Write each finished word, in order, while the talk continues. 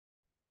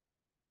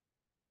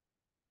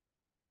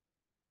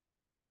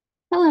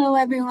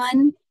Hello,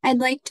 everyone. I'd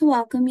like to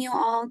welcome you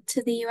all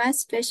to the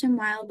U.S. Fish and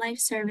Wildlife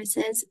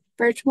Services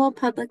virtual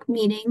public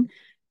meeting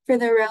for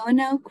the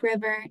Roanoke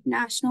River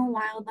National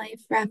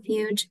Wildlife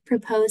Refuge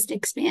proposed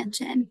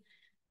expansion.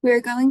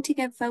 We're going to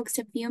give folks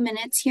a few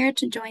minutes here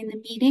to join the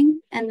meeting,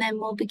 and then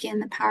we'll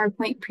begin the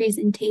PowerPoint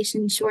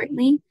presentation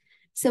shortly,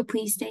 so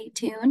please stay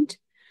tuned.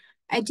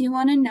 I do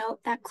want to note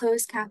that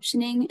closed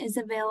captioning is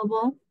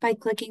available by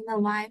clicking the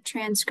live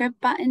transcript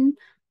button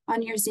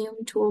on your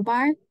Zoom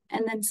toolbar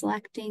and then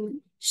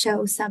selecting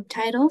Show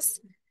Subtitles.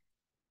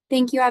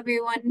 Thank you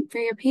everyone for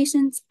your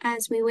patience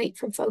as we wait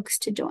for folks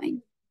to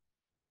join.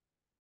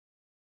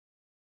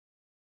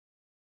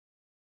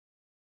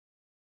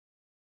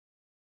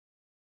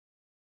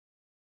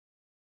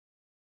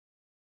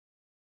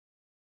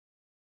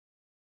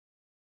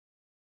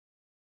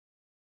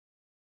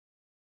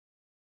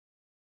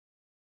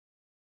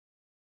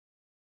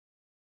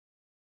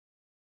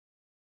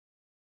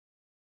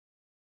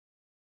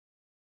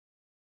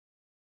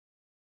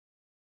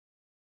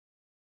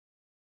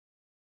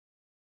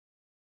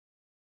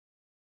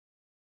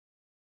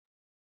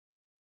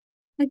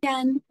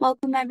 Again,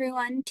 welcome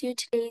everyone to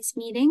today's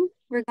meeting.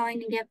 We're going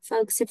to give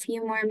folks a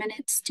few more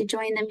minutes to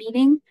join the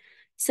meeting,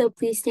 so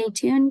please stay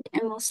tuned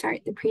and we'll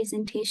start the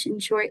presentation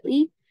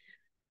shortly.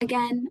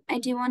 Again, I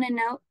do want to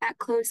note that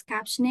closed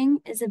captioning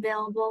is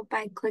available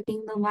by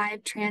clicking the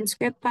live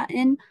transcript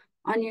button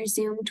on your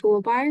Zoom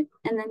toolbar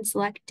and then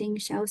selecting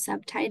Show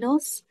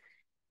Subtitles.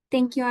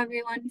 Thank you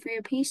everyone for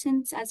your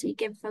patience as we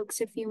give folks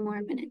a few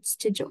more minutes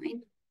to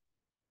join.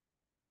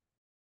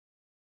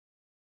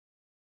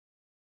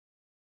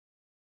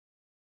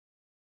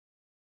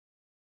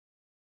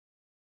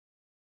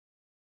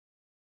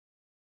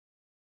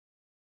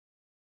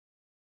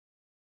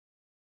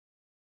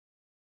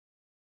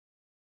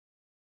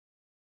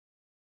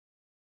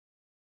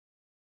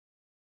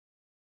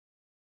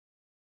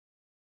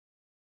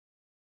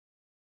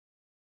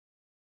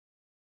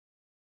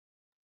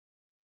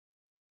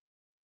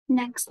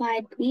 Next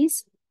slide,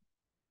 please.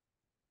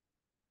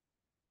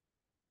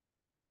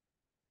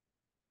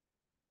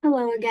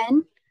 Hello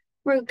again.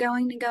 We're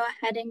going to go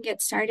ahead and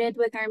get started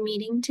with our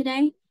meeting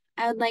today.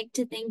 I would like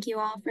to thank you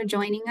all for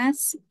joining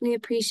us. We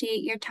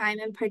appreciate your time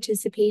and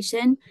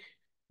participation.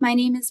 My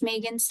name is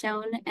Megan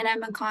Stone, and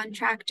I'm a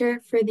contractor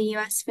for the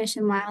U.S. Fish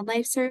and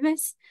Wildlife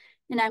Service,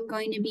 and I'm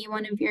going to be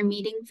one of your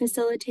meeting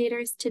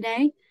facilitators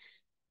today.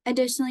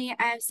 Additionally,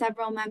 I have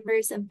several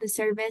members of the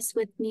service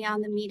with me on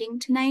the meeting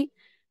tonight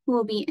who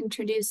will be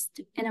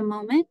introduced in a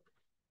moment.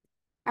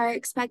 Our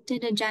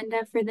expected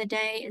agenda for the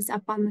day is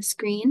up on the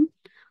screen.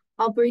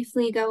 I'll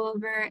briefly go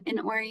over an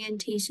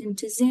orientation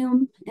to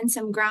Zoom and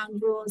some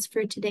ground rules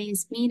for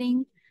today's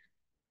meeting.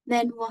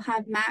 Then we'll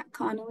have Matt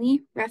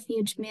Connolly,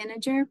 Refuge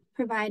Manager,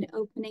 provide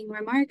opening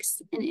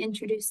remarks and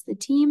introduce the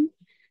team.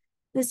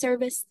 The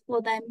service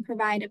will then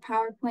provide a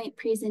PowerPoint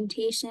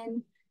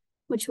presentation,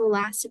 which will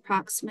last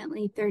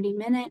approximately 30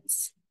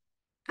 minutes.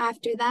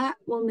 After that,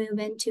 we'll move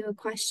into a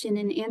question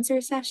and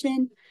answer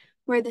session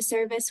where the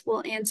service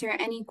will answer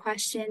any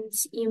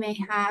questions you may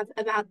have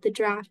about the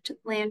draft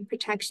land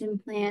protection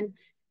plan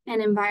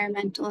and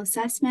environmental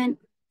assessment.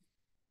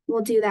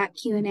 We'll do that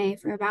Q&A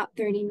for about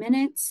 30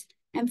 minutes.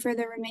 And for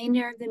the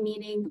remainder of the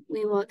meeting,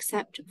 we will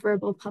accept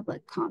verbal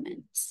public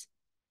comments.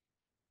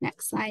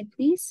 Next slide,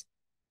 please.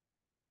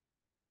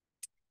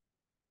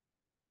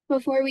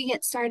 Before we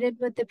get started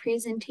with the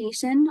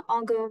presentation,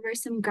 I'll go over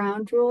some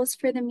ground rules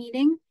for the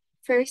meeting.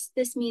 First,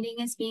 this meeting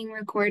is being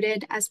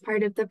recorded as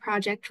part of the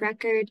project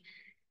record,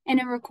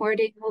 and a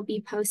recording will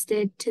be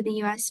posted to the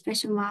U.S.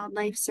 Fish and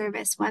Wildlife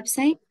Service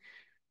website.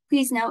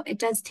 Please note it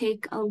does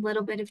take a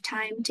little bit of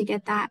time to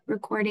get that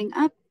recording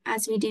up,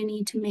 as we do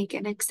need to make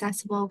it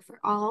accessible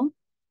for all.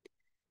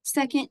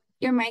 Second,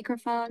 your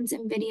microphones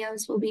and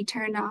videos will be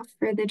turned off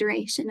for the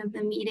duration of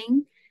the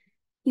meeting.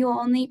 You will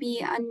only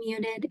be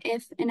unmuted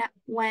if and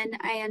when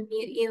I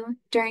unmute you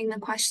during the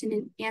question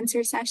and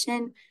answer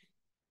session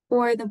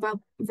or the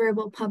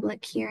verbal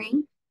public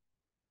hearing.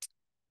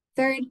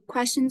 Third,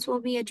 questions will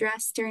be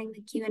addressed during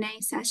the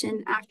Q&A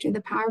session after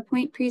the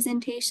PowerPoint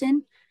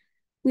presentation.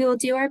 We will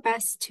do our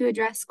best to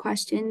address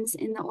questions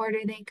in the order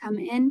they come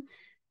in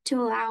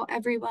to allow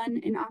everyone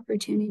an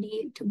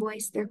opportunity to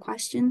voice their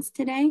questions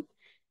today.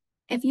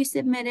 If you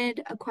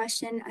submitted a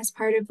question as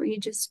part of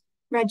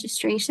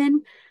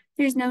registration,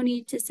 there's no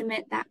need to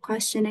submit that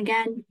question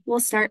again.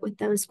 We'll start with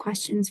those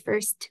questions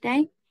first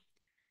today.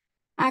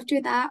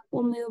 After that,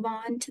 we'll move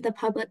on to the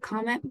public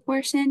comment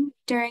portion,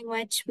 during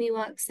which we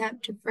will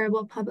accept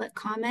verbal public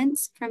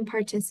comments from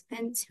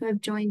participants who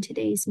have joined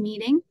today's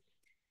meeting.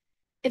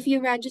 If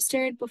you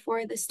registered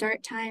before the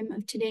start time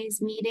of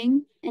today's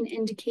meeting and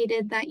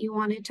indicated that you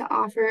wanted to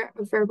offer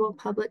a verbal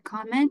public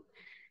comment,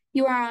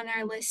 you are on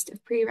our list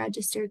of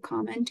pre-registered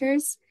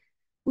commenters.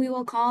 We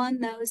will call on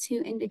those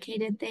who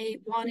indicated they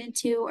wanted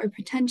to or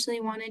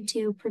potentially wanted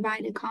to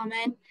provide a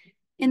comment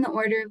in the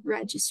order of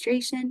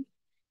registration.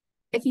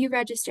 If you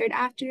registered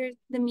after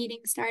the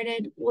meeting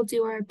started, we'll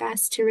do our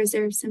best to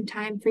reserve some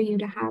time for you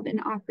to have an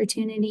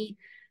opportunity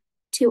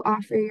to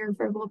offer your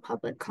verbal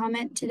public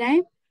comment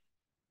today.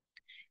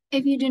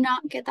 If you do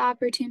not get the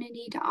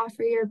opportunity to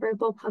offer your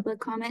verbal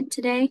public comment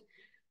today,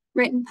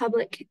 written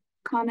public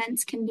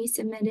comments can be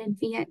submitted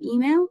via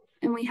email,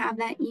 and we have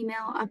that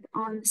email up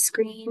on the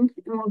screen,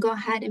 and we'll go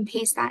ahead and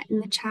paste that in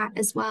the chat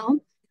as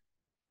well.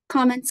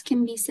 Comments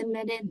can be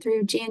submitted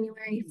through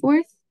January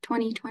 4th,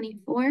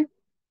 2024.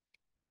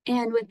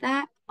 And with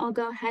that, I'll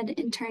go ahead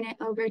and turn it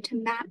over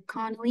to Matt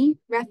Connolly,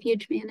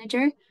 Refuge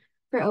Manager,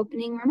 for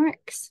opening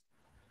remarks.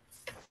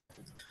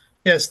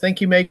 Yes,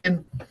 thank you,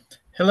 Megan.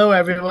 Hello,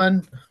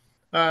 everyone.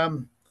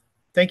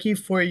 Thank you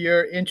for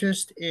your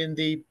interest in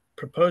the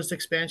proposed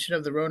expansion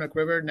of the Roanoke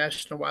River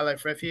National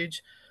Wildlife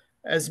Refuge.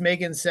 As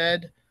Megan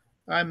said,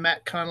 I'm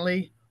Matt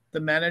Connolly, the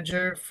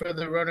manager for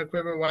the Roanoke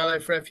River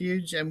Wildlife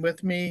Refuge, and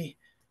with me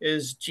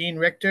is Gene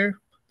Richter,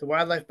 the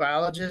wildlife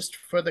biologist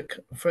for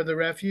the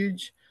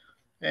refuge.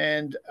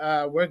 And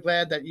we're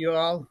glad that you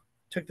all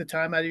took the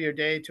time out of your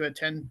day to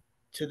attend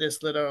to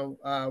this little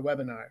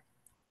webinar.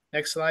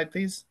 Next slide,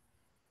 please.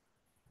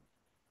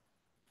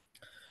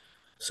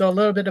 So a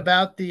little bit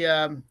about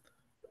the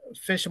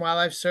Fish and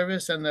Wildlife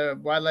Service and the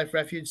Wildlife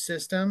Refuge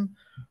System.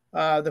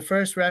 The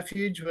first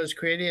refuge was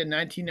created in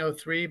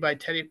 1903 by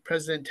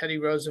President Teddy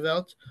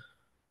Roosevelt.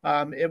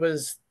 It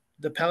was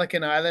the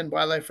Pelican Island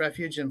Wildlife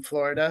Refuge in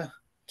Florida.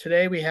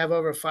 Today we have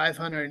over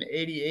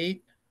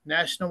 588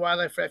 National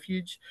Wildlife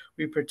Refuge.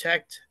 We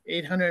protect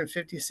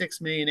 856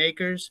 million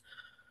acres.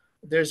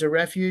 There's a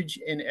refuge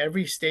in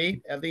every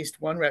state, at least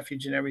one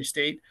refuge in every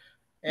state,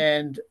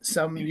 and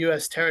some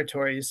U.S.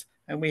 territories.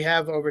 And we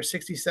have over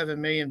 67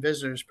 million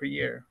visitors per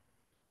year.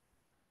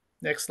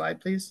 Next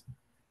slide, please.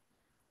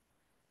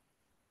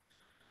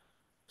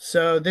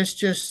 So this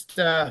just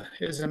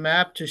is a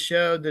map to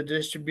show the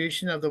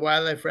distribution of the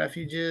wildlife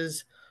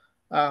refuges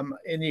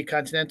in the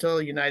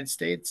continental United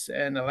States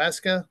and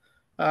Alaska.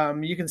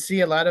 You can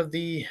see a lot of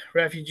the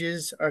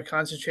refuges are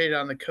concentrated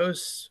on the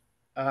coasts.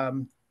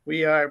 Part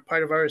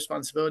of our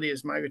responsibility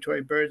is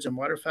migratory birds and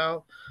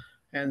waterfowl.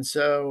 And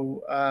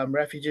so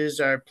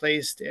refuges are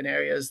placed in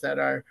areas that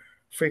are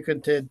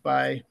frequented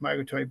by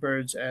migratory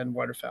birds and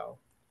waterfowl.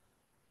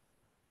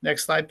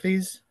 Next slide,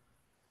 please.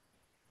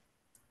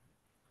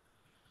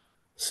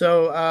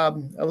 So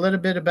a little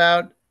bit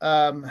about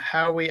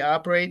how we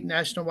operate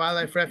National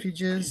Wildlife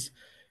Refuges.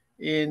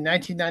 In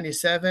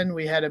 1997,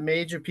 we had a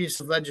major piece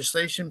of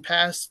legislation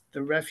passed,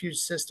 the Refuge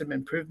System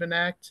Improvement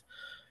Act.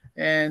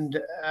 And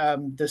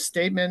the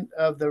statement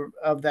of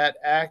that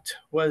act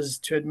was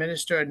to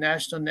administer a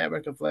national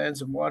network of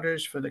lands and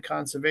waters for the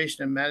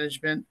conservation and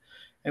management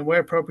and,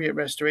 where appropriate,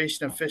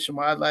 restoration of fish and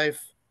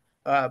wildlife,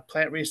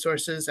 plant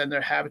resources and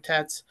their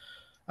habitats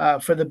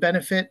for the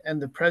benefit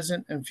and the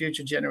present and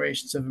future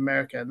generations of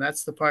America. And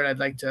that's the part I'd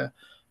like to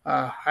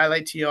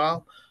highlight to you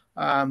all.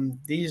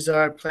 These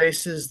are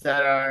places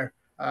that are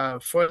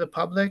for the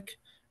public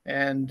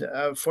and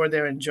for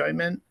their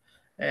enjoyment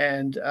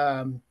and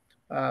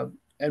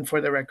for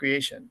their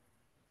recreation.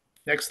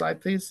 Next slide,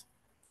 please.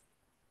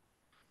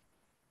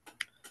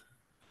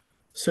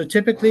 So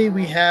typically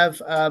we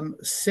have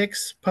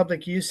 6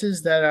 public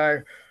uses that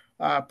are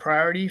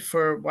priority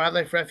for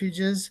wildlife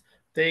refuges.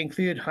 They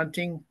include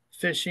hunting,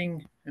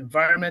 fishing,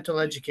 environmental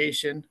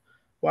education,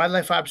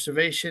 wildlife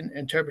observation,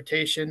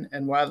 interpretation,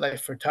 and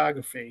wildlife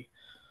photography.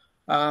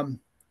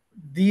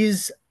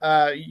 These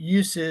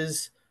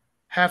uses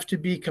have to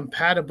be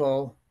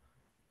compatible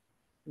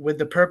with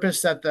the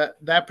purpose that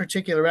that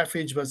particular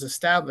refuge was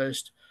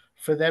established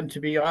for them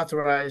to be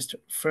authorized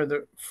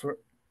to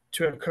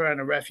occur on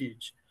a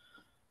refuge.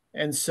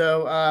 And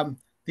so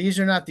these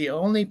are not the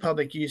only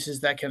public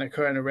uses that can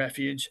occur in a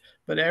refuge,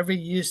 but every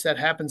use that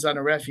happens on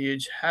a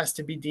refuge has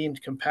to be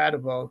deemed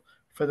compatible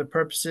for the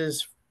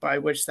purposes by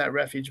which that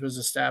refuge was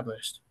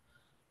established.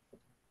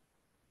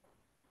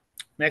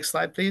 Next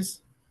slide,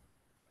 please.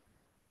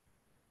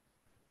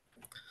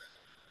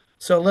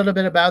 So a little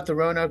bit about the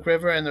Roanoke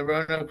River and the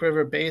Roanoke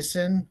River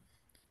Basin.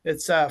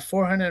 It's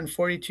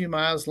 442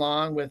 miles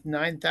long with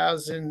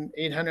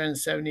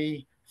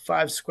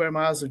 9,875 square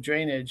miles of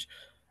drainage.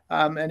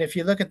 And if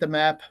you look at the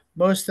map,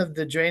 most of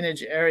the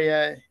drainage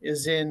area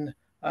is in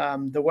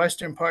the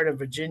western part of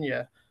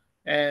Virginia.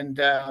 And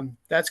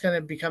that's going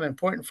to become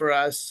important for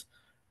us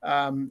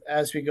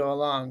as we go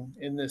along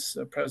in this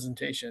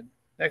presentation.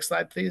 Next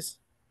slide, please.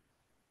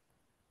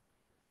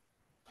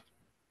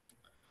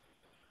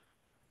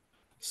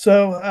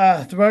 So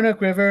the Roanoke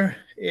River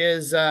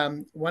is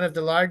one of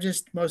the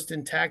largest, most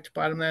intact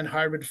bottomland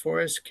hardwood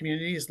forest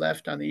communities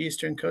left on the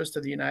eastern coast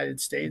of the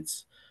United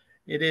States.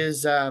 It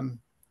is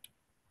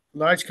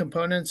large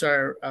components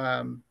are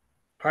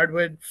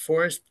hardwood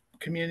forest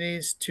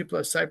communities,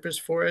 tupelo cypress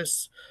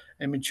forests,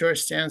 and mature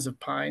stands of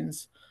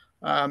pines.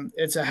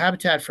 It's a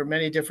habitat for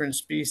many different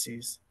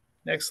species.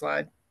 Next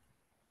slide.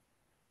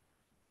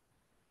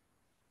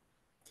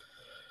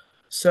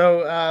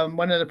 So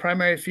one of the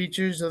primary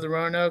features of the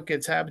Roanoke,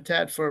 it's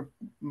habitat for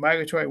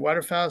migratory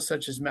waterfowl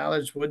such as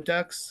mallards, wood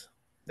ducks.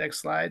 Next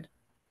slide.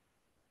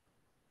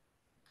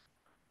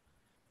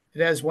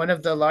 It has one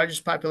of the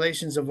largest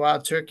populations of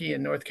wild turkey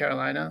in North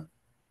Carolina.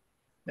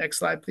 Next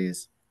slide,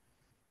 please.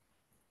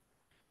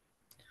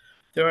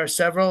 There are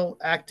several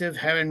active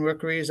heron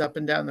rookeries up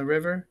and down the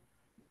river.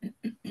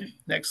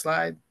 Next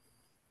slide.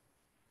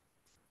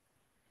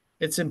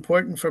 It's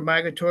important for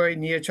migratory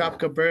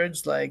neotropical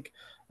birds like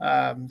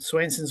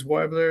Swainson's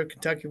warbler,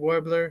 Kentucky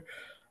warbler.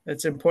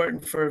 It's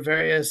important for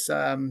various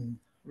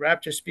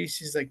raptor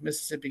species like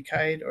Mississippi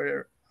kite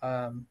or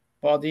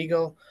bald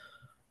eagle,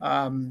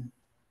 and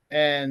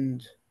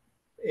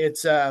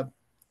it's uh,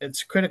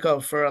 it's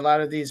critical for a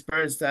lot of these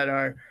birds that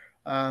are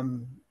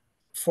um,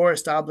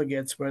 forest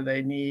obligates where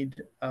they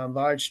need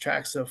large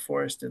tracts of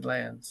forested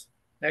lands.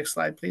 Next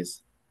slide,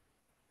 please.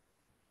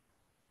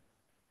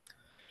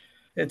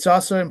 It's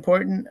also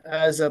important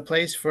as a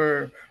place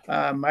for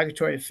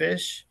migratory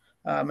fish,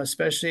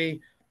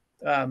 especially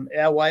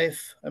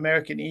alewife,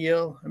 American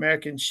eel,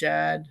 American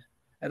shad,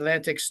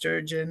 Atlantic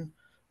sturgeon,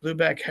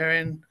 blueback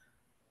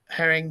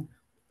herring.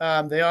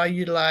 They all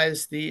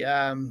utilize the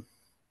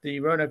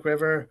Roanoke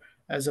River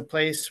as a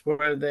place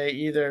where they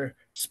either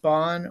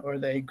spawn or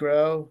they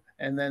grow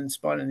and then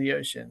spawn in the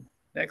ocean.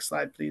 Next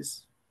slide,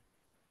 please.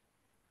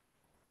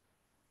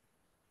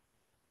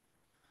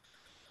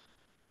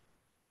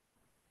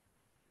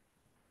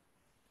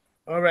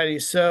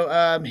 Alrighty,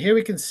 so here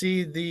we can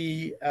see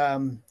the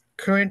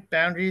current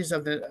boundaries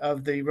of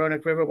the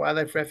Roanoke River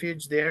Wildlife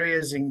Refuge. The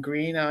areas in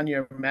green on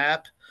your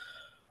map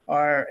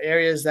are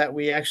areas that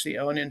we actually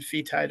own in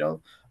fee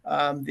title.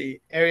 The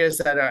areas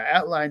that are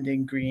outlined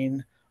in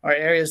green are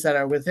areas that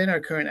are within our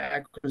current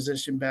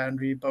acquisition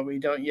boundary, but we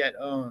don't yet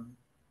own.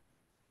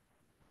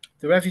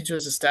 The refuge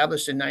was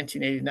established in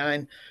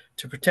 1989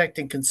 to protect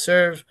and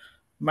conserve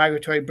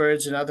migratory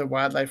birds and other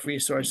wildlife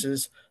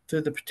resources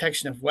through the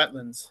protection of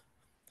wetlands.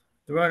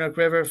 The Roanoke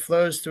River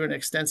flows through an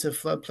extensive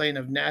floodplain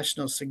of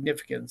national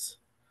significance.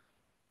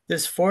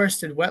 This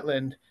forested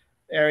wetland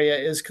area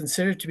is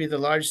considered to be the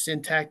largest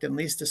intact and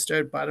least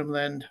disturbed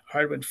bottomland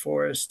hardwood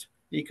forest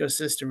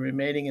ecosystem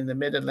remaining in the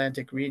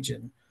mid-Atlantic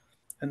region,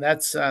 and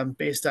that's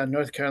based on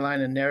North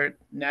Carolina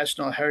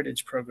National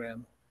Heritage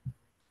Program.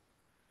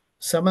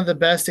 Some of the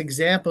best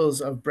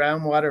examples of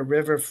brownwater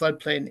river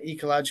floodplain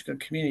ecological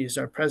communities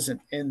are present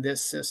in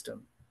this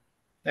system.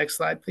 Next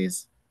slide,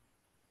 please.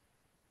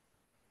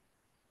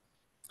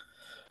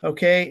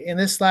 Okay, in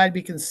this slide,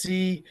 we can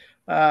see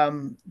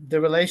the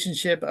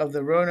relationship of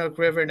the Roanoke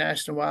River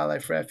National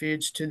Wildlife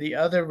Refuge to the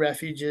other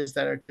refuges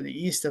that are to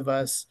the east of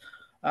us,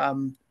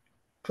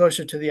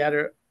 closer to the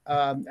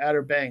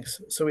outer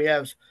banks. So we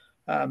have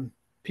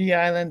Pea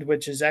Island,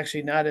 which is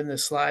actually not in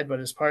this slide,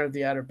 but is part of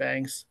the Outer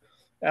Banks,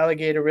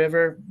 Alligator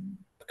River,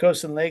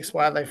 Coast and Lakes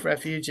Wildlife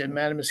Refuge, and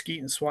Mattamuskeet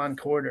and Swan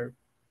Corridor.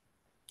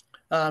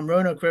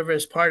 Roanoke River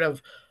is part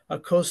of a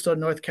coastal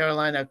North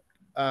Carolina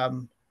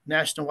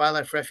National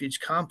Wildlife Refuge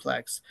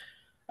complex,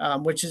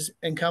 which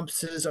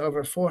encompasses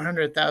over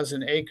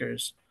 400,000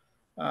 acres.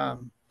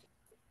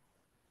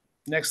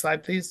 Next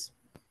slide, please.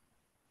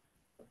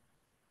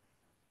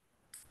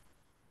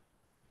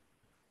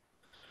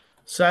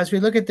 So as we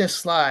look at this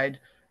slide,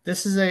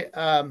 this is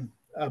a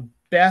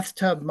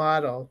bathtub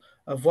model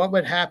of what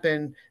would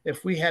happen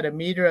if we had a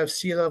meter of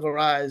sea level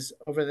rise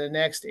over the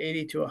next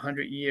 80 to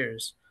 100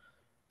 years.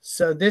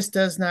 So this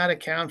does not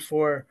account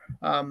for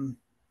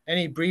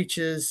any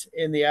breaches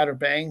in the Outer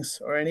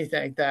Banks or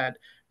anything like that.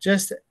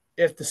 Just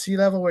if the sea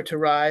level were to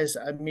rise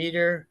a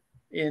meter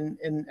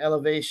in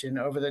elevation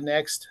over the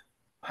next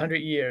 100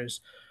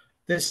 years,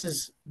 this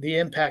is the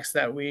impacts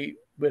that we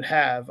would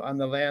have on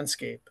the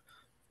landscape.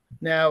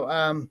 Now,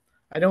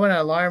 I don't want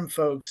to alarm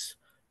folks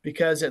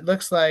because it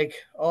looks like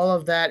all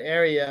of that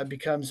area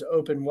becomes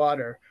open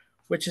water,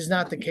 which is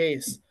not the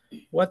case.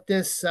 What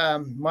this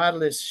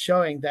model is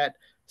showing that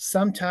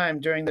sometime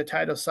during the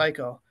tidal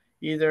cycle,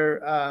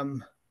 either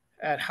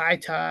at high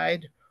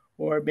tide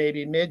or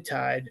maybe mid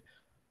tide,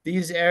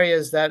 these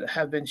areas that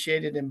have been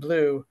shaded in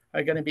blue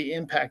are going to be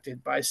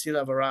impacted by sea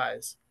level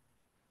rise.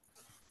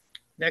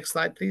 Next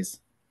slide,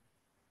 please.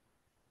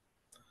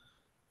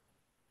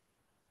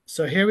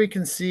 So here we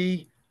can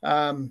see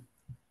a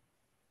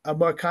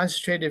more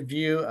concentrated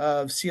view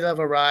of sea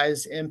level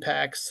rise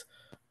impacts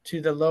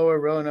to the lower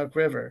Roanoke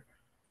River.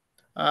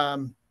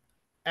 As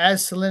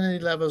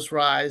salinity levels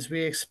rise,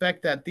 we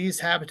expect that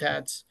these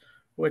habitats,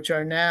 which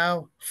are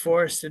now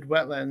forested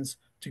wetlands,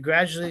 to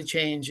gradually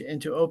change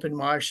into open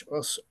marsh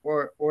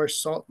or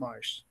salt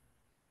marsh.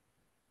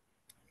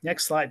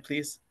 Next slide,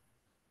 please.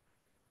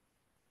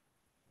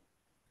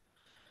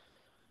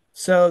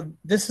 So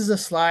this is a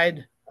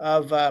slide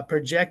of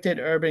projected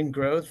urban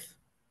growth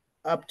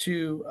up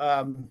to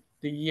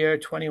the year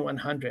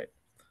 2100.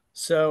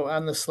 So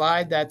on the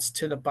slide that's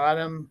to the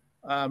bottom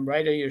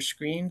right of your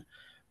screen,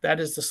 that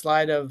is the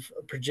slide of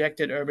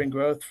projected urban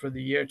growth for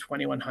the year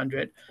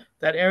 2100.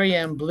 That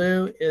area in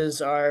blue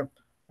is our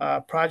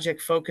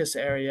project focus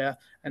area.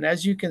 And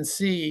as you can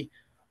see,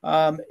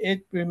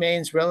 it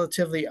remains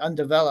relatively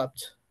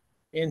undeveloped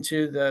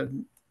into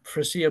the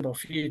foreseeable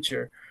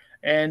future.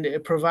 And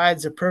it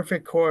provides a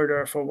perfect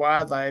corridor for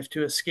wildlife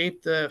to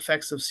escape the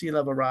effects of sea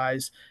level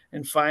rise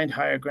and find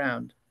higher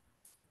ground.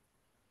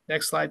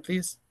 Next slide,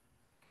 please.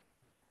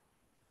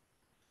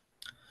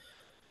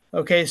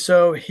 Okay,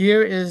 so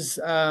here is,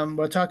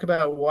 we'll talk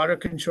about water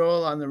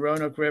control on the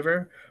Roanoke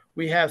River.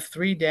 We have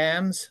three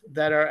dams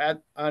that are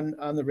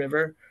on the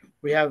river.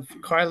 We have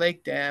Carr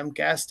Lake Dam,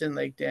 Gaston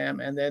Lake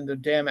Dam, and then the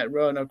dam at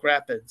Roanoke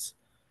Rapids.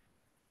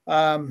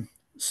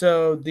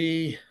 So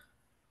the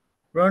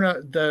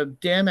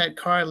dam at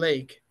Carr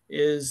Lake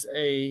is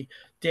a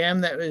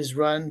dam that is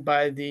run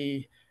by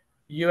the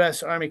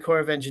U.S. Army Corps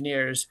of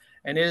Engineers,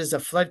 and it is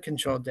a flood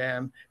control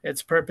dam.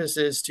 Its purpose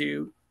is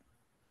to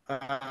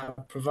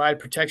provide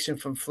protection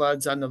from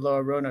floods on the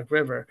lower Roanoke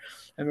River.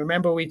 And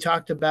remember, we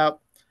talked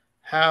about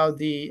how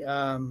the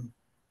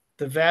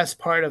vast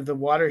part of the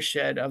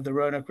watershed of the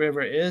Roanoke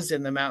River is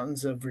in the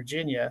mountains of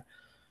Virginia.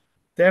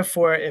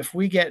 Therefore, if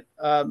we get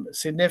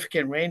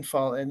significant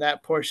rainfall in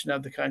that portion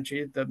of the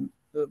country, the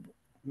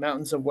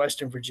mountains of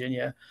Western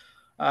Virginia,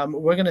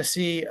 we're going to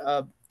see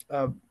a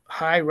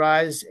high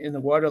rise in the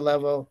water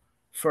level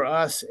for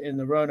us in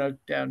the Roanoke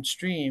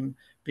downstream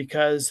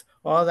because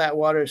all that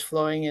water is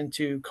flowing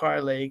into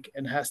Carr Lake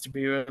and has to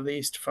be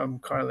released from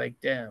Carr Lake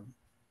Dam.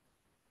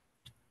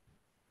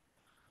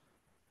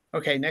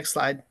 Okay, next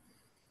slide.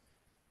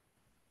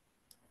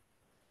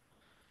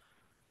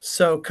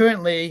 So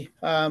currently,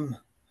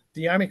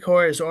 the Army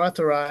Corps is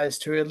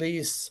authorized to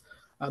release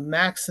a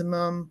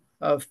maximum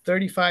of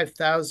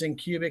 35,000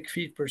 cubic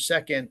feet per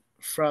second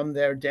from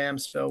their dam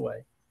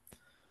spillway.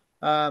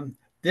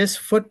 This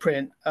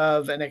footprint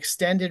of an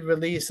extended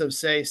release of,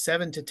 say,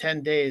 7 to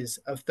 10 days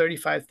of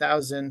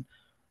 35,000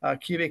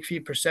 cubic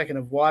feet per second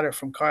of water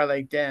from Carr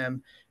Lake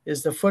Dam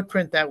is the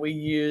footprint that we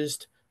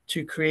used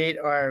to create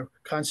our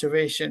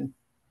conservation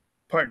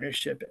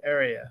partnership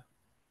area.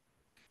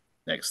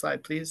 Next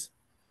slide, please.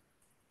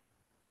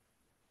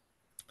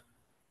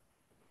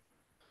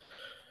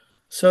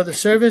 So the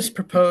service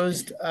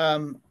proposed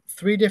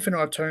four different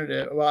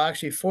alternatives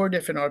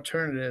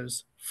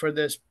for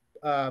this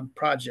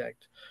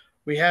project.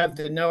 We have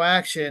the no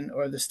action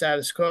or the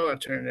status quo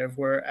alternative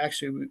where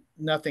actually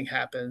nothing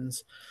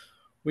happens.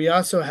 We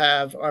also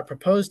have our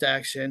proposed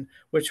action,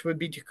 which would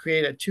be to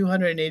create a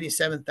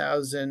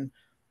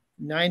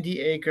 287,090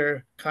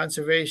 acre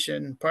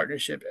conservation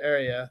partnership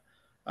area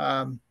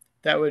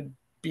that would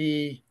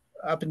be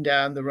up and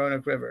down the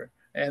Roanoke River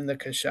and the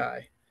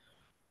Kashai.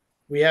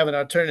 We have an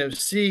alternative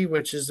C,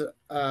 which is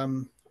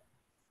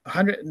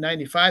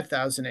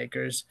 195,000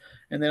 acres,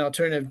 and then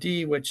alternative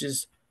D, which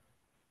is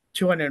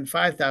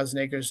 205,000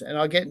 acres. And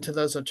I'll get into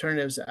those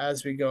alternatives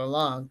as we go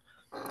along.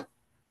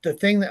 The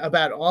thing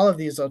about all of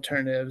these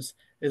alternatives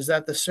is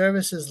that the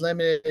service is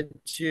limited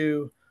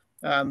to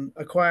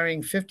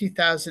acquiring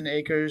 50,000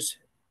 acres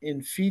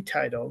in fee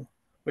title,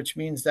 which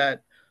means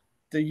that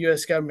the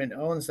U.S. government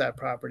owns that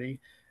property,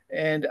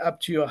 and up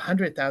to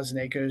 100,000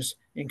 acres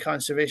in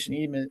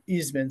conservation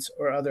easements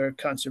or other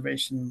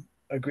conservation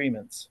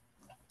agreements.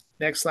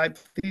 Next slide,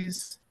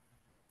 please.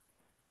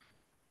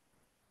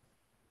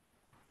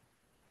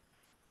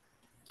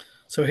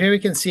 So here we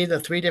can see the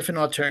three different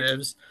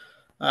alternatives.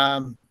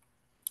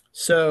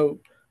 So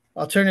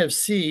alternative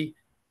C,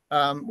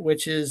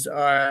 which is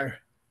our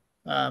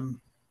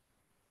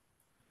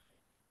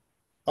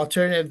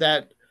alternative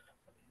that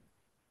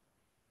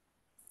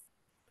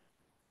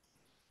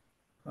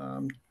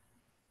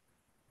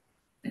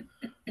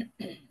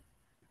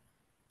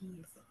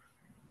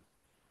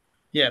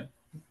yeah,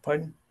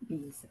 pardon?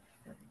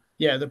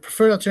 Yeah, the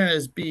preferred alternative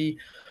is B.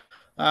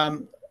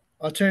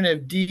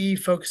 Alternative D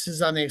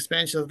focuses on the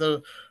expansion of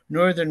the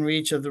northern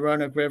reach of the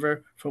Roanoke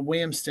River from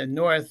Williamston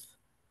north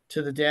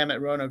to the dam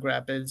at Roanoke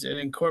Rapids. It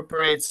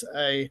incorporates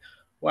a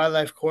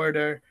wildlife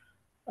corridor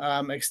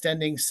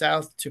extending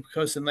south to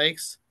Poquoson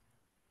Lakes.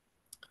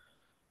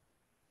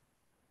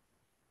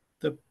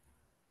 The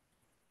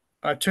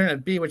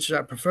alternative B, which is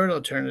our preferred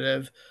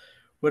alternative,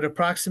 would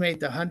approximate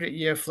the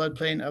 100-year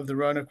floodplain of the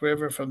Roanoke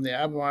River from the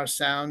Albemarle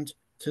Sound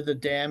to the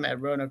dam at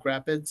Roanoke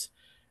Rapids.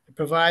 It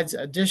provides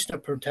additional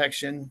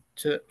protection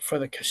for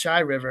the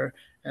Kashai River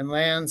and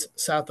lands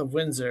south of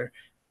Windsor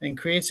and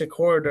creates a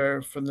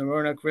corridor from the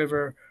Roanoke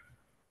River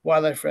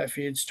Wildlife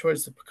Refuge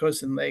towards the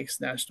Poquoson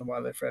Lakes National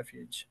Wildlife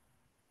Refuge.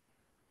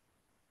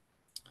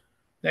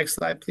 Next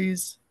slide,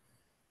 please.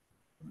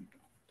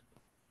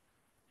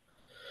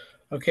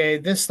 Okay,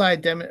 this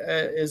slide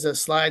is a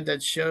slide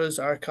that shows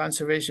our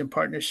conservation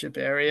partnership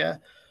area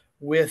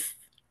with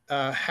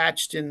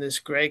hatched in this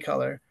gray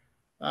color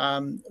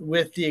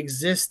with the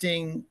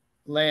existing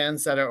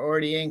lands that are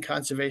already in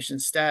conservation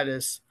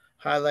status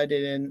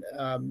highlighted in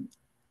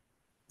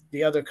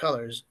the other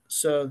colors.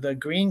 So the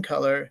green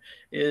color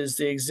is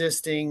the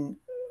existing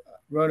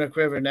Roanoke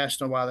River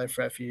National Wildlife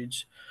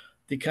Refuge.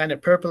 The kind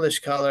of purplish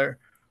color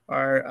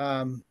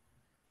are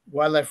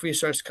wildlife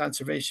resource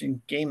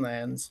conservation game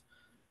lands.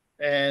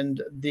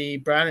 And the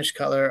brownish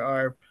color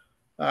are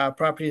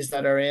properties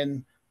that are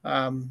in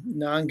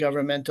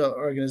non-governmental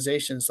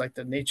organizations like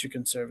the Nature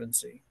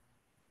Conservancy.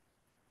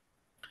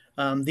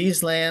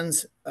 These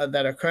lands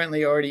that are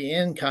currently already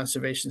in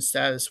conservation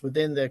status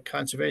within the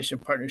conservation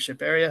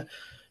partnership area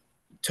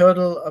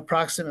total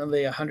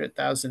approximately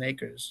 100,000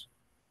 acres.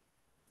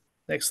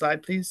 Next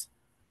slide, please.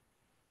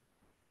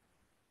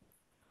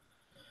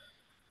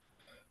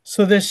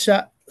 So this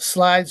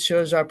slide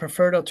shows our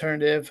preferred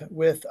alternative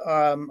with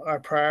our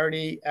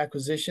priority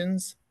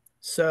acquisitions.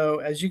 So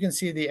as you can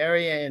see, the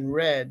area in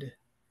red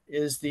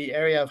is the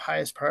area of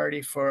highest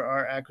priority for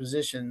our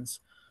acquisitions.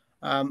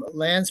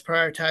 Lands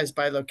prioritized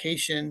by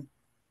location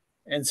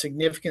and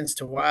significance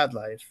to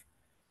wildlife.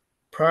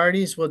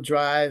 Priorities will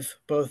drive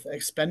both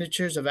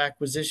expenditures of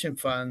acquisition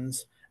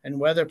funds and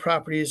whether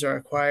properties are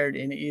acquired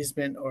in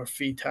easement or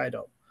fee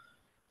title.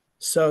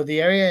 So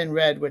the area in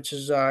red, which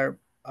is our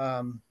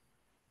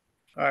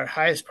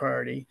highest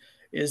priority,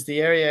 is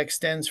the area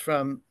extends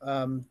from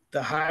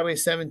the Highway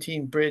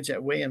 17 bridge at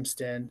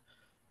Williamston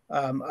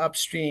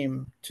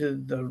upstream to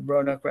the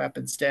Roanoke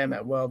Rapids Dam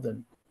at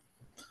Weldon.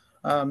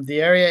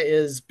 The area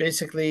is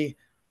basically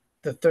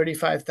the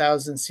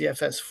 35,000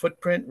 CFS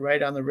footprint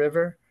right on the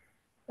river,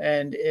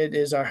 and it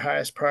is our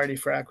highest priority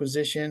for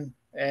acquisition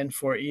and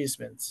for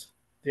easements.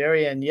 The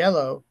area in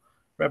yellow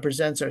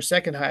represents our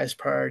second highest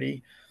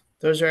priority.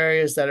 Those are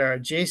areas that are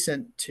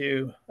adjacent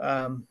to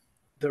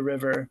the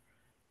river,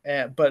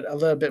 but a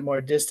little bit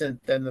more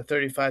distant than the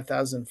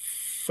 35,000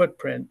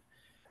 footprint,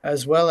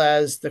 as well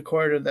as the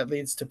corridor that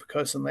leads to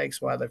Pocosin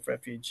Lakes Wildlife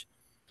Refuge.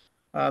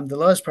 The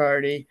lowest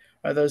priority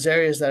are those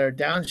areas that are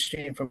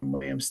downstream from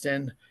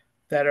Williamston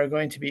that are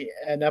going to be,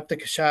 and up the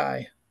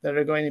Kashai, that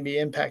are going to be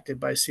impacted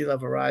by sea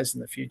level rise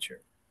in the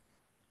future.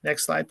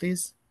 Next slide,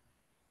 please.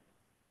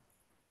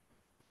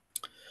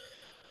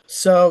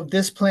 So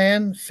this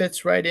plan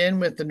fits right in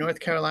with the North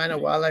Carolina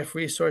Wildlife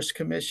Resource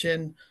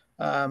Commission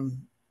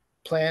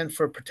plan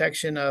for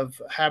protection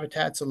of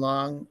habitats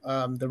along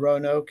the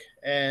Roanoke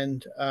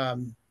and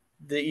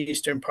the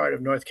eastern part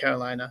of North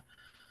Carolina.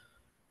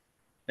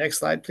 Next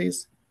slide,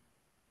 please.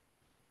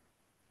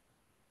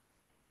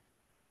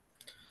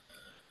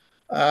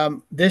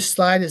 This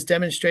slide is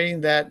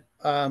demonstrating that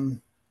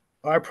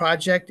our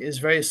project is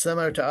very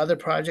similar to other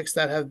projects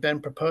that have been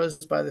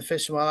proposed by the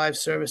Fish and Wildlife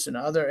Service in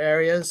other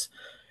areas.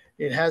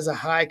 It has a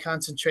high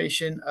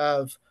concentration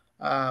of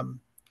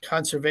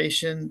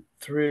conservation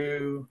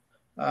through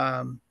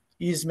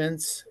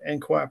easements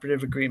and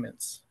cooperative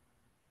agreements.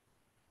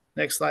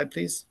 Next slide,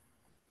 please.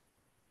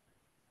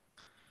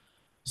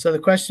 So the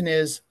question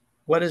is,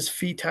 what does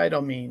fee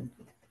title mean?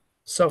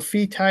 So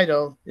fee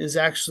title is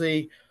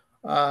actually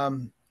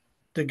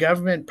the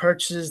government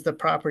purchases the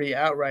property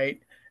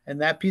outright, and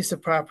that piece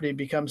of property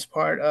becomes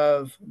part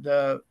of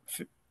the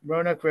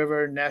Roanoke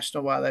River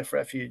National Wildlife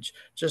Refuge,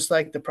 just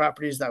like the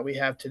properties that we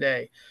have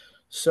today.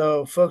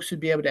 So folks would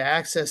be able to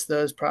access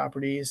those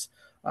properties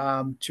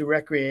to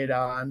recreate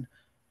on.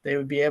 They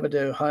would be able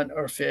to hunt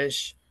or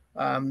fish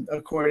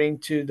according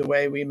to the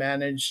way we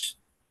manage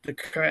the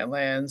current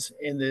lands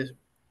in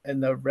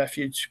the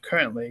refuge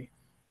currently.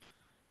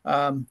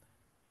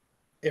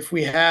 If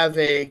we have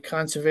a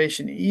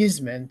conservation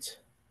easement,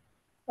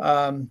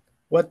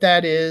 what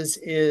that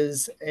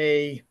is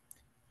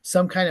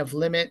some kind of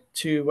limit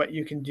to what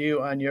you can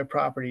do on your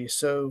property.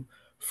 So,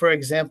 for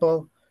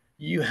example,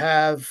 you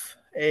have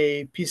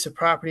a piece of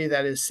property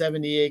that is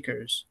 70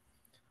 acres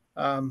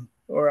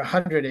or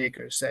 100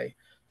 acres, say.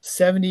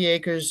 70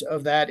 acres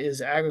of that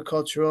is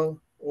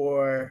agricultural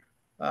or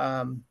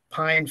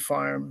pine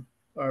farm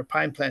or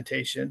pine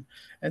plantation,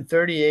 and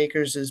 30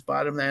 acres is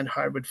bottomland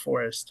hardwood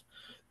forest.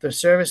 The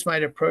service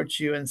might approach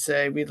you and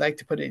say, we'd like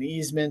to put an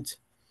easement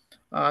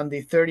on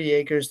the 30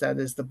 acres that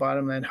is the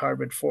bottomland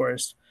hardwood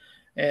forest.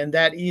 And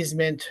that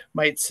easement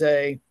might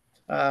say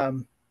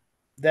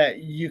that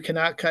you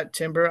cannot cut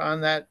timber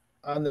on that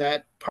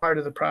part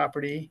of the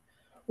property,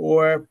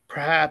 or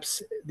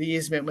perhaps the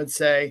easement would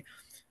say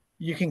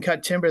you can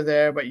cut timber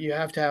there, but you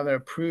have to have an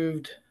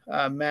approved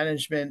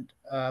management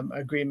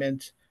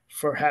agreement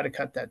for how to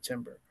cut that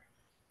timber.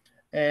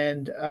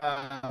 And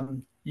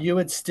you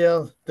would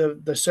still,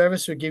 the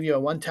service would give you a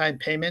one-time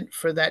payment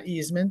for that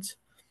easement,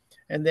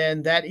 and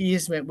then that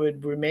easement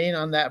would remain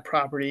on that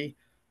property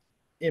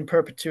in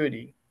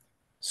perpetuity.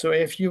 So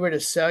if you were to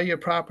sell your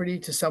property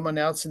to someone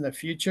else in the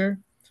future,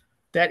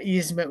 that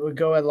easement would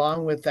go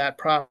along with that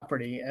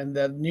property, and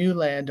the new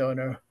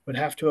landowner would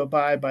have to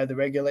abide by the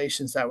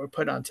regulations that were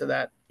put onto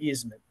that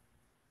easement.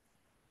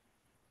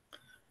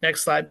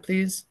 Next slide,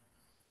 please.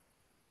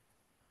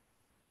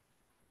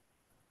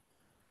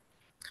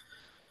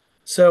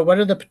 So what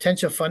are the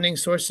potential funding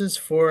sources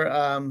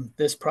for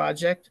this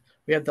project?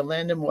 We have the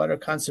Land and Water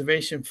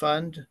Conservation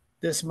Fund.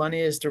 This money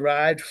is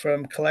derived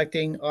from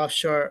collecting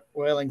offshore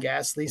oil and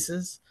gas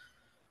leases.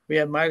 We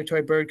have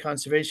Migratory Bird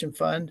Conservation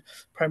Fund.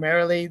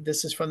 Primarily,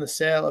 this is from the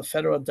sale of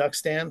federal duck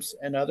stamps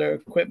and other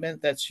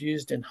equipment that's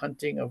used in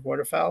hunting of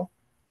waterfowl.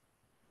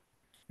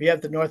 We have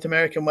the North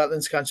American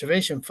Wetlands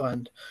Conservation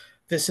Fund.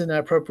 This is an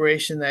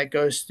appropriation that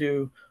goes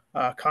through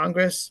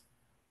Congress.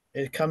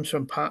 It comes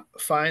from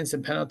fines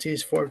and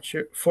penalties,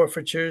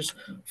 forfeitures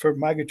for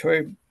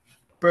Migratory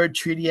Bird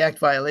Treaty Act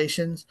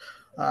violations,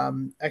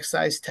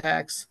 excise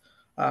tax,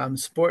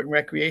 sport and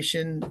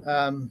recreation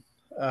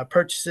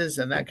purchases,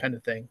 and that kind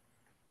of thing.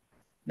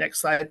 Next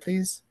slide,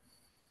 please.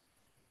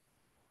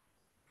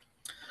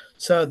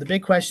 So the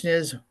big question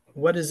is,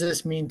 what does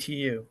this mean to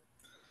you?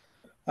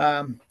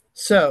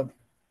 So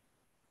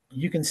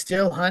You can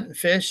still hunt and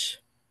fish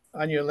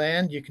on your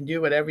land. You can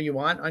do whatever you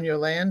want on your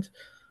land,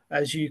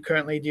 as you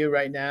currently do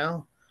right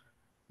now.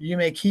 You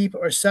may keep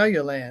or sell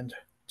your land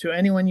to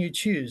anyone you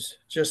choose,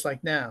 just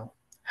like now.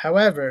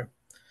 However,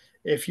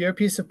 if your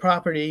piece of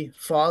property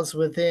falls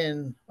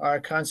within our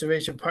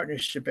conservation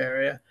partnership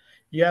area,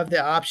 you have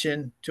the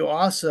option to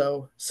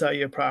also sell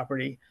your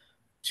property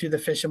to the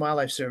Fish and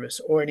Wildlife Service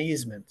or an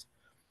easement.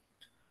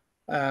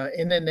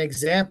 In an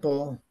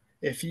example,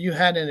 if you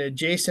had an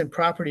adjacent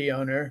property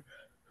owner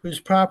whose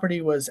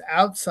property was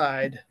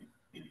outside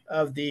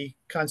of the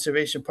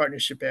conservation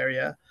partnership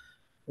area,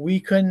 we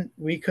couldn't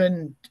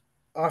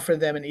offer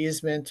them an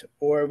easement,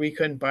 or we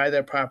couldn't buy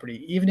their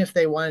property. Even if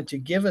they wanted to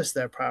give us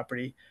their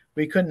property,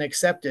 we couldn't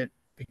accept it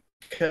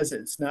because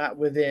it's not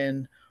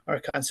within our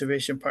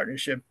conservation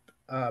partnership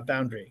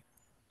boundary.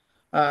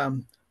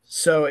 Um,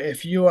 so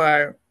if you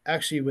are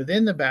actually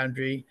within the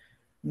boundary,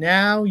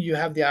 now you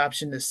have the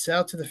option to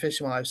sell to the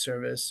Fish and Wildlife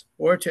Service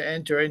or to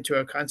enter into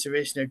a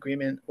conservation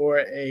agreement or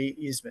a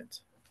easement.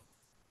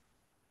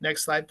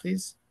 Next slide,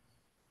 please.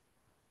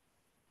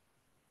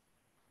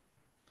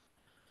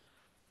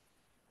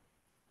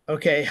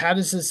 Okay, how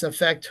does this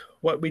affect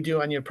what we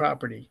do on your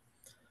property?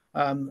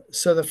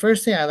 So the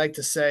first thing I like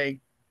to say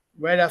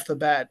right off the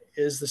bat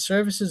is the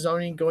service is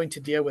only going to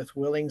deal with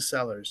willing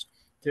sellers.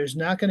 There's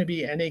not going to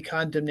be any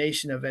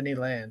condemnation of any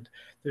land.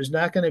 There's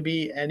not going to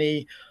be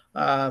any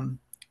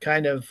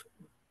kind of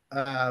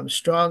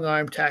strong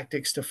arm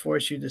tactics to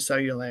force you to sell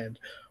your land.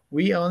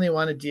 We only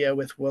want to deal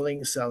with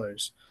willing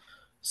sellers.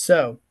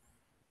 So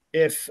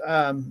if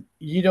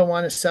you don't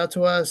want to sell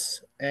to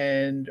us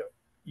and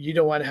you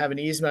don't want to have an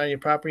easement on your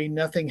property,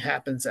 nothing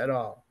happens at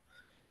all.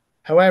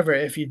 However,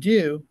 if you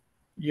do,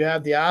 you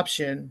have the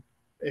option,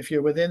 if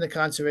you're within the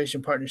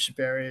conservation partnership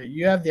area,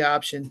 you have the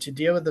option to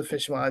deal with the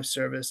Fish and Wildlife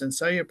Service and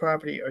sell your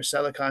property or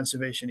sell a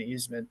conservation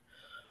easement.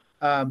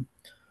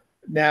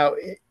 Now,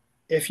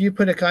 if you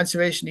put a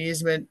conservation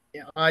easement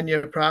on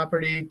your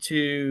property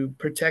to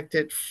protect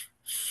it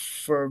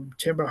for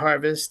timber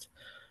harvest,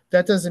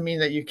 that doesn't mean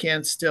that you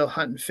can't still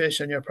hunt and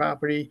fish on your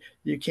property.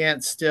 You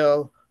can't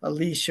still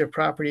lease your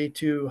property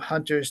to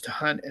hunters to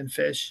hunt and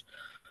fish.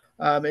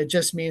 It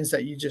just means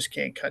that you just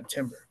can't cut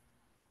timber.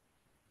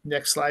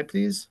 Next slide,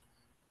 please.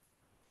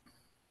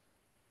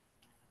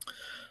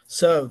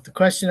 So the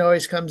question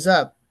always comes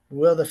up,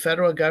 will the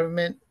federal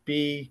government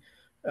be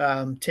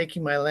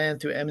taking my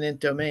land through eminent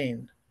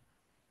domain?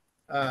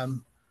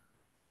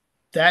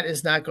 That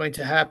is not going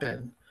to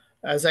happen.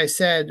 As I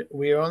said,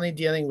 we are only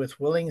dealing with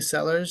willing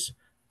sellers.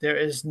 There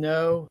is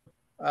no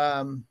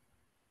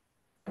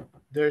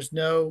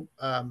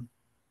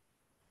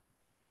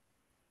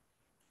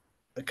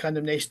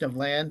condemnation of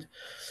land.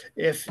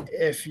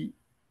 If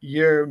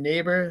your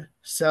neighbor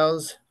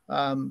sells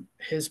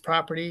his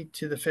property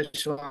to the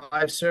Fish and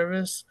Wildlife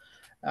Service,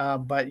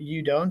 but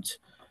you don't,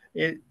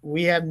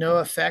 we have no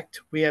effect.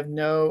 We have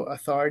no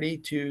authority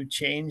to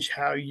change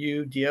how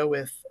you deal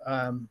with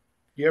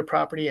your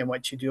property and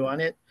what you do on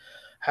it.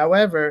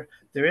 However,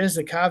 there is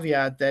a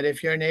caveat that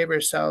if your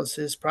neighbor sells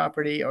his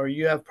property or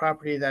you have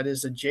property that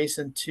is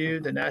adjacent to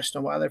the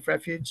National Wildlife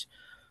Refuge,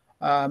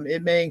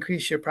 it may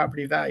increase your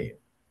property value.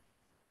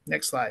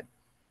 Next slide.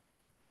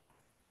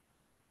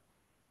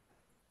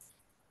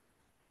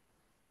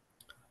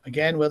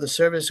 Again, will the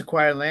service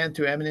acquire land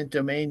through eminent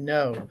domain?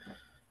 No.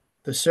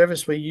 The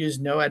service will use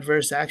no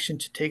adverse action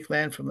to take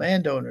land from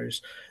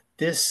landowners.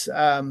 This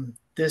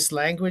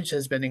language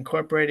has been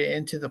incorporated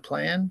into the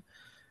plan,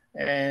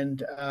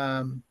 and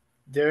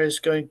there is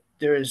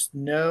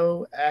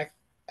no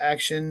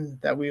action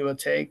that we will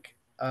take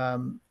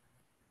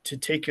to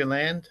take your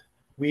land.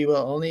 We will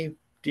only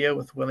deal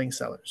with willing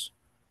sellers.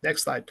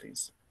 Next slide,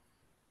 please.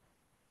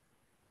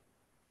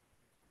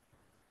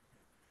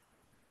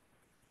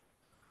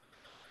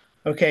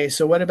 Okay,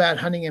 so what about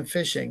hunting and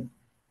fishing?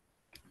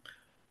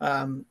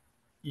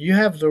 You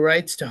have the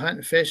rights to hunt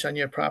and fish on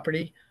your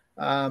property,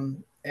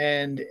 and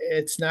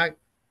it's not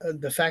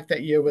the fact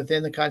that you're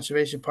within the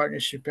conservation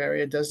partnership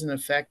area doesn't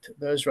affect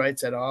those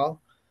rights at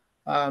all.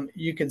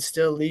 You can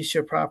still lease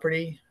your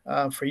property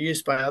for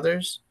use by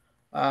others.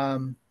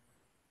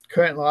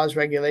 Current laws,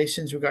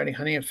 regulations regarding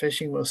hunting and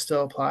fishing will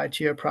still apply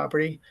to your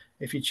property.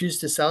 If you choose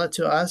to sell it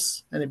to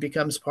us and it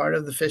becomes part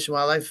of the Fish and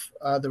Wildlife,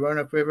 the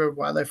Roanoke River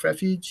Wildlife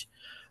Refuge,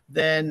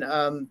 then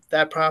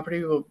that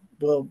property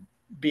will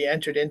be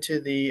entered into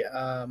the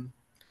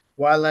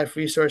Wildlife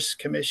Resource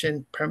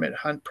Commission permit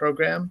hunt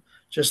program,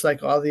 just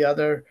like all the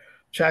other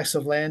tracts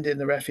of land in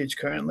the refuge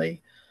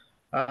currently.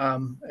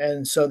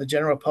 And so the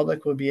general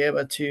public will be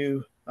able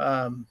to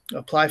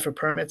apply for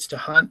permits to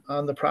hunt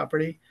on the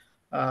property.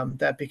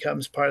 That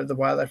becomes part of the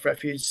Wildlife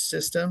Refuge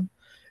system.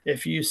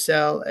 If you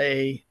sell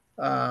an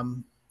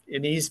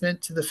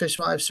easement to the Fish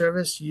and Wildlife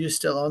Service, you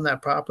still own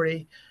that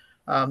property.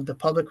 The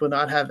public will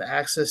not have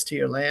access to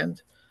your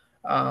land,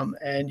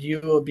 and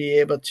you will be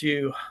able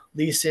to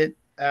lease it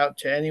out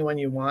to anyone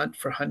you want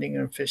for hunting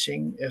and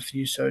fishing if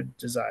you so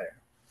desire.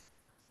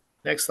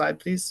 Next slide,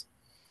 please.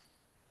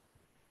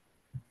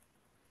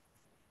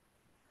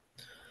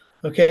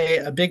 Okay,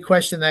 a big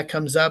question that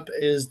comes up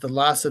is the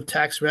loss of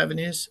tax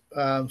revenues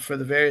for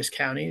the various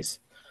counties.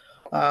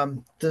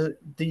 The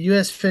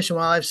U.S. Fish and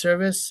Wildlife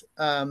Service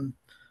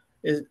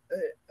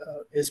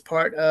is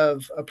part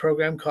of a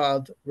program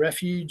called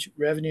Refuge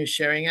Revenue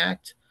Sharing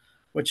Act,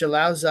 which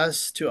allows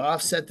us to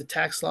offset the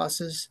tax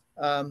losses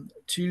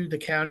to the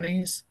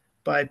counties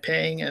by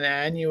paying an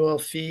annual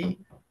fee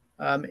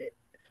um,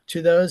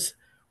 to those,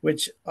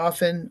 which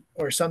often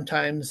or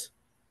sometimes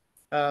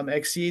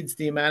exceeds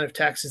the amount of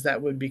taxes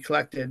that would be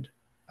collected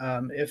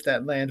if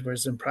that land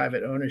was in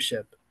private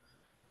ownership.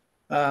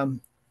 Um,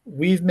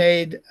 we've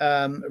made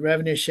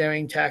revenue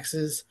sharing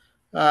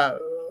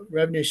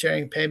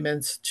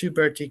payments to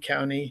Bertie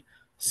County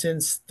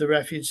since the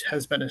refuge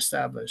has been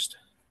established.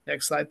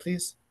 Next slide,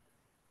 please.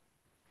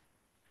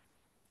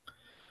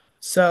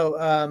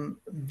 So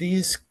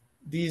these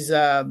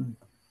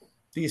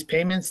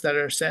payments that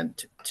are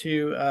sent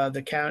to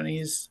the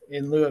counties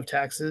in lieu of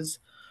taxes,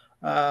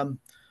 um,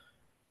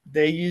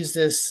 they use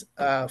this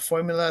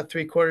formula: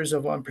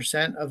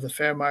 0.75% of the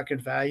fair market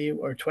value,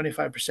 or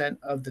 25%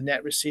 of the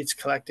net receipts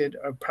collected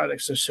of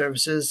products or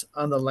services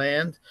on the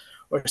land,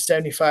 or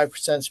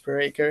 75%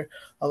 per acre.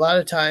 A lot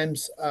of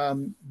times,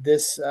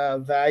 this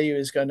value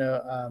is going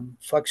to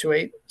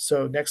fluctuate.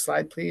 So, next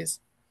slide, please.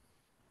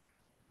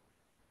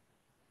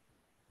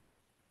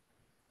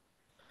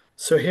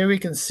 So here we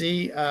can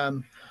see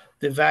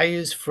the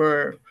values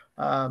for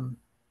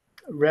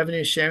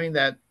revenue sharing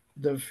that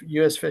the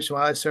U.S. Fish and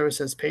Wildlife Service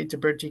has paid to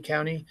Bertie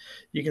County.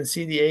 You can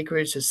see the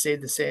acreage has stayed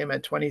the same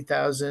at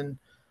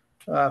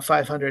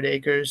 20,500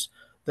 acres.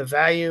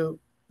 The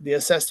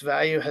assessed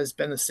value has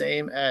been the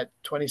same at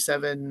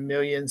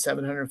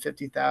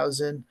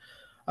 27,750,000.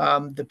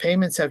 The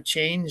payments have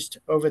changed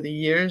over the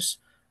years,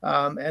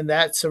 and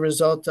that's a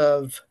result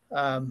of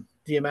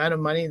the amount of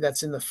money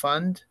that's in the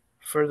fund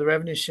for the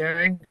revenue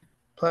sharing,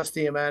 plus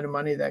the amount of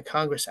money that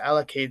Congress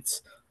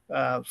allocates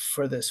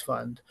for this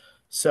fund.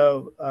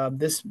 So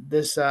this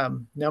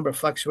number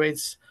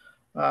fluctuates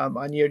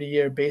on year to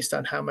year based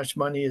on how much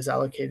money is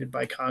allocated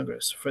by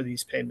Congress for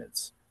these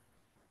payments.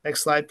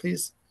 Next slide,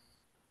 please.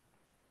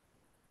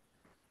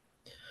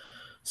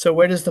 So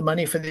where does the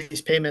money for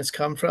these payments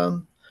come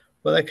from?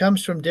 Well, it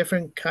comes from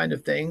different kind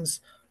of things.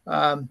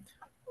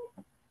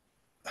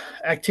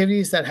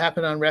 Activities that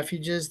happen on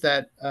refuges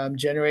that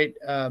generate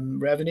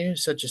revenue,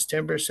 such as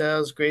timber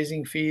sales,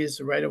 grazing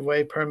fees,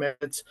 right-of-way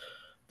permits,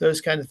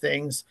 those kind of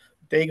things.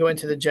 They go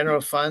into the general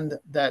fund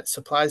that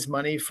supplies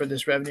money for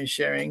this revenue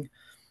sharing.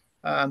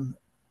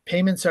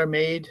 Payments are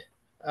made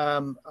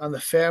on the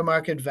fair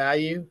market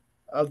value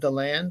of the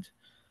land.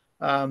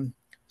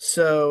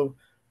 So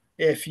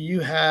if you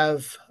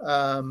have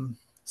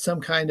some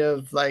kind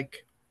of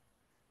like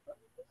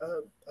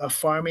a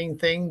farming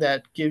thing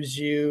that gives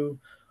you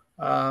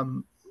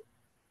um,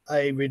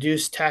 a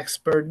reduced tax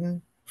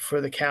burden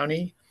for the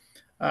county,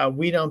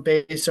 we don't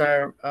base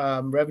our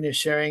revenue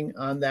sharing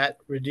on that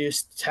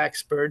reduced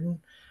tax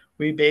burden.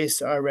 We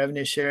base our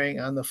revenue sharing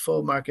on the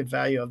full market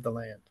value of the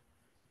land.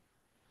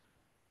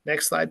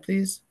 Next slide,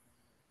 please.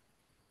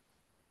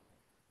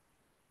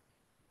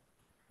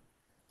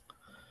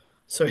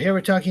 So here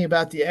we're talking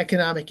about the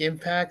economic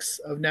impacts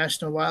of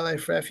national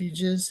wildlife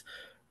refuges.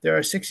 There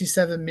are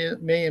 67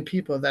 million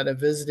people that have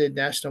visited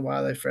national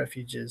wildlife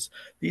refuges.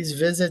 These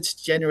visits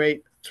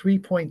generate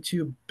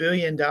 $3.2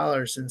 billion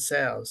in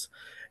sales.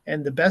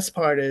 And the best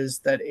part is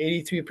that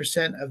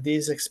 83% of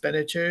these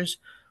expenditures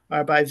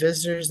are by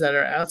visitors that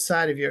are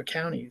outside of your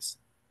counties.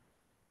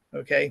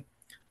 Okay.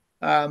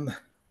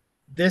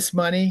 This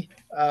money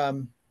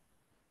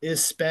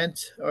is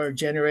spent or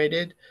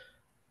generated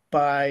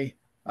by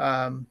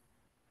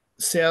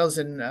sales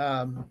in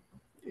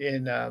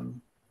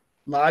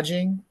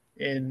lodging,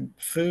 in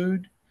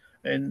food,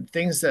 and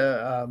things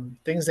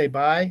they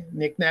buy,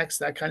 knickknacks,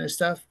 that kind of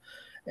stuff.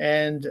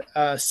 And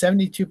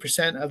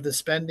 72% of the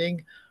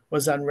spending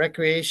was on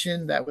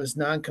recreation that was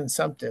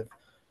non-consumptive.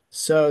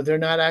 So they're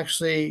not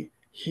actually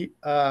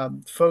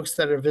folks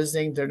that are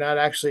visiting. They're not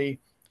actually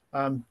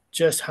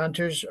just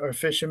hunters or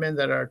fishermen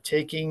that are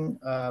taking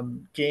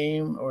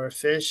game or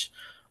fish.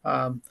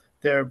 Um,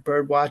 they're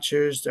bird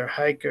watchers, they're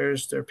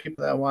hikers, they're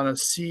people that want to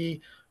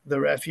see the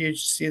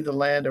refuge, see the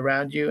land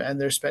around you,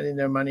 and they're spending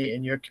their money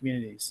in your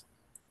communities.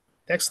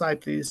 Next slide,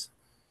 please.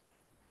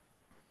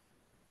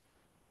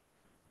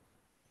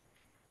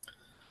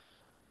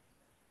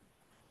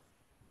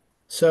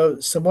 So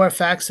some more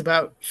facts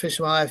about Fish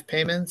and Wildlife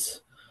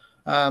payments.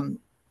 Um,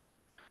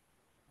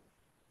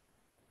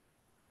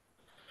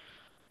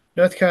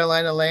 North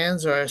Carolina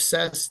lands are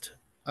assessed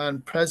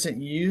on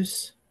present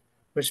use,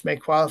 which may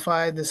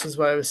qualify. This is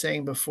what I was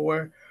saying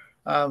before,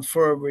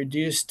 for a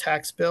reduced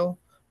tax bill,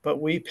 but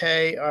we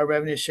pay our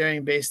revenue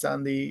sharing based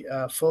on the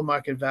full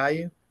market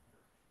value.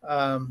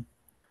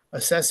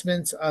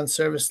 Assessments on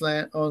service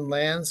owned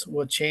lands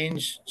will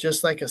change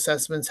just like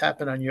assessments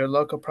happen on your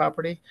local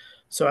property.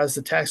 So as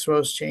the tax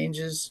rolls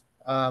changes,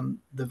 the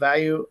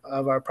value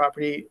of our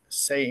property,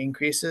 say,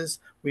 increases,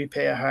 we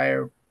pay a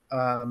higher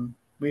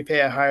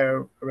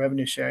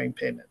revenue sharing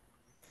payment.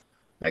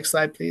 Next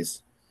slide,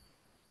 please.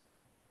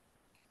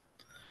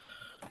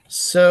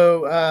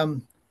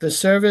 So the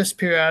service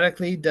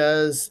periodically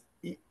does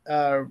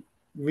uh,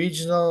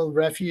 regional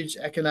refuge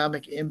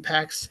economic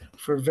impacts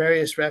for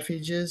various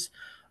refuges.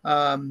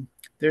 Um,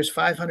 there's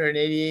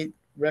 588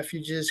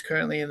 refuges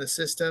currently in the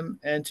system,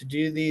 and to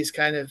do these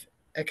kind of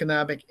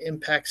economic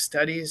impact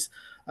studies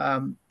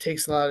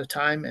takes a lot of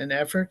time and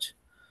effort.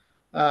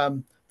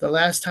 The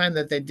last time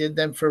that they did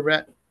them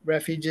for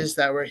refuges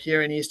that were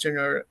here in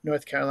eastern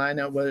North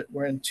Carolina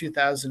were in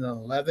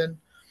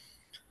 2011.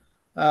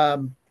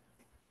 Um,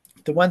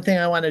 the one thing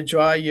I want to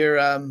draw your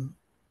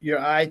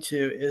eye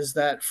to is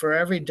that for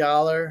every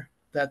dollar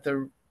that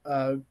the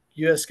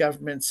U.S.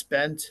 government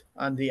spent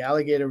on the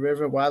Alligator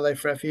River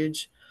Wildlife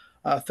Refuge,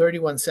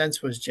 31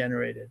 cents was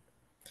generated.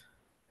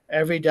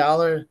 Every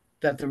dollar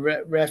that the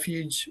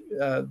refuge,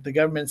 the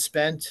government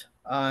spent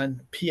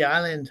on Pea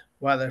Island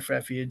Wildlife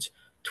Refuge,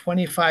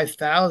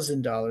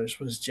 $25,000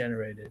 was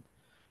generated.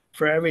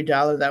 For every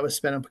dollar that was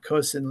spent on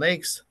Pocosin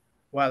Lakes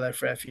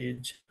Wildlife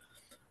Refuge,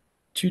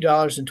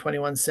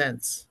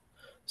 $2.21.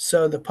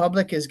 So the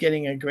public is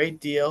getting a great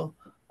deal,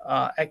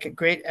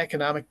 great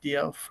economic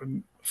deal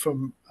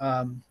from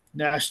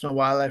national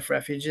wildlife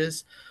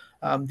refuges.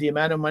 The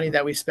amount of money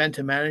that we spend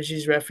to manage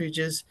these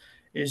refuges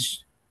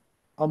is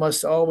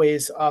almost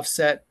always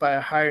offset by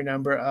a higher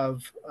number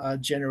of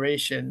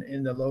generation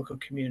in the local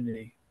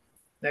community.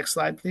 Next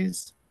slide,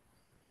 please.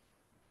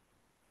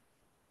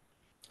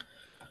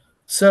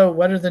 So,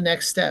 what are the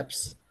next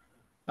steps?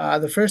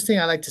 The first thing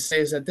I like to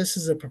say is that this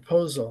is a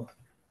proposal.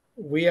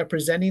 We are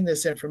presenting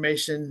this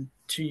information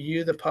to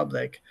you, the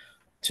public,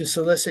 to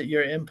solicit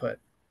your input.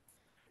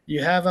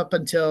 You have up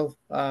until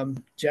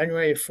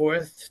January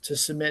 4th to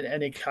submit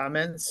any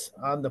comments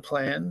on the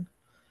plan,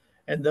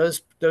 and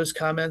those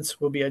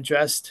comments will be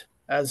addressed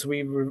as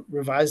we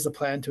revise the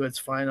plan to its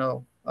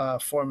final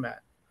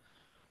format.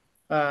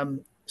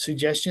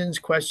 Suggestions,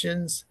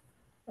 questions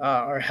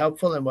are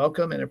helpful and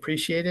welcome and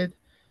appreciated.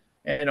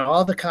 And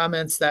all the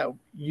comments that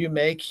you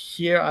make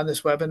here on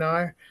this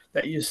webinar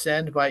that you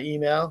send by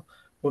email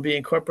will be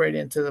incorporated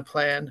into the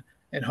plan.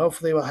 And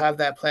hopefully we'll have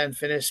that plan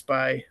finished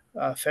by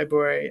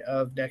February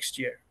of next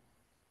year.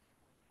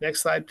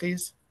 Next slide,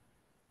 please.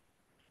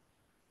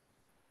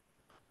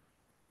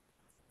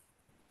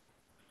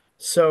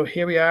 So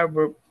here we are.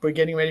 We're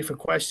getting ready for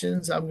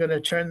questions. I'm going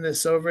to turn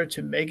this over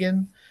to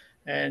Megan,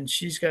 and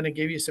she's going to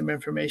give you some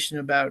information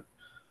about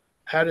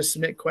how to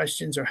submit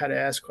questions or how to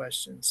ask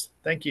questions.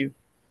 Thank you.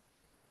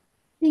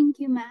 Thank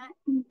you, Matt,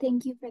 and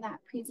thank you for that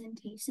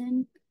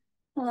presentation.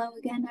 Hello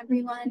again,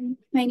 everyone.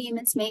 My name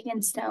is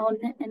Megan Stone,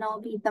 and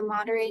I'll be the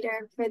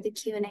moderator for the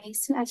Q&A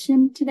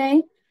session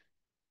today.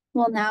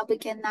 We'll now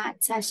begin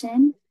that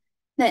session.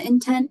 The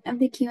intent of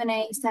the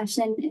Q&A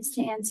session is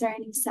to answer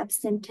any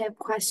substantive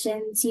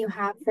questions you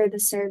have for the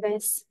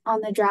service on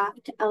the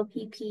draft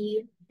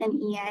LPP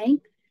and EA.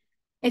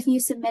 If you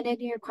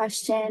submitted your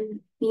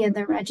question via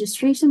the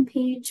registration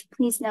page,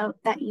 please note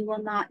that you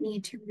will not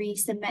need to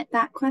resubmit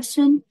that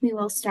question. We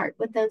will start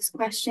with those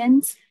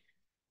questions.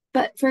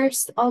 But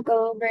first, I'll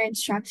go over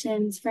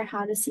instructions for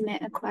how to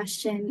submit a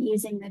question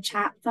using the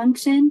chat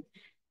function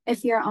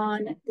if you're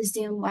on the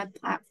Zoom web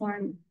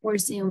platform or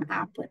Zoom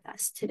app with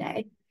us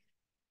today.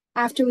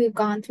 After we've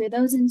gone through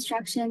those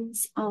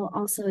instructions, I'll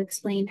also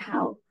explain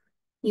how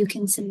you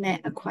can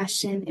submit a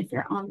question if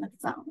you're on the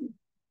phone.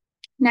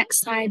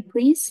 Next slide,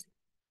 please.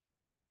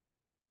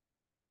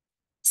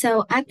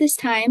 So at this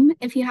time,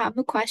 if you have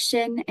a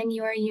question and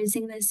you are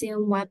using the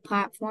Zoom web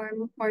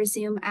platform or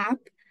Zoom app,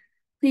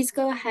 please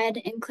go ahead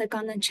and click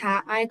on the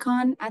chat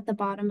icon at the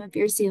bottom of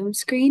your Zoom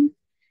screen.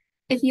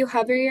 If you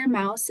hover your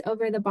mouse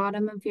over the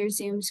bottom of your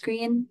Zoom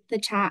screen, the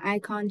chat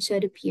icon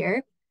should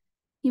appear.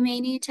 You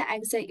may need to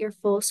exit your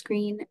full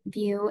screen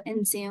view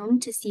in Zoom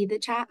to see the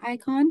chat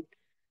icon.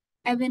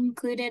 I've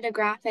included a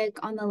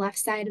graphic on the left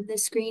side of the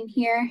screen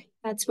here.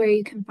 That's where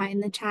you can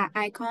find the chat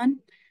icon.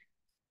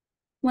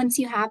 Once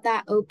you have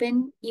that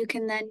open, you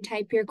can then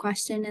type your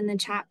question in the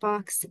chat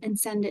box and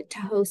send it to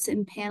hosts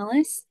and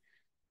panelists.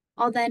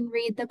 I'll then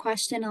read the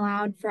question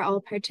aloud for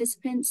all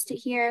participants to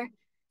hear,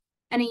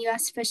 and a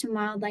U.S. Fish and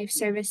Wildlife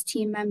Service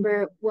team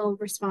member will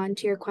respond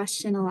to your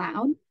question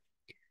aloud.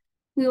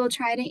 We will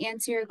try to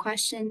answer your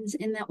questions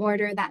in the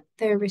order that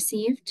they're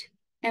received,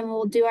 and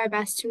we'll do our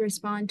best to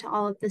respond to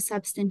all of the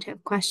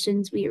substantive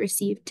questions we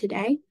received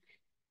today.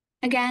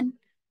 Again,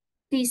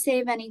 please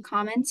save any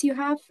comments you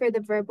have for the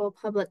verbal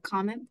public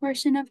comment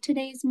portion of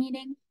today's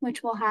meeting,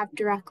 which we'll have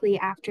directly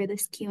after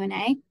this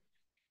Q&A.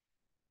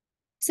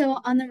 So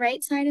on the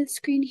right side of the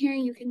screen here,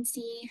 you can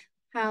see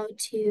how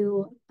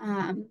to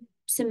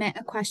submit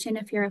a question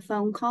if you're a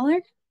phone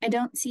caller. I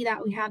don't see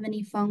that we have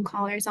any phone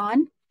callers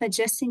on, but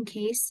just in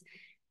case,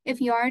 if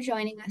you are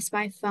joining us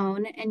by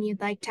phone and you'd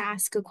like to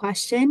ask a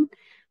question,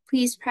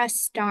 please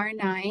press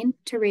 *9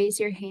 to raise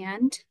your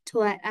hand to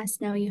let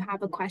us know you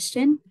have a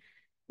question.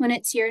 When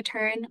it's your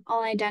turn,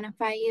 I'll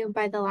identify you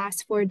by the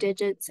last 4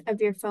 digits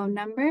of your phone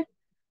number.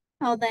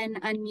 I'll then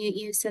unmute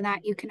you so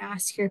that you can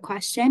ask your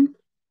question.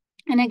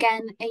 And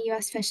again, a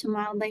U.S. Fish and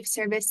Wildlife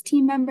Service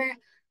team member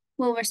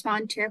will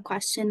respond to your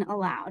question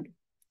aloud.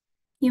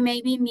 You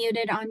may be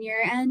muted on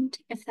your end.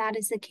 If that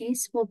is the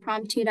case, we'll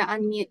prompt you to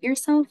unmute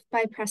yourself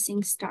by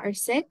pressing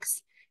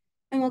 *6,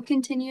 and we'll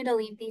continue to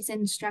leave these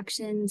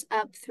instructions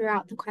up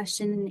throughout the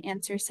question and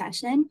answer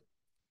session.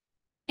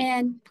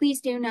 And please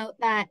do note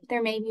that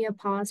there may be a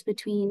pause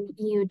between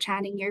you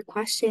chatting your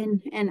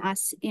question and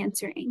us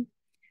answering.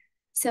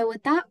 So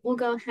with that, we'll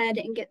go ahead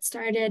and get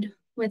started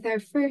with our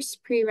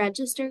first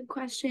pre-registered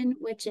question,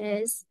 which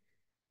is,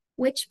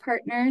 which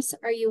partners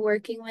are you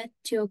working with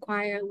to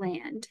acquire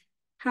land?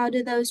 How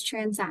do those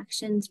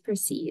transactions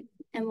proceed?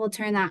 And we'll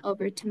turn that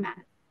over to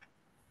Matt.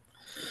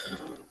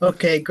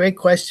 Okay, great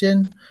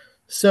question.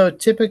 So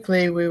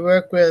typically we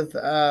work with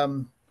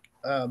a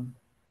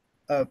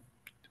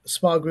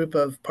small group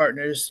of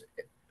partners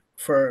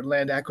for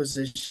land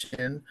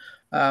acquisition.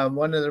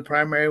 One of the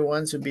primary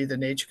ones would be the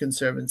Nature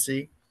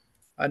Conservancy.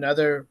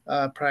 Another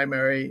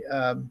primary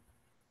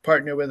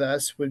partner with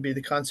us would be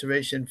the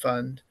Conservation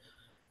Fund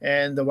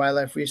and the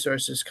Wildlife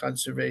Resources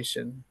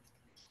Conservation.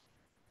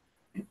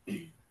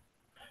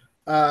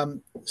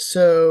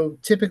 So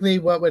typically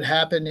what would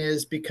happen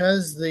is,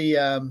 because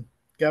the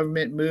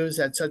government moves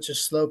at such a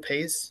slow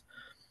pace,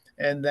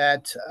 and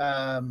that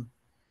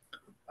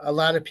a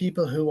lot of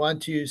people who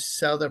want to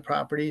sell their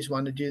properties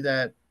want to do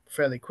that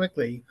fairly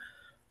quickly,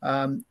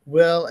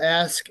 we'll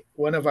ask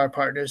one of our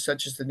partners,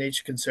 such as the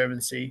Nature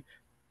Conservancy,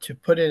 to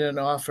put in an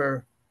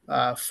offer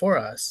for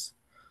us.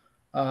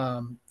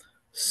 Um,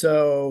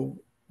 so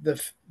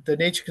the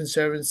Nature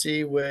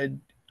Conservancy would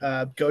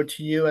go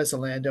to you as a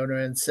landowner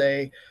and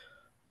say,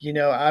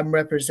 I'm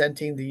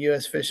representing the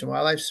U.S. Fish and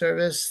Wildlife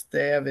Service.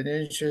 They have an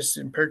interest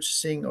in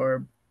purchasing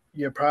or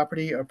your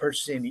property, or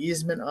purchasing an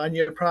easement on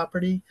your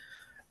property,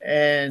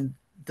 and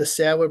the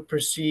sale would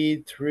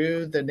proceed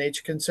through the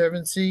Nature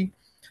Conservancy.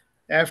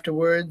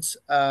 Afterwards,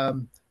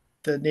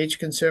 the Nature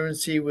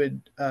Conservancy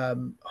would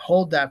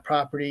hold that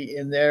property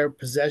in their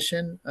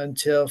possession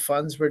until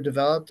funds were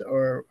developed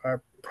or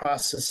our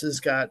processes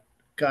got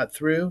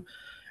through,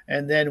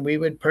 and then we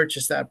would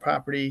purchase that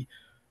property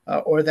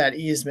or that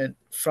easement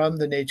from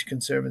the Nature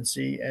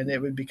Conservancy, and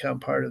it would become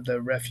part of the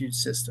refuge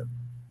system.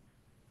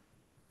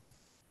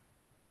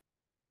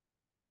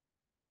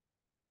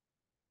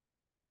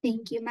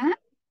 Thank you, Matt.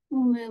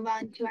 We'll move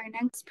on to our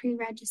next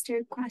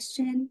pre-registered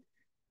question,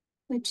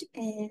 which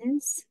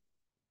is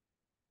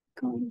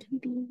going to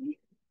be,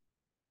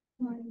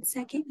 1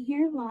 second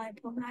here while I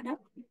pull that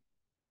up.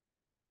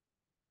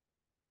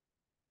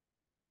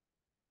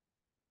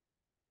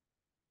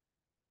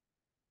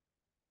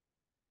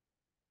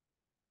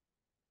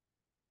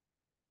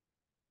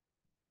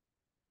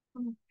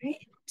 All right.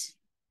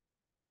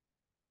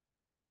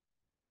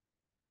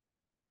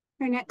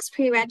 Our next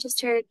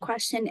pre-registered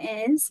question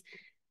is,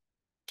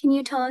 can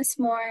you tell us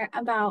more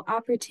about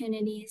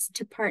opportunities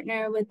to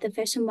partner with the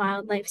Fish and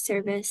Wildlife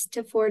Service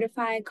to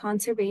fortify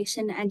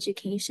conservation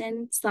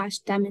education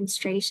 /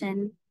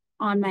 demonstration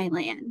on my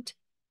land?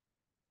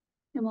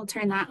 And we'll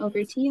turn that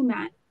over to you,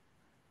 Matt.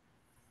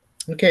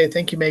 Okay,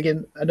 thank you,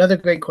 Megan. Another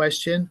great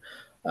question.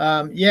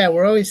 Yeah,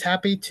 we're always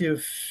happy to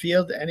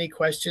field any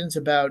questions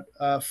about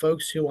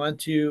folks who want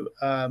to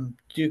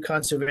do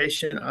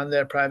conservation on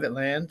their private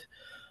land.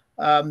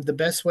 The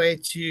best way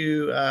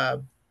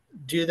to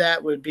do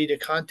that would be to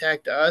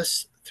contact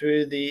us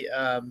through the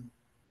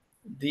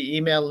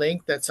email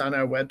link that's on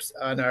our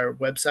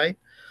website.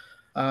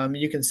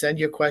 You can send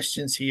your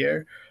questions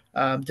here.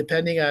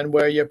 Depending on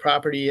where your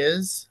property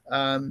is,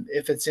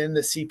 if it's in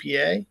the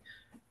CPA,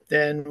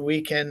 then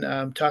we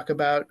can talk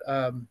about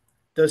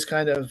those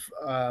kind of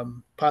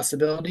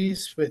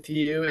possibilities with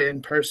you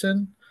in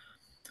person.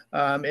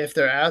 If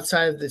they're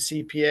outside of the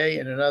CPA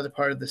in another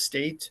part of the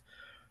state,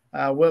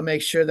 we'll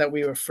make sure that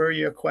we refer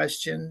your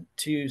question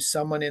to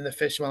someone in the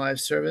Fish and Wildlife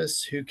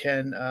Service who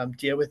can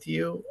deal with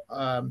you.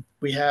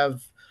 We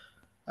have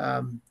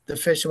the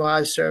Fish and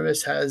Wildlife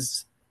Service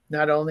has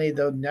not only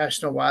the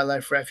National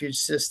Wildlife Refuge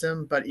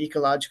System, but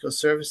Ecological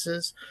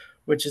Services,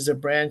 which is a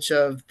branch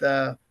of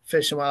the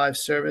Fish and Wildlife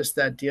Service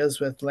that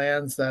deals with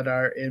lands that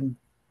are in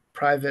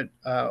private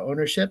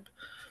ownership.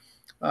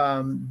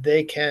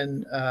 They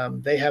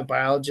have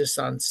biologists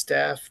on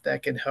staff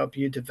that can help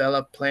you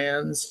develop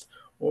plans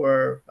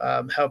or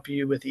help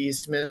you with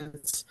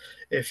easements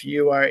if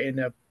you are in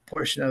a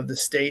portion of the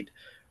state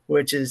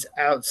which is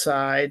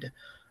outside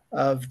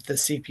of the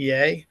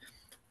CPA.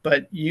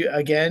 But you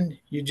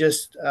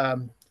just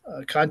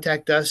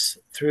contact us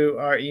through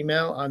our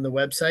email on the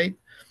website,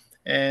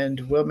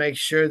 and we'll make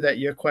sure that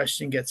your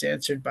question gets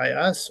answered by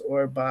us,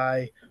 or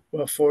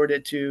we'll forward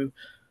it to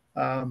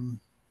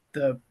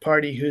the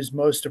party who's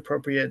most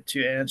appropriate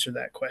to answer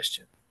that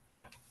question.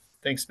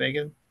 Thanks,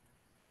 Megan.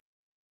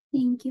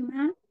 Thank you,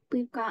 Matt.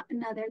 We've got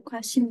another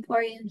question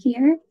for you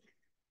here.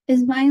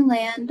 Is my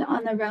land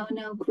on the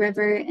Roanoke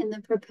River in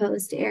the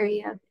proposed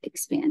area of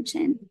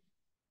expansion?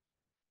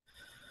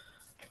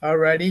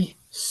 Alrighty.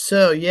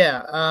 So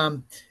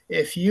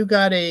if you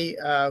got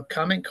a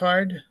comment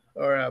card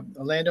or a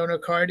landowner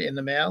card in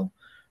the mail,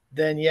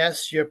 then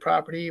yes, your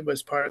property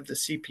was part of the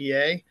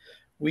CPA.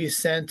 We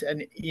sent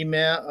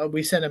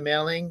a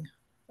mailing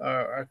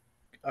or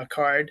a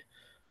card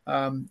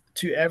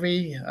to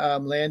every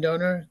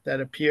landowner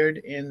that appeared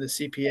in the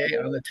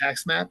CPA on the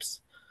tax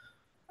maps.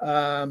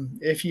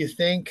 If you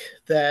think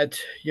that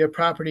your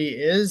property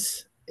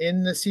is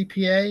in the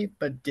CPA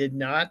but did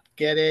not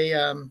get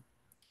a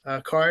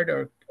card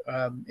or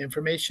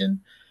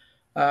information,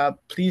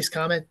 please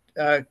comment.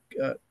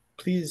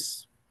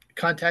 Please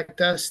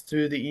contact us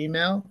through the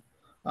email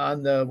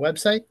on the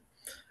website,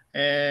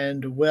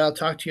 and we'll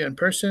talk to you in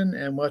person,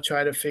 and we'll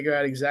try to figure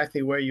out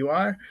exactly where you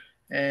are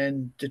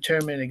and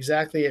determine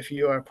exactly if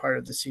you are part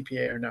of the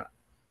CPA or not.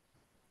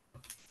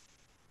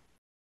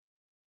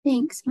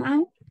 Thanks,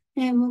 Matt.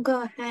 And we'll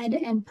go ahead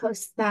and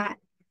post that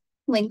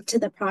link to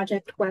the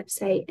project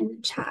website in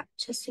the chat,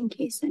 just in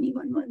case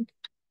anyone would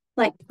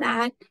like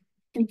that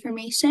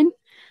information.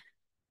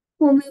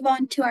 We'll move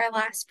on to our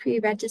last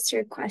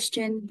pre-registered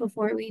question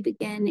before we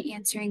begin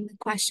answering the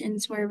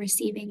questions we're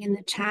receiving in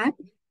the chat.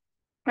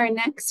 Our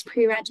next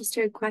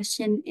pre-registered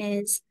question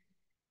is,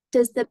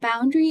 does the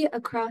boundary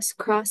across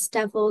Cross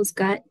Devil's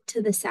Gut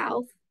to the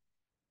south?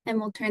 And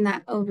we'll turn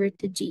that over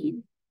to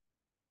Jean.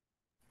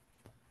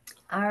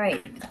 All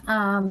right.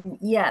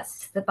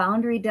 Yes, the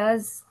boundary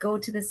does go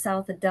to the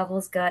south of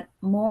Devil's Gut,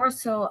 more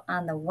so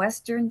on the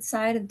western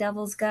side of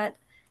Devil's Gut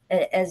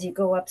as you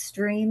go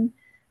upstream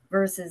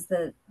versus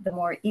the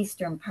more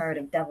eastern part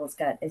of Devil's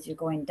Gut as you're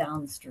going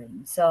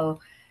downstream. So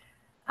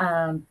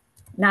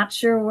not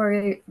sure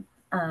where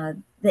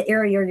the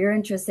area you're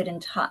interested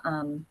in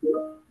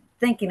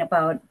thinking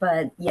about,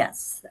 but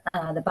yes,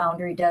 the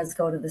boundary does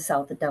go to the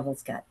south of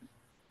Devil's Gut.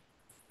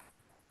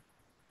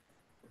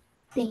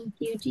 Thank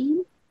you,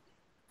 Jean.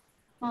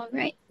 All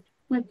right.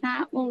 With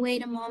that, we'll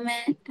wait a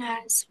moment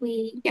as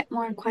we get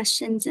more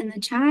questions in the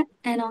chat,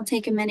 and I'll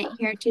take a minute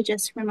here to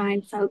just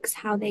remind folks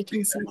how they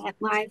can submit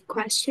live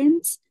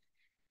questions.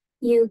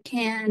 You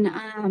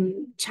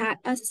can chat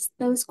us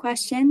those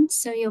questions,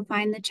 so you'll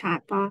find the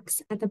chat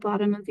box at the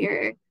bottom of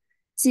your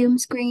Zoom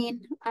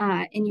screen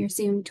in your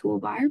Zoom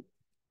toolbar.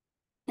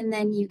 And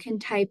then you can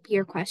type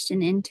your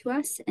question into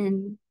us,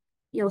 and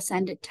you'll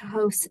send it to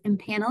hosts and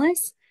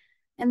panelists.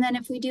 And then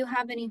if we do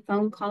have any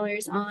phone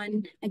callers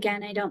on,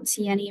 again, I don't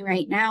see any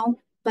right now,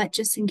 but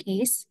just in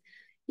case,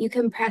 you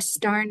can press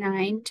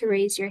 *9 to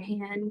raise your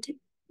hand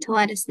to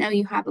let us know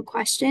you have a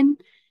question,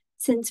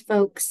 since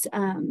folks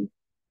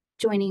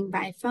joining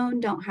by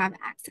phone don't have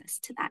access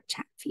to that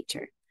chat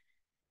feature.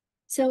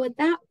 So with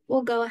that,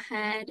 we'll go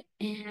ahead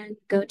and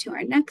go to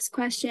our next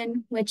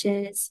question, which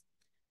is,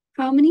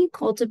 how many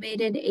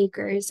cultivated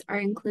acres are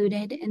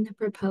included in the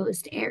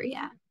proposed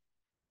area?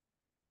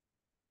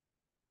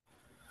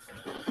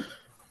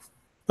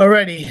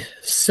 Alrighty,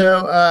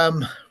 so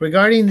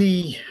regarding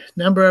the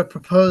number of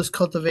proposed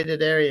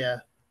cultivated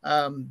area,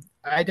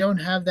 I don't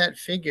have that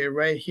figure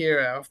right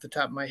here off the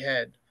top of my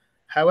head.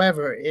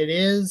 However, it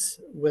is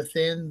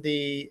within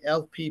the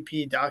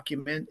LPP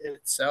document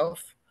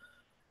itself.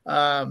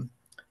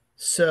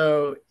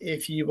 So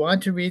if you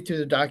want to read through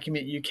the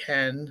document, you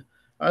can.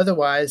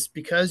 Otherwise,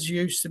 because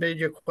you submitted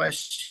your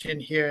question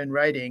here in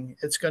writing,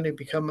 it's going to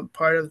become a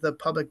part of the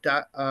public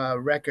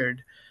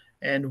record,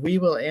 and we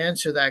will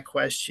answer that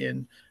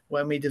question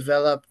when we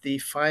develop the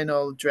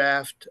final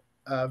draft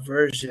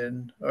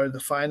version or the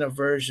final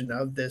version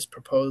of this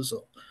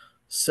proposal.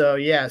 So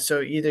yeah,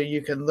 so either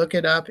you can look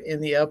it up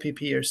in the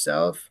LPP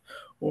yourself,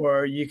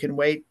 or you can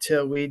wait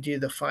till we do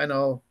the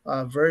final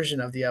version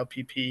of the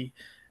LPP,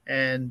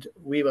 and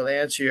we will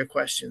answer your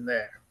question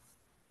there.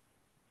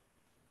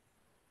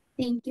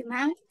 Thank you,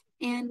 Matt.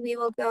 And we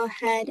will go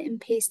ahead and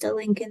paste a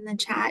link in the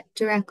chat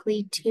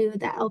directly to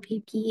the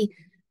LPP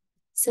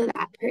so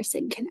that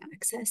person can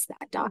access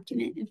that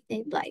document if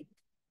they'd like.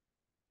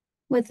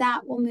 With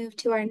that, we'll move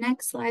to our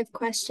next live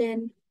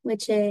question,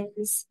 which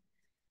is,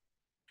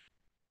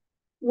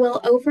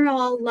 will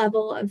overall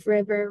level of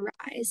river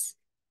rise?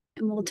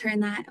 And we'll turn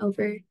that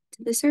over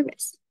to the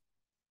service.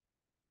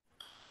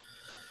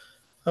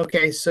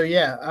 Okay, so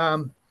yeah,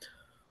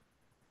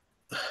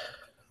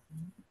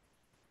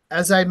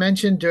 as I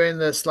mentioned during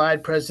the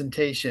slide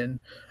presentation,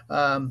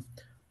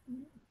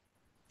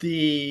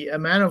 the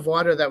amount of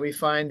water that we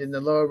find in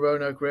the lower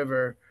Roanoke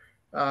River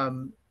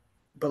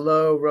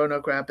below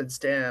Roanoke Rapids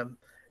Dam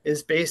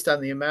is based on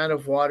the amount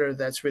of water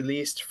that's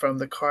released from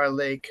the Carr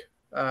Lake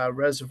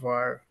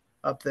reservoir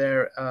up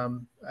there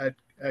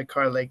at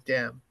Carr Lake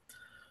Dam.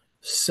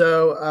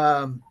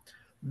 So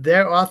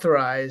they're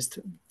authorized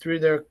through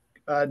their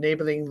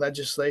enabling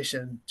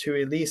legislation to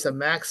release a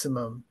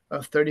maximum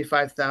of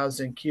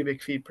 35,000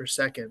 cubic feet per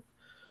second.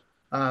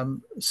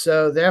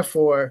 So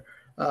therefore,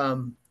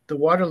 the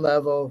water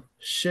level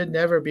should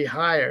never be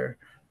higher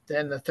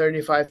than the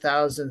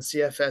 35,000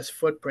 CFS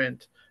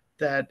footprint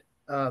that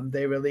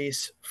they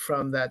release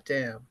from that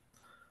dam.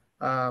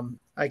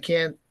 I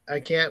can't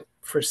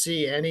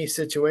foresee any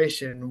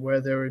situation where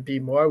there would be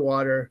more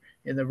water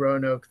in the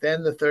Roanoke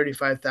than the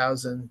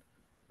 35,000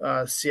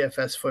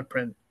 CFS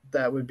footprint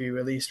that would be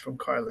released from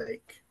Carr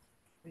Lake.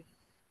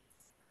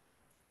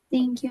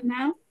 Thank you,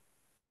 Matt.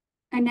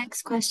 Our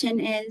next question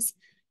is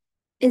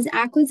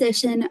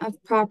acquisition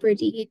of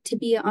property to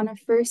be on a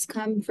first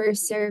come,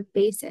 first served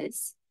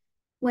basis?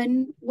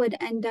 When would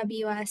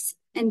NWS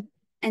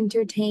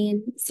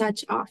entertain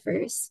such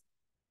offers?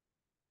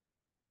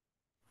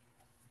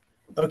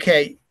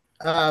 Okay.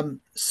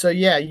 So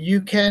yeah,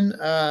 you can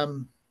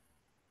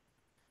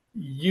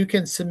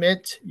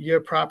submit your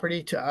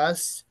property to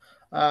us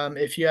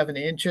if you have an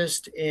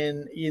interest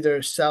in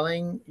either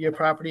selling your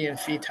property in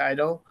fee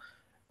title,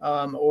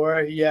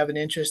 or you have an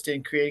interest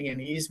in creating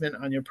an easement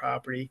on your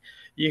property.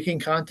 You can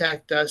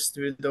contact us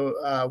through the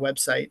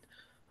website.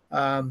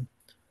 Um,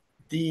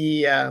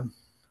 the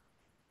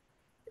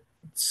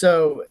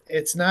So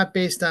it's not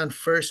based on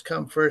first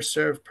come first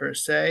serve per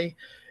se.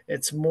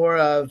 It's more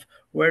of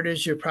where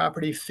does your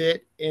property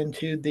fit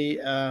into the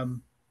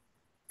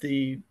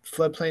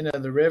floodplain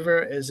of the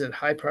river? Is it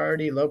high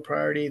priority, low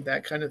priority,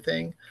 that kind of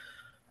thing?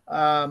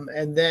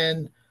 And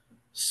then,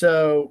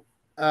 so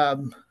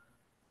um,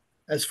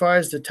 as far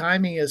as the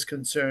timing is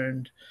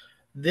concerned,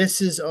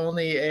 this is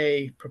only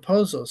a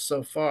proposal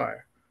so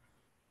far.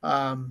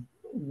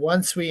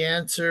 Once we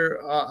answer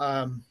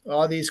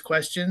all these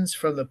questions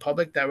from the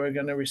public that we're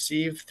going to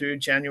receive through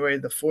January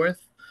the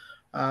 4th,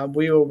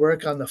 we will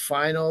work on the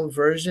final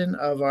version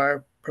of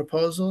our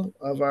proposal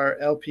of our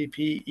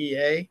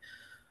LPPEA.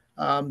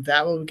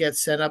 That will get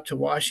sent up to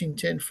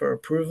Washington for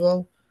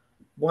approval.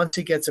 Once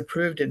it gets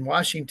approved in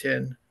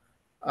Washington,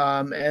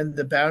 and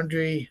the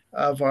boundary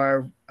of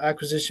our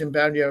acquisition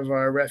boundary of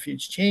our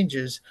refuge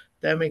changes,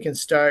 then we can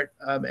start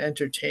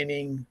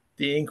entertaining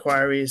the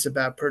inquiries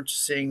about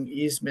purchasing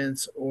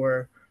easements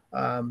or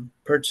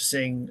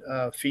purchasing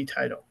fee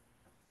title.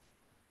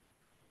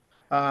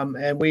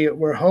 And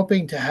we're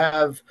hoping to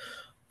have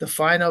the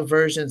final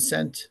version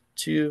sent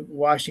to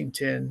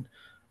Washington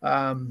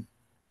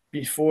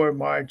before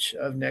March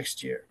of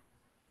next year.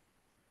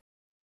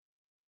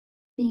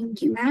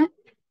 Thank you, Matt.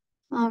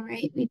 All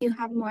right, we do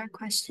have more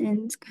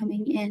questions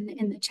coming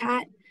in the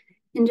chat.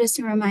 And just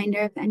a reminder,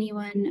 if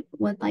anyone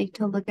would like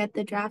to look at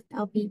the draft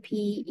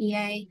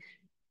LPPEA,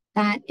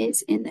 that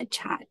is in the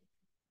chat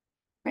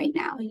right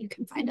now. You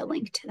can find a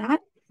link to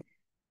that.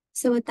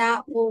 So with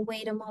that, we'll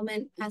wait a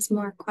moment as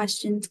more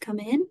questions come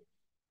in.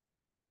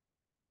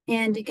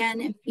 And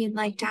again, if you'd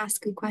like to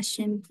ask a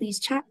question, please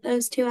chat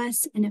those to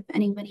us. And if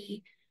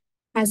anybody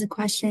has a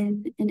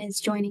question and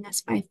is joining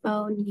us by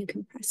phone, you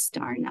can press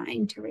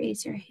 *9 to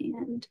raise your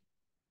hand.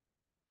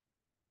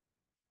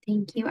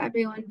 Thank you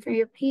everyone for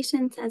your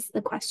patience as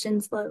the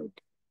questions load.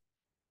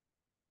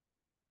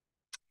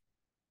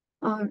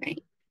 All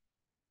right,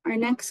 our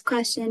next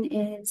question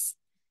is,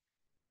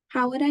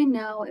 how would I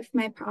know if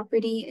my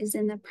property is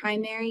in the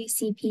primary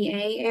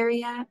CPA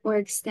area or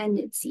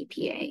extended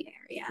CPA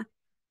area?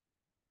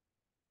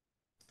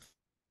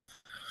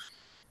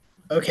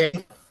 Okay,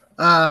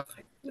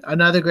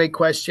 another great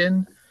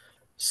question.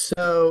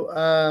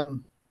 So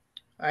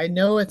I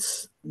know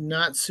it's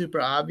not super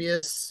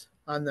obvious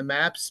on the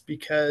maps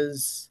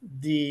because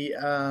the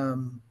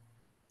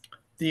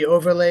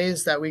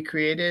overlays that we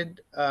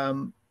created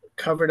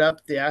covered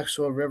up the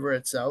actual river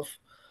itself.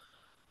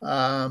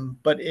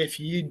 But if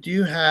you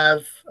do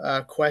have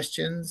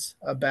questions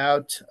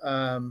about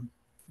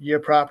your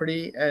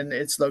property and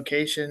its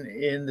location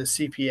in the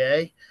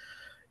CPA,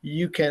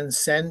 you can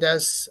send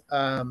us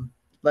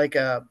like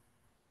a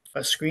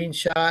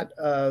screenshot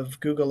of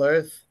Google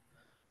Earth,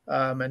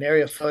 an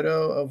area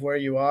photo of where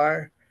you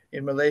are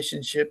in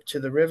relationship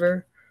to the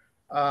river.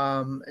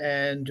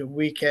 And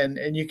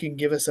you can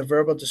give us a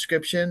verbal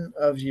description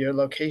of your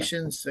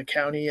locations, the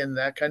county, and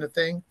that kind of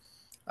thing.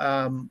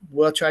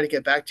 We'll try to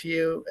get back to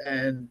you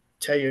and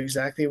tell you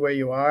exactly where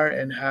you are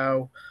and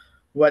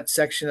what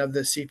section of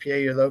the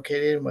CPA you're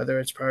located in, whether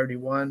it's priority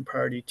 1,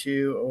 priority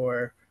 2,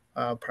 or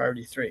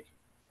priority 3.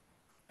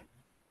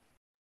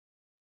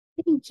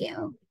 Thank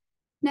you.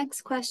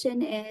 Next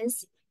question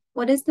is,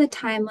 what is the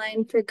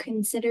timeline for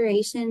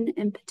consideration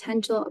and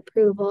potential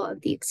approval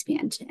of the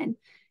expansion?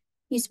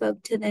 You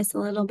spoke to this a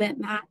little bit,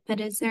 Matt, but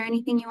is there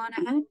anything you want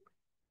to add?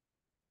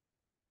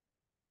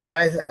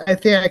 I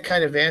think I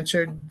kind of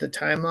answered the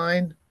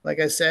timeline. Like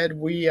I said,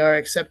 we are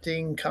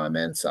accepting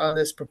comments on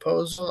this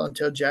proposal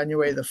until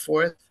January the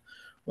 4th.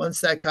 Once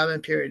that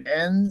comment period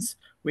ends,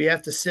 we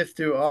have to sift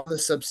through all the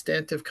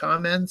substantive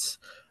comments.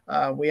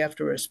 We have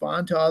to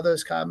respond to all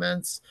those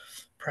comments.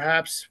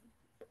 Perhaps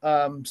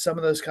some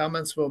of those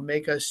comments will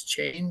make us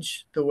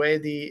change the way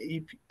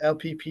the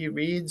LPP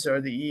reads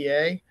or the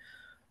EA.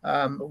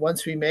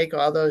 Once we make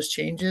all those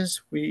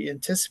changes, we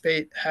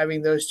anticipate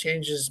having those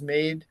changes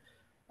made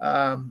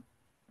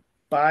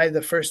by the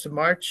 1st of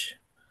March.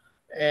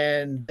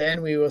 And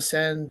then we will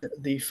send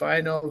the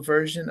final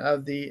version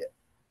of the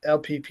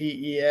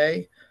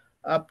LPPEA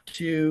up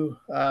to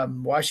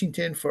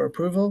Washington for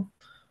approval.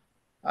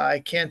 I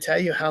can't tell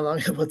you how long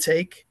it will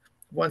take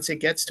once it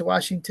gets to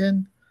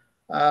Washington.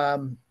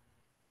 But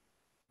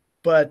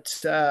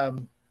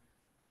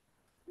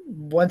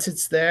once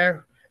it's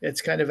there,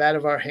 it's kind of out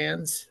of our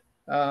hands.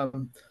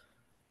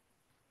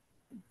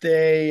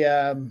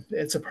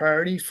 It's a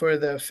priority for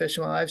the Fish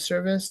and Wildlife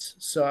Service,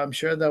 so I'm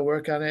sure they'll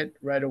work on it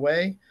right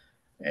away.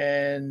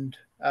 And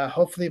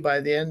hopefully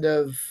by the end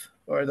of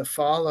or the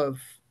fall of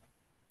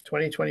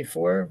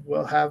 2024,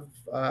 we'll have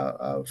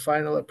a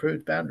final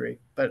approved boundary,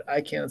 but I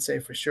can't say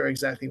for sure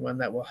exactly when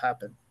that will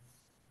happen.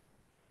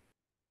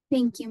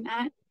 Thank you,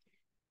 Matt.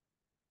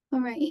 All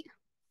right.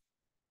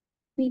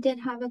 We did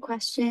have a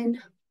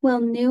question.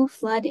 Will new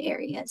flood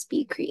areas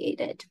be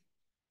created?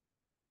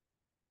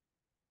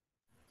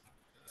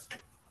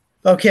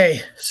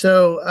 Okay,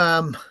 so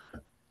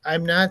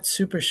I'm not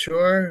super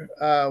sure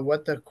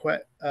what the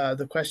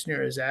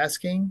questioner is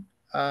asking.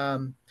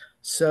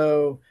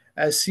 So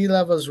as sea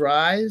levels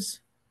rise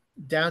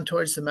down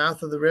towards the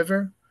mouth of the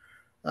river,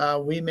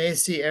 we may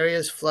see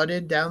areas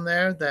flooded down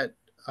there that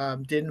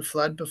didn't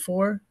flood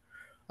before,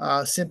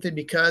 simply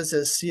because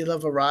as sea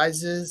level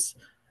rises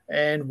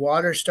and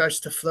water starts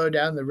to flow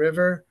down the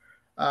river,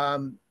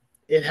 um,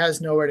 it has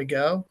nowhere to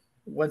go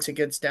once it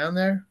gets down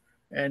there,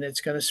 and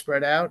it's going to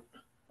spread out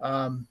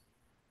um,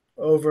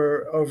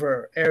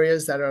 over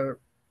areas that are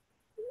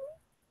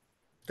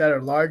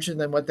larger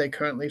than what they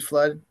currently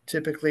flood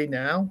typically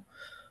now.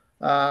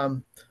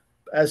 Um,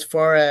 as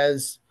far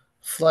as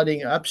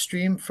flooding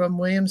upstream from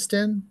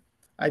Williamston,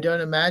 I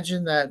don't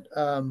imagine that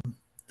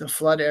the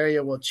flood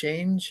area will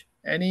change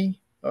any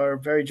or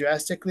very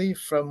drastically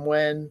from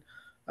when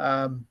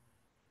um,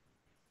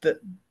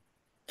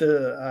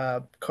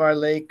 the Carr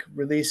Lake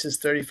releases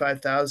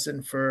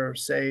 35,000 for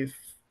say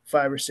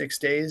 5 or 6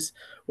 days.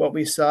 What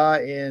we saw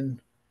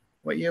in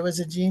what year was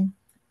it, Gene?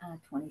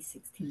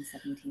 2016,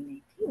 17,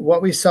 18.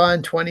 What we saw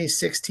in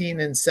 2016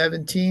 and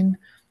 17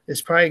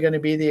 is probably going to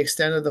be the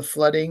extent of the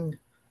flooding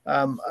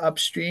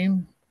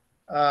upstream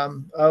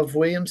of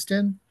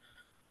Williamston.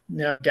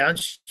 Now,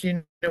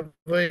 downstream of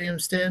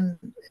Williamston,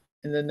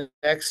 in the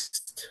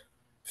next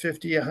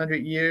 50,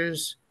 100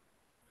 years,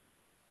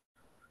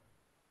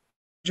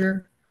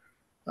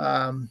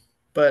 um,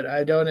 but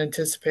I don't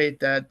anticipate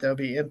that there'll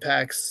be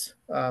impacts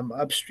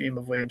upstream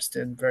of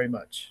Williamston very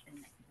much.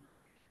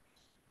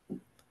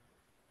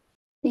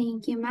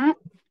 Thank you, Matt.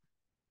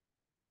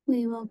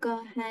 We will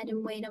go ahead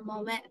and wait a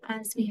moment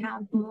as we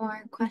have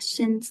more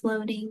questions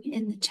loading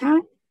in the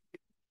chat.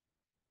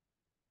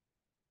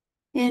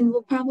 And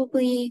we'll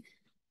probably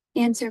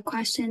answer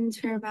questions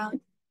for about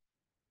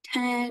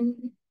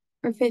 10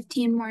 or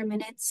 15 more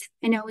minutes.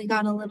 I know we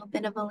got a little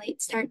bit of a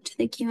late start to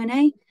the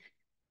Q&A,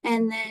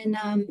 and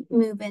then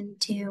move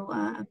into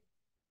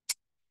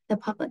the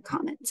public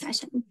comment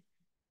session.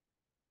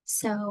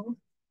 So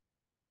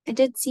I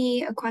did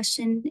see a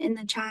question in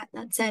the chat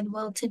that said,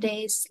 will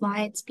today's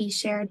slides be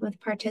shared with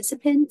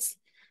participants?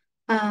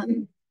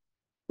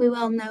 We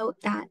will note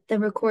that the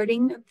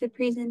recording of the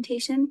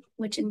presentation,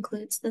 which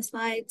includes the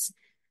slides,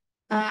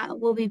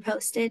 will be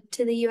posted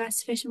to the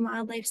U.S. Fish and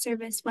Wildlife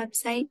Service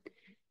website.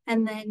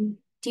 And then,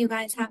 do you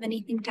guys have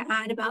anything to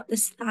add about the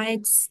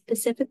slides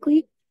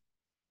specifically?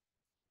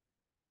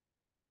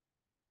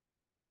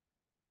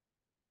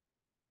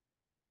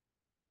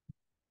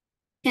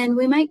 And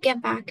we might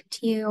get back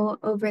to you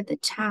over the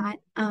chat.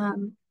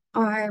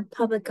 Our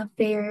public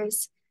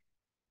affairs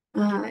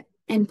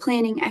and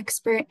planning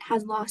expert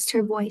has lost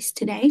her voice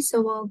today,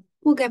 so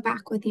we'll get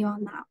back with you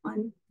on that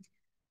one.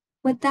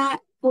 With that,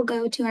 we'll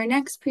go to our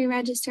next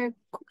pre-registered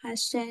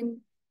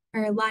question,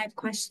 or live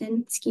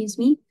question, excuse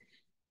me.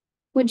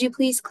 Would you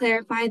please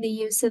clarify the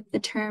use of the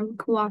term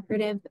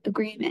cooperative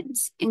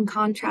agreements in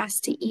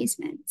contrast to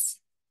easements?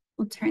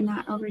 We'll turn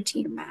that over to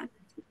you, Matt.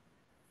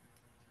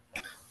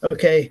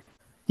 Okay.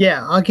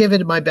 Yeah, I'll give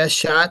it my best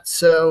shot.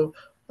 So,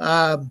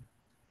 a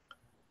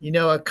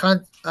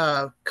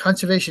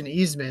conservation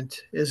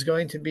easement is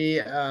going to be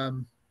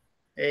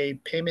a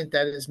payment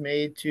that is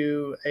made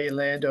to a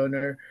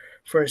landowner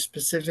for a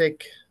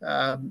specific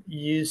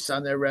use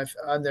on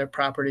their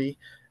property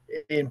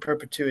in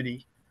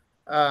perpetuity.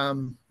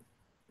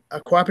 A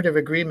cooperative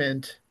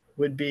agreement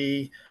would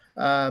be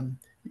the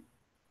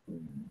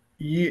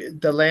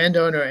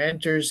landowner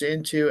enters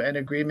into an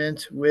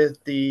agreement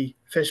with the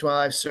Fish and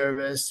Wildlife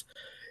Service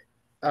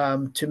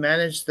to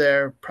manage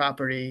their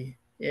property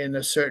in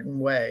a certain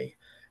way.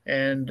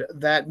 And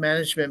that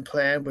management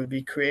plan would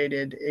be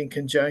created in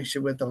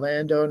conjunction with the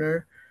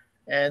landowner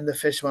and the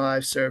Fish and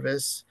Wildlife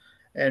Service.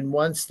 And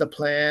once the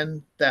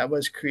plan that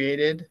was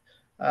created,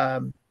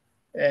 and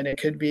it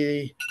could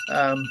be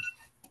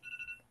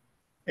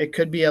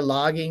a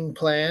logging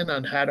plan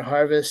on how to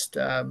harvest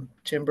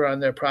timber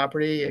on their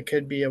property. It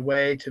could be a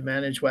way to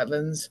manage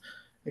wetlands.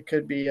 It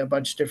could be a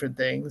bunch of different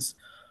things.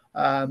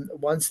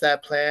 Once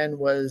that plan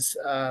was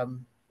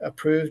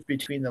approved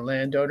between the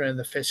landowner and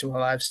the Fish and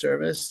Wildlife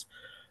Service,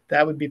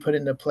 that would be put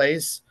into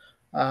place.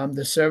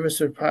 The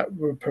service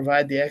would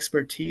provide the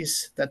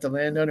expertise that the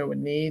landowner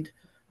would need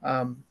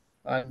on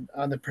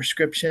the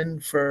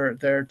prescription for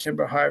their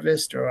timber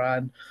harvest, or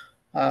on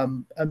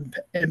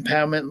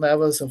impoundment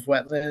levels of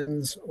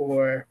wetlands,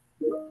 or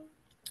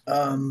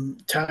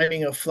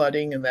timing of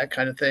flooding and that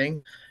kind of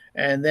thing.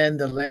 And then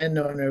the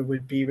landowner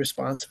would be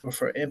responsible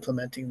for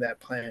implementing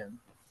that plan.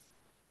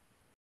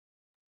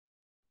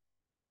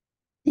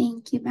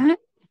 Thank you, Matt.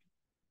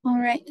 All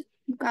right,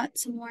 we've got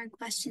some more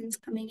questions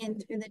coming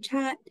in through the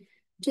chat.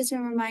 Just a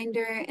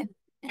reminder, if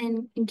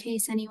And in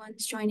case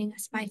anyone's joining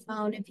us by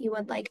phone, if you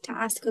would like to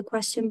ask a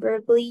question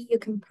verbally, you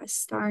can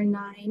press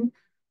 *9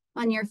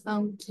 on your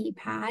phone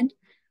keypad.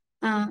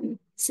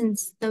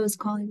 Since those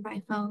calling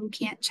by phone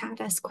can't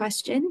chat us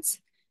questions.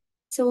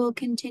 So we'll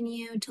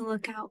continue to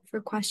look out for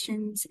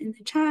questions in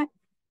the chat.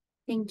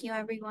 Thank you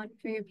everyone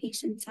for your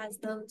patience as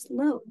those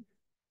load.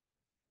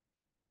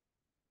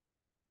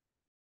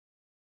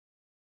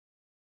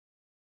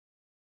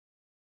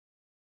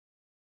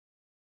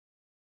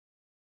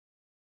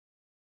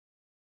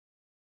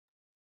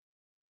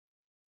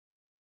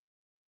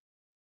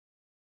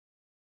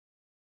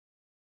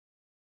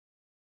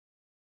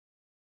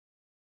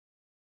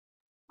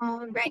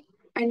 All right,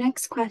 our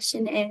next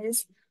question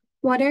is,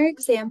 what are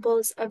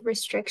examples of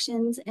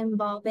restrictions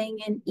involving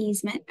an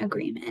easement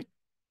agreement?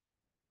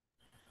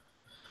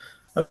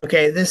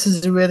 Okay, this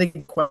is a really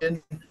good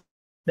question.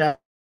 Now,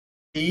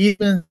 the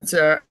easements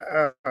are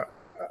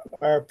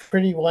a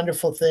pretty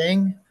wonderful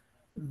thing.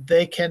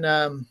 They can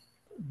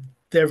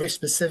they're very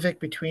specific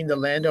between the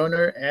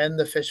landowner and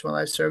the Fish and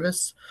Wildlife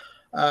Service.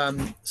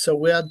 So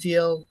we'll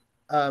deal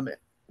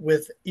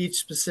with each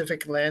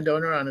specific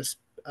landowner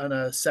on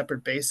a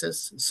separate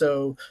basis.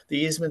 So the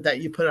easement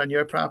that you put on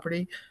your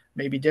property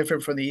may be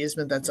different from the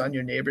easement that's on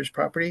your neighbor's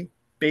property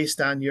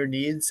based on your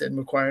needs and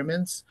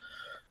requirements.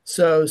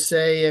 So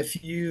say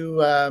if you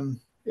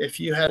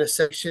had a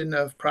section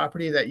of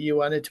property that you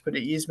wanted to put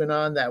an easement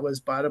on that was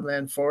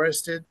bottomland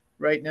forested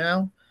right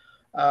now,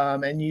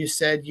 and you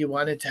said you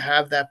wanted to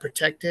have that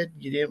protected,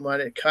 you didn't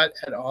want it cut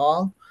at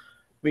all,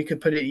 we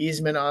could put an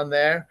easement on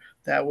there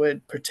that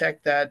would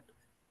protect that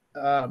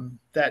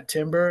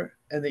timber,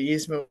 and the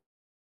easement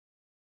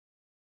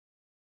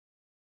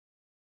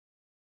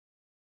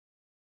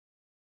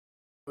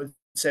would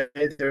say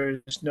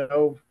there's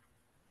no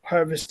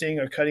harvesting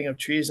or cutting of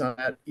trees on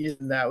that,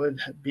 and that would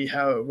be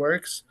how it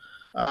works.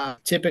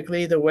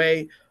 Typically, the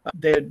way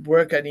they'd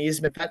work an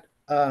easement,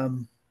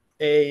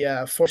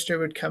 a forester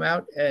would come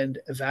out and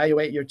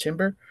evaluate your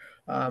timber.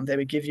 They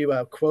would give you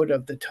a quote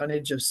of the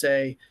tonnage of,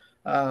 say,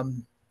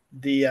 um,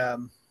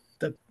 the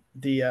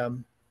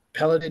the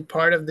pelleted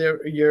part of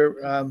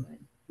the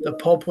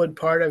pulpwood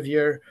part of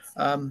your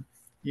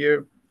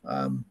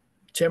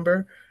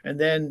timber, and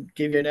then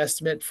give you an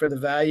estimate for the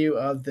value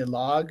of the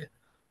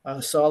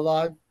saw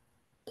log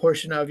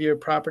portion of your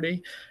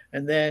property,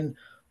 and then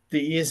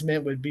the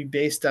easement would be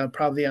based on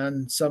probably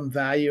on some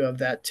value of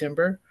that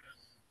timber,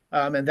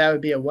 and that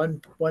would be a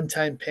one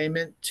time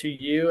payment to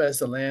you as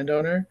the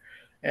landowner,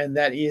 and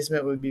that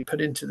easement would be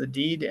put into the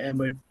deed and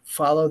would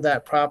follow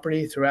that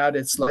property throughout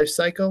its life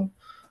cycle.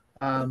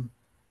 Um,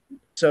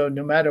 so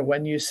no matter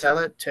when you sell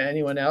it to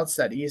anyone else,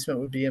 that easement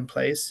would be in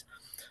place.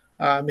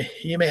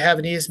 You may have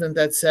an easement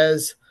that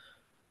says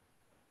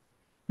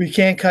you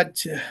can't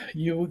cut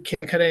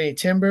any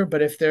timber,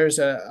 but if there's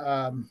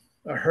a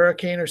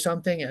hurricane or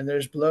something and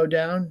there's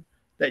blowdown,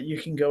 that you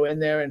can go in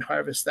there and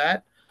harvest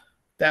that.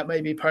 That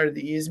might be part of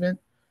the easement.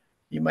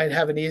 You might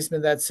have an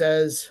easement that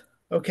says,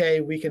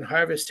 okay, we can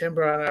harvest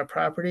timber on our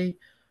property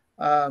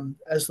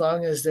as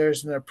long as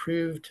there's an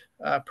approved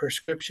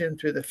prescription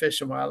through the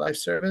Fish and Wildlife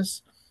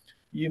Service.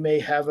 You may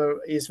have an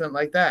easement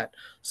like that.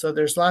 So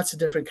there's lots of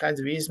different kinds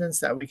of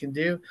easements that we can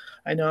do.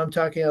 I know I'm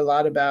talking a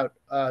lot about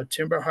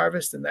timber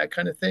harvest and that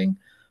kind of thing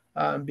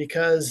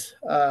because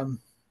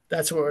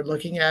that's what we're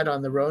looking at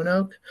on the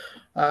Roanoke.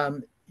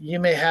 You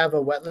may have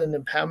a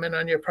wetland impoundment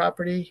on your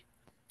property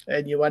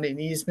and you want an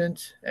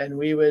easement, and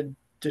we would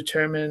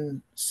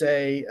determine,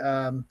 say,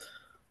 the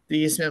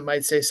easement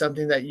might say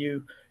something that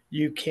you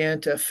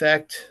can't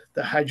affect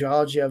the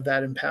hydrology of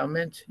that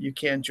impoundment. You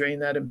can't drain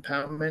that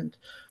impoundment,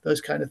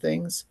 those kind of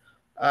things.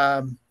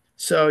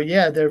 So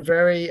yeah, they're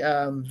very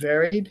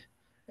varied.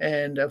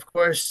 And of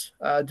course,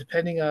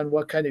 depending on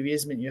what kind of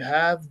easement you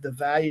have, the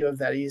value of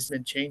that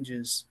easement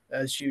changes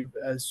as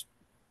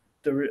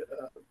the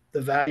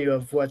value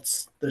of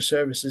what's the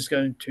service is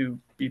going to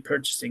be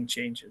purchasing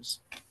changes.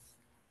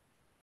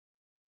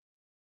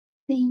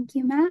 Thank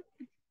you, Matt.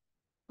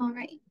 All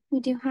right, we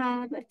do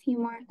have a few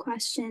more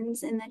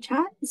questions in the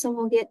chat, so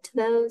we'll get to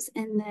those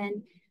and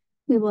then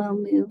we will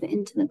move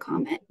into the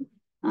comment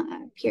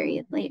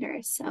period later.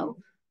 So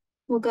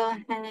we'll go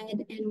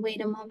ahead and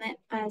wait a moment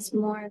as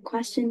more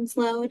questions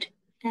load.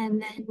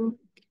 And then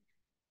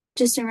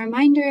just a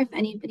reminder, if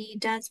anybody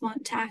does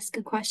want to ask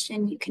a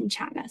question, you can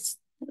chat us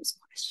those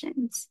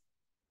questions.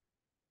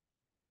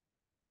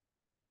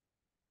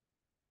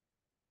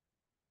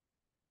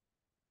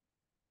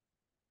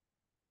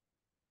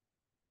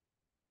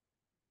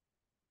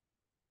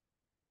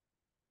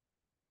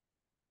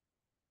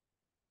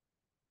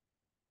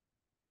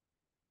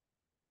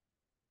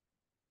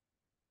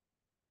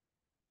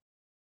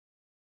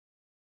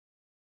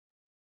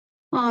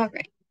 All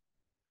right.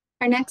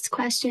 Our next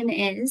question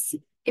is,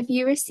 if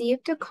you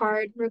received a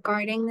card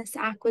regarding this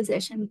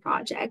acquisition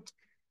project,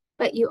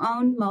 but you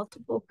own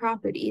multiple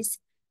properties,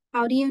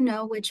 how do you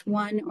know which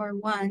one or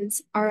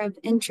ones are of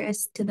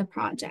interest to the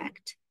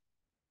project?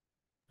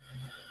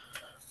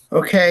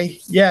 Okay,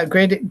 yeah,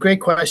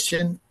 great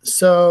question.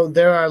 So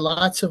there are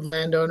lots of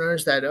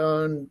landowners that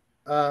own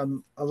a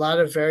lot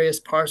of various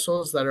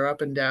parcels that are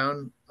up and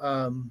down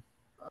on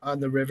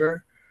the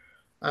river.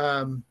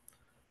 Um,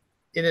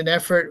 in an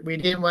effort, we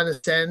didn't want to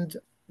send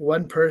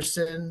one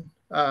person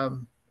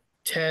 10,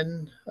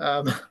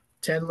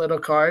 10 little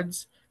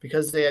cards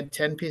because they had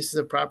 10 pieces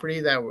of property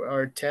that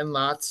are 10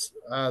 lots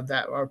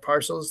that are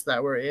parcels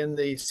that were in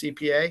the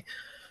CPA.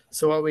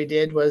 So what we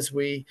did was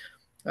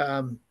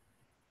um,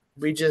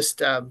 we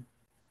just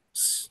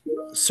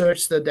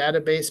searched the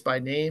database by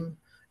name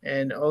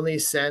and only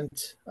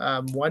sent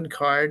one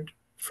card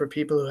for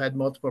people who had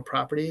multiple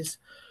properties.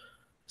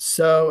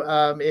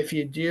 So if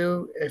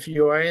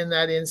you are in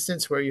that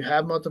instance where you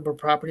have multiple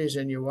properties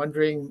and you're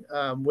wondering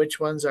which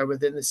ones are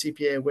within the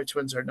CPA and which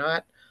ones are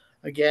not,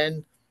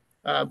 again,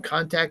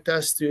 contact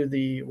us through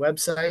the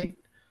website.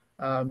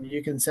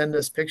 You can send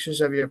us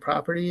pictures of your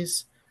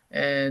properties,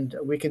 and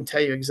we can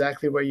tell you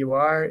exactly where you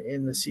are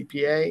in the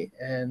CPA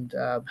and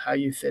how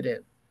you fit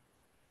in.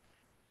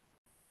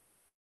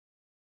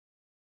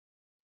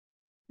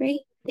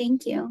 Great,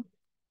 thank you.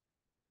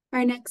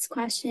 Our next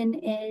question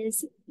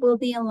is, will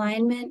the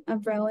alignment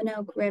of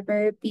Roanoke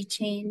River be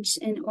changed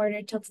in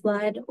order to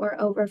flood or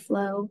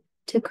overflow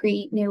to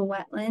create new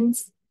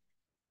wetlands?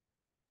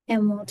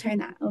 And we'll turn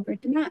that over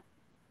to Matt.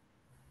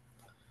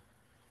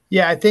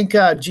 Yeah, I think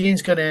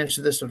Jean's going to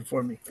answer this one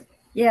for me.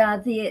 Yeah,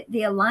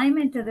 the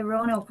alignment of the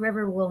Roanoke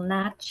River will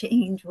not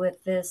change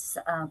with this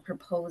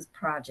proposed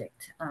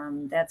project.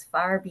 That's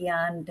far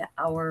beyond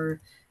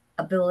our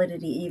ability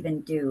to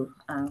even do.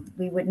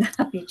 We would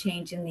not be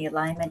changing the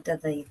alignment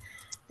of the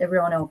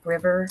Roanoke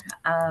River.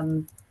 I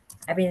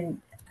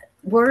mean,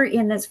 we're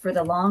in this for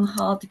the long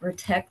haul to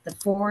protect the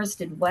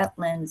forested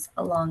wetlands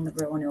along the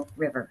Roanoke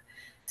River.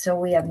 So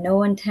we have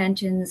no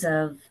intentions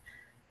of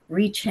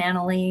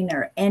rechanneling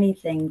or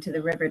anything to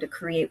the river to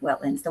create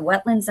wetlands. The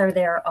wetlands are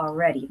there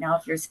already. Now,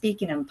 if you're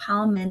speaking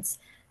impoundments,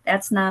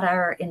 that's not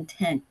our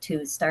intent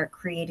to start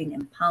creating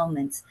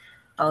impoundments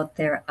out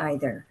there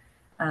either.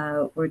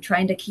 We're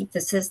trying to keep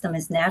the system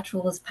as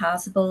natural as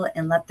possible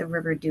and let the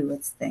river do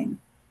its thing.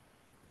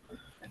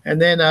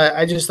 And then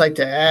I just like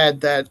to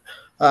add that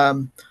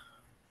the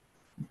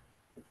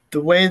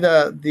way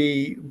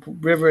the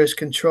river is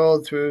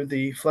controlled through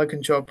the flood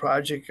control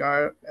project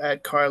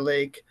at Carr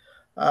Lake,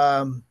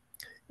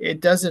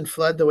 it doesn't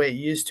flood the way it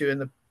used to in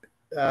the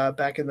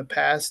back in the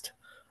past.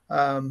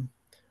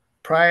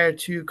 Prior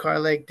to Carr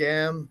Lake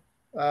Dam,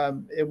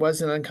 it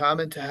wasn't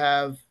uncommon to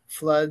have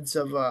floods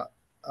of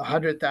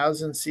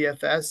 100,000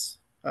 CFS,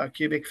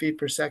 cubic feet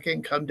per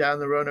second, come down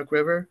the Roanoke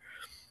River.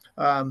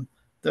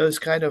 Those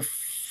kind of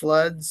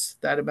floods,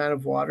 that amount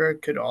of water,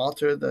 could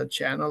alter the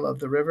channel of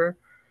the river.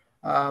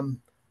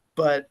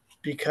 But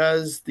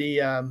because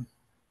the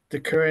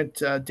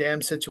current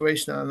dam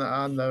situation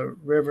on the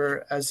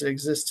river as it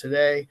exists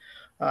today,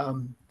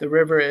 the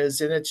river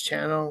is in its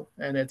channel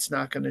and it's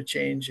not going to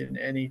change in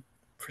any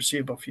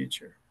foreseeable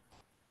future.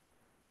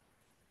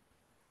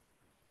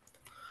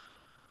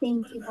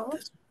 Thank you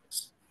both.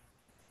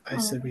 I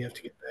said we have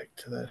to get back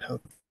to that health.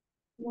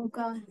 We'll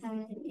go ahead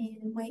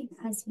and wait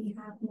as we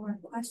have more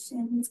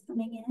questions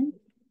coming in.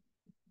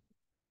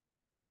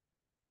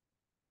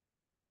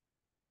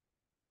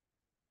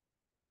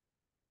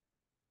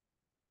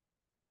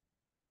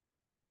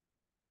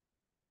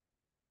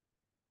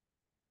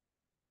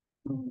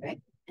 All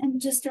right,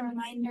 and just a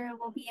reminder,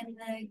 we'll be in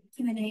the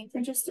Q&A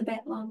for just a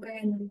bit longer,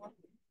 and then we'll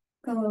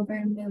go over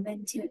and move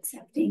into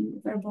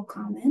accepting verbal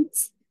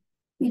comments.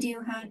 We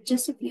do have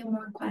just a few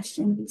more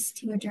questions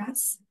to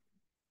address.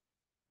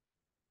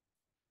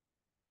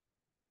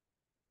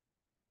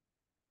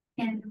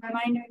 And a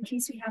reminder, in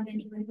case we have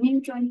anyone new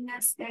joining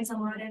us, there's a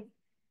lot of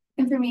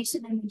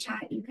information in the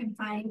chat you can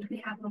find. We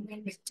have a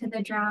link to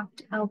the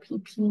draft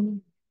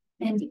LPP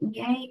and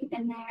EA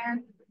in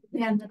there.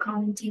 We have the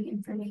commenting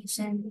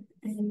information,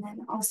 and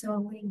then also a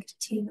link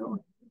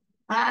to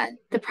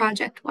the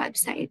project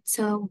website.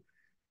 So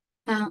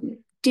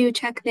do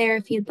check there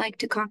if you'd like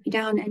to copy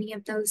down any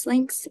of those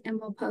links, and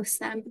we'll post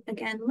them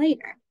again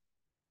later.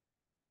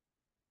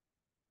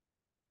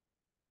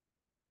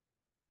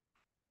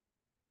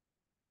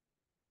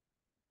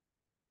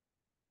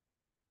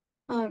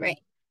 All right,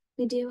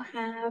 we do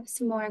have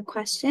some more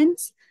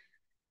questions.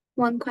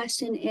 One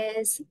question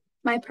is,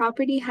 my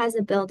property has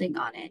a building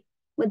on it.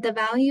 Would the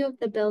value of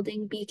the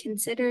building be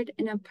considered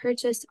in a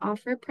purchase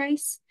offer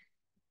price?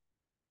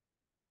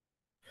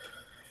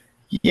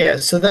 Yeah,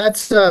 so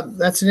that's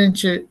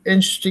an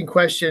interesting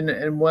question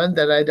and one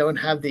that I don't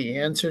have the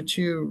answer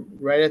to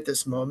right at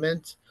this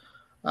moment.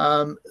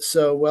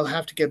 So we'll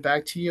have to get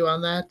back to you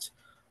on that.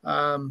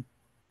 I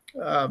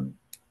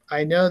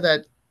know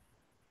that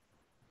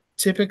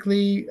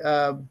typically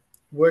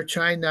we're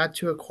trying not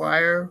to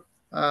acquire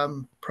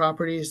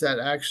properties that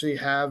actually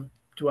have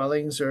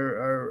dwellings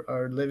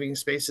or living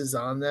spaces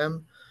on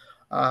them.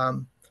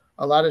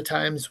 A lot of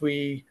times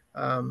we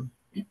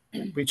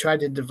try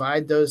to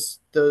divide those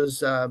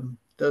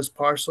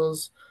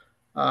parcels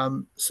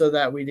so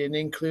that we didn't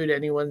include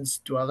anyone's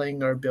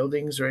dwelling or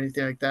buildings or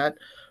anything like that.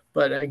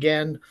 But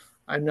again,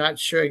 I'm not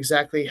sure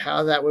exactly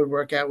how that would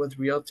work out with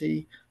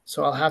realty.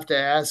 So I'll have to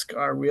ask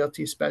our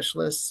realty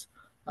specialists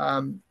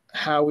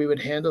how we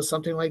would handle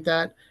something like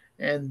that.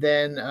 And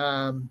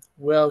then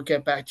we'll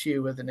get back to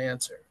you with an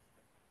answer.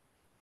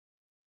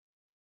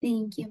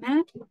 Thank you,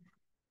 Matt.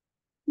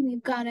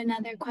 We've got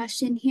another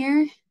question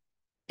here.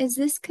 Is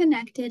this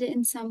connected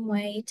in some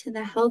way to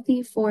the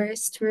Healthy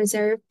Forest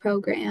Reserve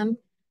Program,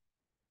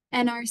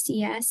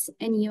 NRCS,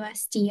 and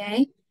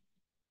USDA?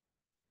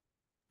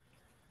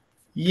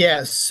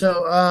 Yes.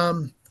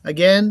 So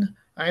again,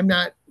 I'm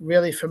not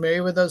really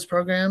familiar with those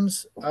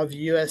programs of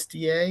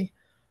USDA.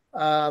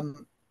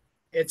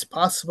 It's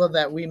possible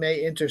that we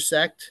may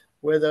intersect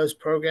where those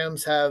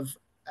programs have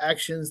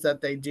actions that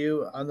they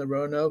do on the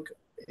Roanoke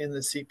in the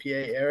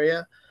CPA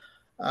area.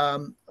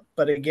 Um,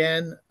 but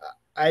again,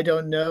 I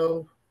don't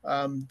know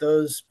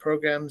those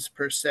programs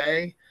per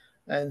se.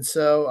 And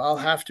so I'll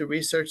have to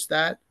research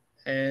that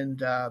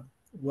and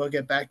we'll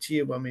get back to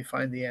you when we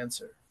find the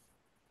answer.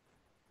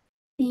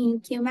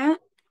 Thank you, Matt.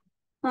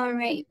 All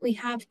right, we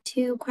have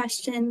 2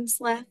 questions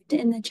left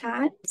in the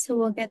chat, so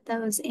we'll get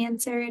those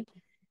answered,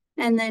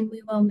 and then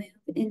we will move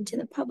into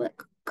the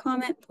public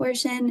comment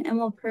portion, and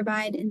we'll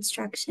provide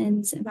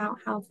instructions about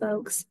how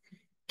folks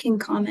can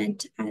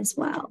comment as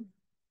well.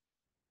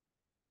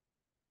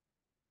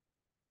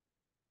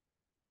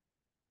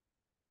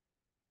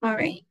 All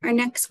right, our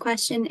next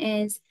question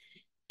is,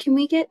 can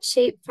we get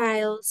shape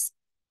files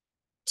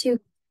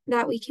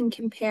that we can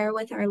compare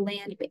with our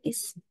land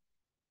base?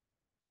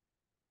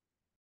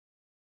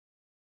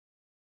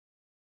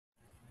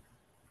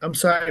 I'm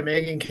sorry,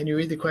 Megan, can you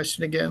read the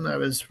question again? I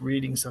was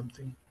reading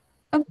something.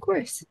 Of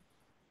course.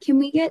 Can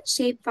we get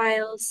shape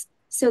files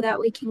so that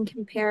we can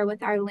compare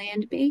with our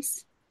land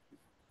base?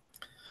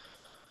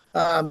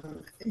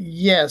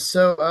 Yes.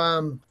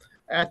 So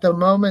at the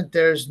moment,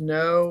 there's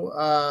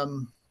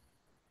no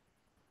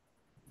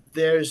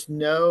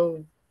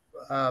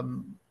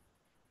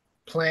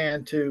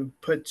plan to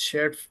put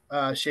shared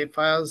shape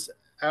files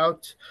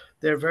out.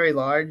 They're very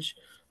large,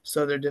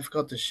 so they're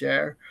difficult to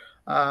share.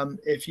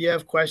 If you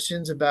have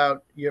questions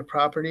about your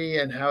property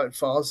and how it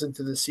falls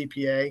into the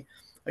CPA,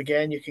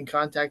 again, you can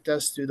contact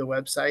us through the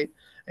website,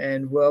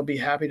 and we'll be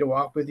happy to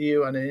walk with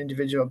you on an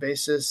individual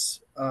basis,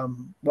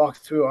 walk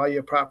through all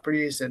your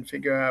properties and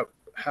figure out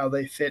how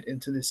they fit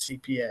into the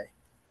CPA.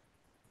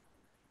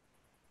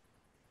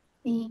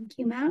 Thank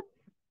you, Matt.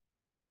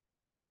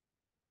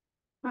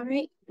 All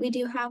right, we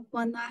do have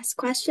one last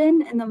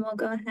question, and then we'll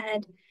go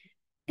ahead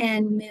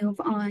and move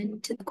on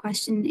to the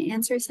question and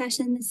answer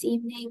session this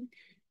evening.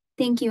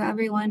 Thank you,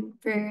 everyone,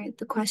 for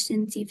the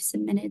questions you've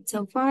submitted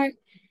so far.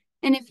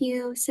 And if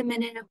you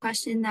submitted a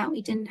question that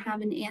we didn't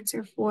have an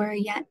answer for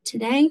yet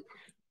today,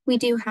 we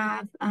do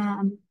have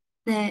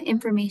the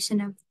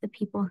information of the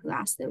people who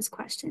asked those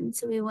questions.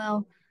 So we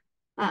will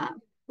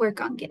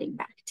work on getting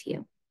back to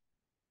you.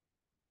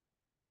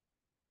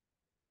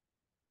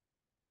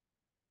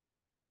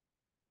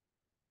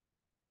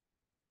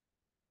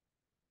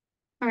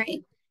 All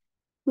right,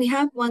 we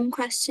have one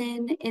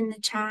question in the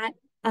chat.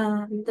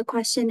 The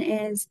question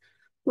is,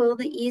 will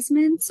the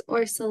easements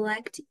or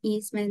select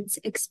easements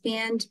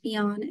expand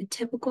beyond a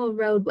typical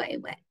roadway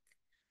width?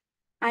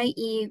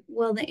 i.e.,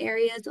 will the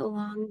areas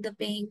along the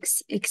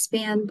banks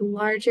expand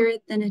larger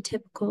than a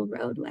typical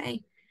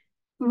roadway?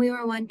 And we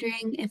were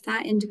wondering if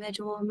that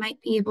individual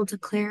might be able to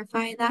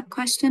clarify that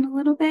question a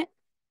little bit.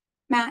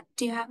 Matt,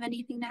 do you have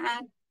anything to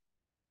add?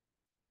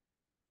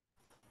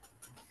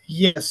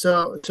 Yeah,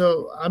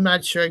 so I'm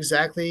not sure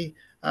exactly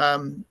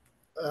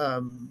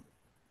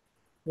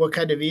what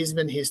kind of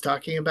easement he's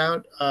talking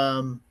about.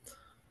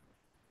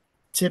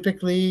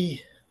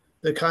 Typically,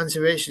 the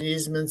conservation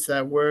easements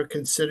that we're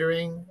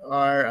considering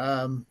are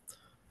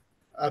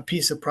a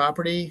piece of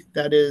property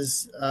that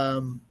is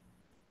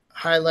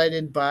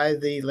highlighted by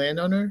the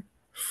landowner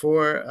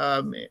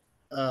for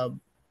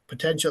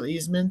potential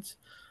easement.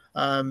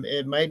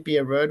 It might be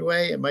a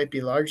roadway, it might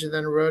be larger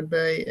than a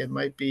roadway, it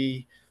might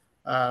be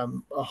a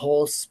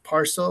whole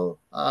parcel.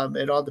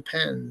 It all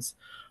depends.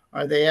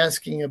 Are they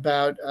asking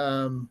about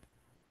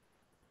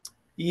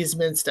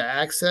easements to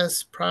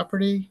access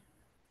property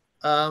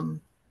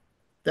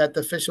that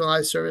the Fish and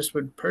Wildlife Service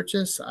would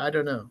purchase? I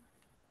don't know.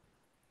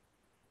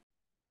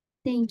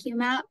 Thank you,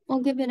 Matt.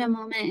 We'll give it a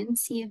moment and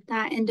see if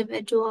that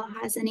individual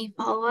has any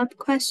follow-up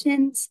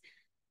questions.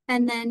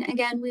 And then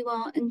again, we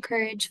will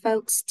encourage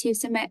folks to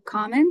submit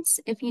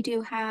comments. If you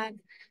do have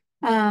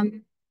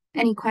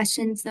any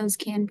questions, those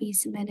can be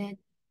submitted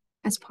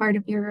as part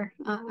of your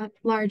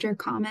larger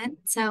comment.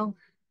 So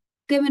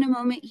give it a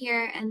moment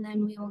here, and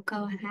then we will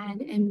go ahead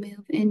and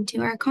move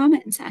into our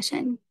comment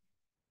session.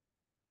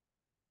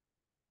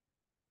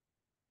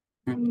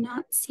 I'm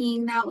not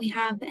seeing that we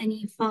have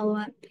any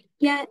follow-up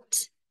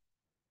yet.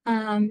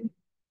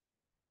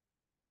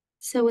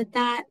 So with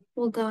that,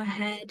 we'll go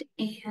ahead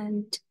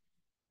and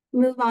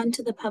move on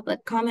to the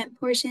public comment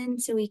portion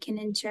so we can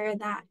ensure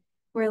that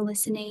we're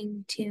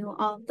listening to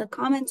all of the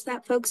comments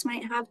that folks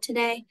might have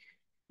today.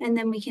 And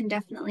then we can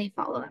definitely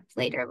follow up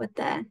later with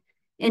the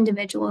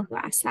individual who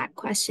asked that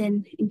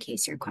question in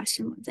case your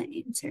question wasn't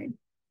answered.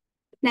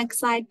 Next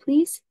slide,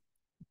 please.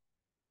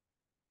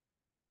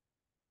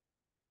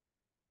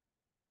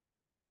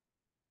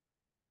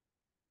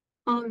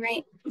 All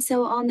right,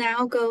 so I'll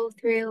now go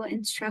through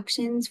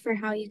instructions for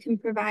how you can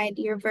provide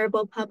your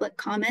verbal public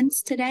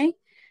comments today.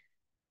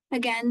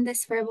 Again,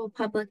 this verbal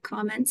public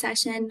comment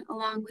session,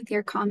 along with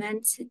your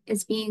comments,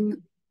 is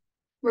being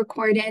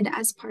recorded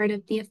as part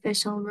of the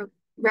official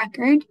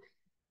record.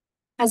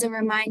 As a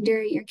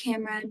reminder, your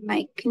camera and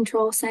mic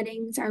control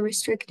settings are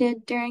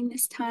restricted during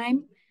this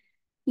time.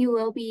 You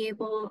will be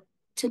able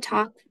to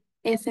talk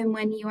if and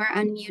when you are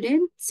unmuted,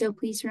 so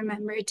please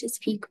remember to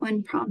speak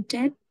when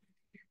prompted.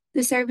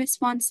 The service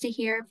wants to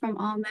hear from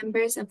all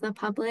members of the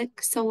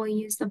public, so we'll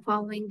use the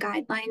following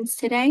guidelines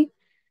today.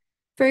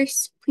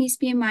 First, please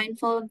be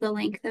mindful of the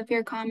length of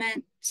your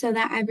comment so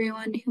that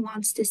everyone who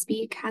wants to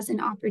speak has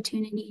an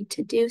opportunity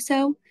to do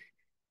so.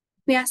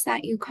 We ask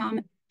that you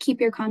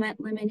keep your comment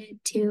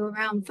limited to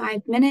around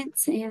 5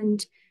 minutes,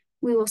 and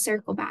we will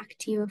circle back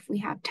to you if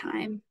we have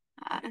time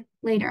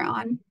later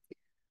on.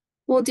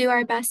 We'll do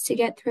our best to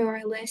get through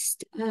our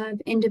list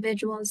of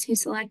individuals who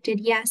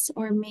selected yes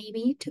or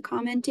maybe to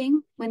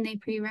commenting when they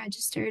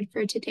pre-registered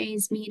for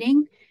today's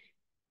meeting,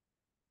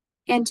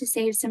 and to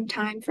save some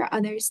time for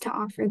others to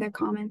offer their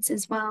comments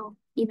as well,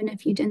 even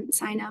if you didn't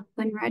sign up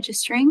when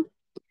registering.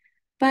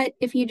 But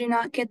if you do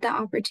not get the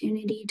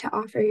opportunity to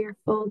offer your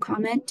full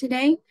comment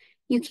today,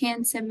 you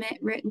can submit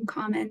written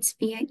comments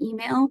via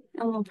email,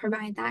 and we'll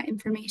provide that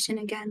information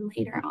again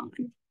later on.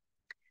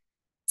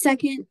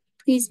 Second,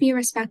 please be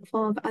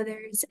respectful of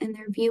others and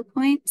their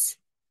viewpoints.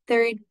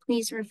 Third,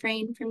 please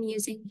refrain from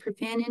using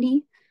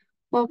profanity.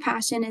 While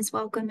passion is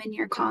welcome in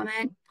your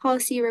comment,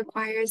 policy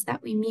requires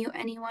that we mute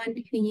anyone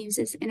who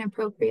uses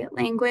inappropriate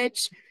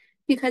language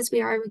because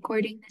we are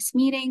recording this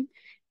meeting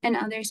and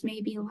others may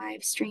be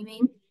live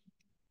streaming.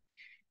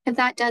 If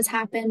that does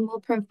happen, we'll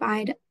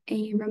provide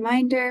a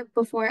reminder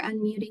before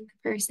unmuting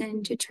the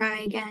person to try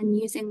again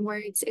using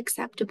words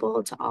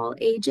acceptable to all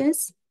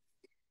ages.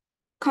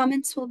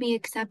 Comments will be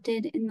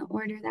accepted in the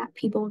order that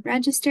people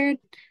registered.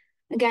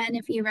 Again,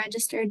 if you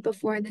registered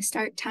before the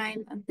start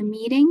time of the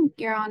meeting,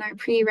 you're on our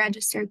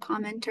pre-registered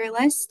commenter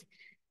list.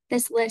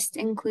 This list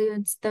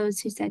includes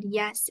those who said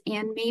yes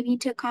and maybe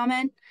to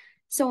comment.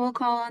 So we'll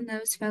call on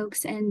those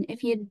folks. And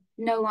if you'd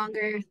no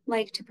longer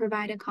like to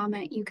provide a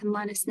comment, you can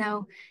let us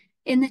know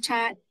in the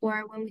chat,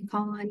 or when we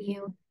call on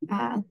you,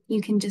 you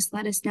can just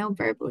let us know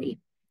verbally.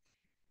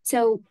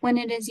 So when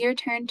it is your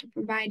turn to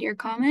provide your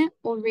comment,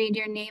 we'll read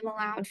your name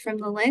aloud from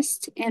the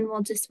list and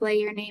we'll display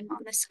your name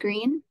on the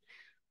screen.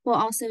 We'll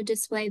also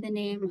display the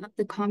name of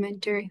the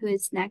commenter who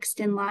is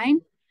next in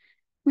line.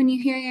 When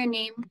you hear your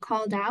name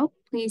called out,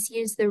 please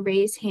use the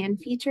raise hand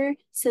feature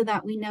so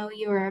that we know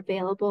you are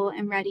available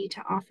and ready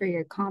to offer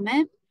your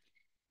comment.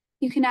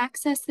 You can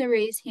access the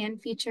raise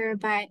hand feature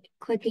by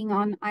clicking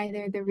on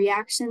either the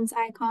reactions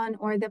icon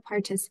or the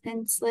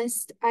participants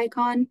list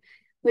icon,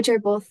 which are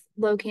both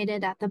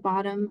located at the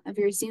bottom of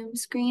your Zoom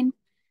screen.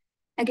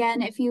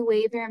 Again, if you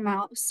wave your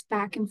mouse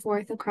back and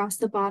forth across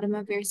the bottom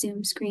of your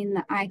Zoom screen,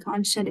 the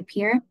icon should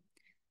appear.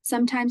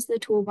 Sometimes the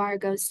toolbar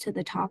goes to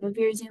the top of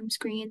your Zoom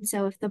screen,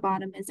 so if the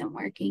bottom isn't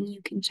working,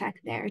 you can check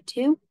there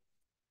too.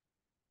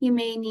 You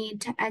may need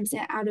to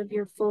exit out of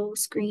your full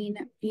screen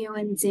view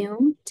in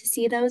Zoom to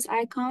see those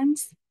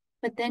icons,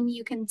 but then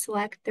you can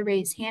select the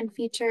raise hand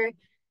feature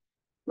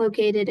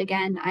located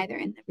again either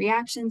in the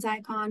reactions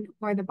icon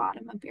or the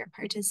bottom of your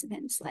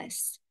participants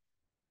list.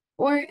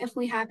 Or if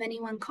we have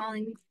anyone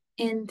calling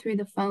in through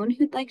the phone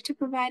who'd like to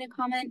provide a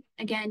comment,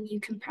 again, you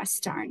can press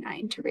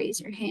 *9 to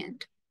raise your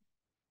hand.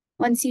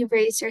 Once you've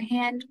raised your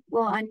hand,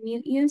 we'll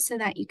unmute you so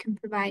that you can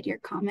provide your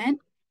comment.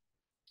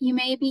 You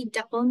may be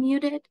double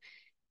muted.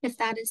 If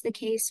that is the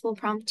case, we'll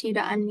prompt you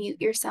to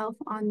unmute yourself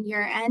on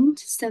your end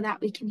so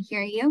that we can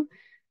hear you.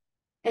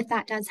 If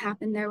that does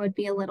happen, there would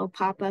be a little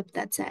pop-up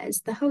that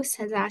says, "The host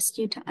has asked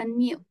you to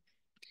unmute."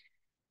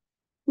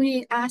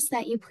 We ask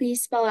that you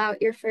please spell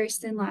out your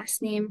first and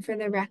last name for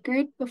the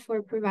record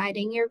before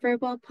providing your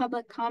verbal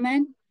public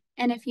comment.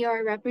 And if you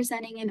are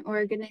representing an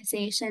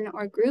organization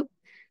or group,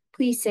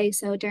 please say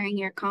so during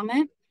your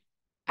comment.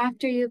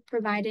 After you've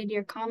provided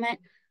your comment,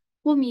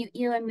 we'll mute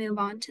you and move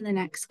on to the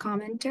next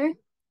commenter.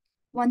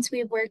 Once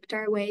we've worked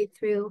our way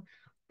through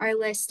our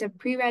list of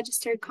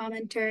pre-registered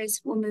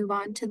commenters, we'll move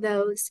on to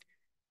those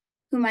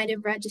who might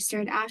have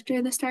registered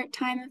after the start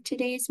time of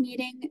today's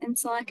meeting and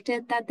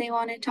selected that they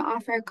wanted to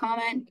offer a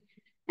comment.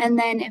 And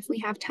then if we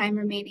have time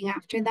remaining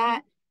after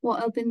that,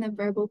 we'll open the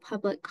verbal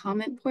public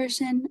comment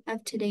portion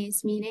of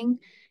today's meeting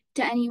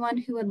to anyone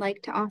who would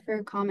like to offer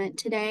a comment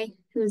today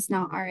who has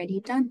not already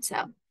done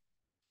so.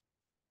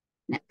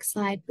 Next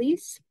slide,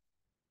 please.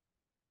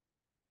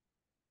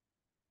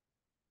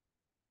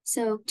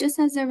 So just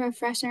as a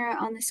refresher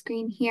on the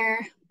screen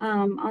here,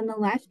 on the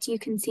left, you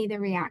can see the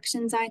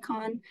reactions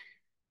icon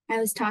I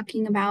was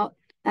talking about.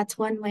 That's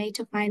one way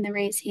to find the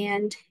raise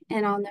hand.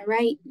 And on the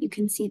right, you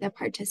can see the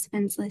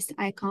participants list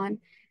icon,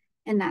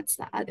 and that's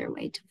the other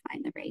way to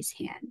find the raise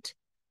hand.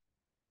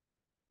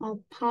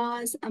 I'll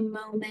pause a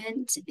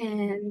moment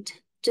and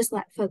just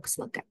let folks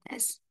look at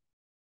this.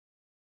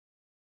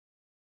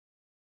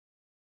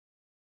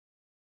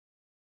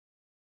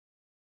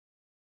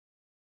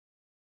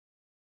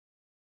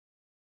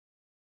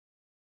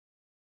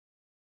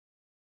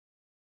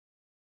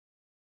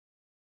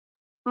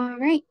 All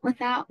right, with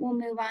that, we'll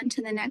move on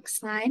to the next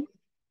slide.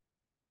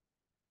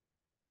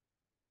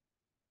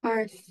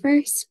 Our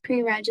first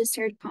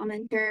pre-registered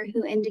commenter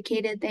who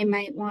indicated they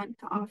might want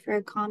to offer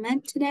a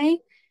comment today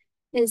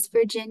is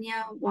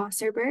Virginia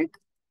Wasserberg.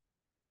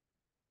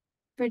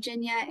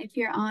 Virginia, if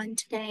you're on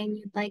today and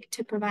you'd like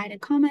to provide a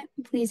comment,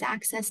 please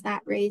access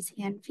that raise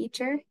hand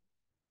feature.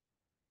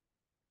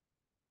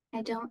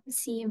 I don't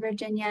see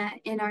Virginia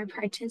in our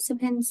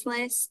participants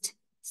list,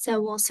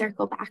 so we'll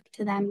circle back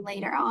to them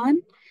later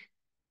on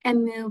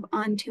and move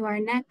on to our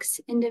next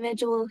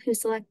individual who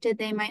selected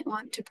they might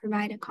want to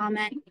provide a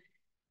comment,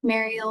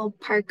 Mariel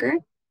Parker.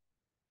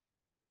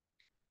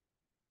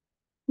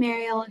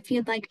 Mariel, if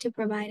you'd like to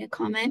provide a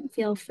comment,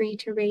 feel free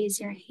to raise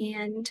your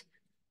hand,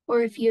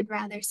 or if you'd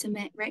rather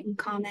submit written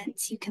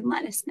comments, you can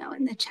let us know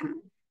in the chat.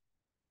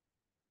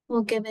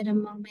 We'll give it a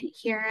moment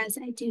here as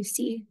I do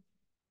see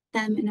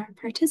them in our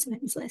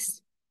participants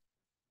list.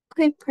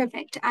 Okay,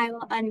 perfect. I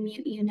will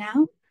unmute you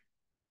now.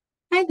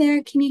 Hi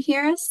there, can you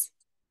hear us?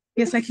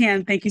 Yes, I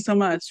can. Thank you so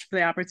much for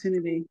the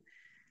opportunity.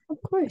 Of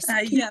course.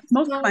 Yes,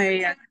 most of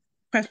my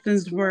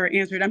questions were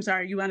answered. I'm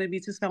sorry, you wanted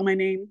me to spell my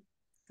name? Is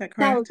that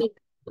correct? That would be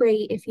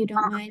great if you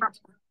don't mind.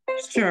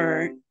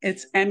 Sure.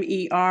 It's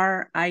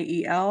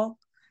Meriel,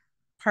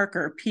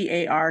 Parker,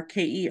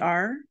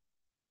 Parker.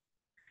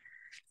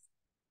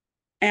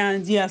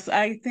 And yes,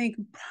 I think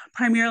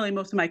primarily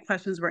most of my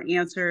questions were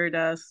answered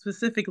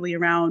specifically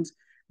around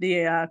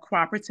the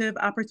cooperative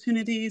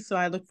opportunities. So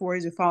I look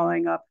forward to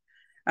following up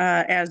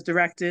as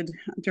directed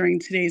during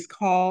today's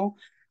call.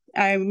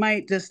 I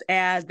might just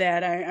add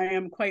that I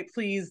am quite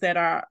pleased that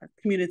our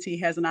community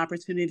has an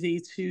opportunity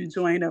to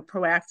join a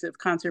proactive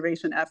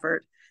conservation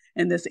effort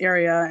in this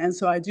area. And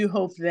so I do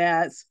hope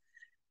that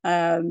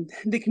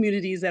the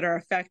communities that are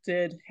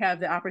affected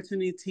have the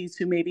opportunity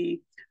to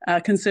maybe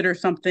consider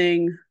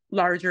something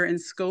larger in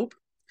scope,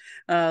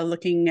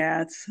 looking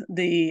at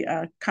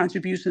the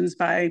contributions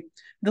by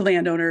the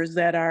landowners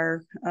that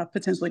are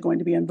potentially going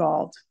to be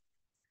involved.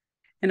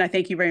 And I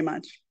thank you very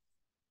much.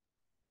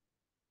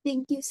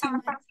 Thank you so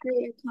much for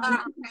your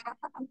comment.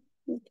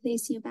 We'll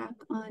place you back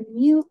on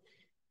mute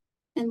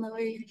and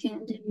lower your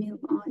hand and move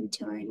on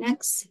to our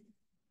next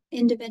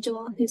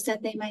individual who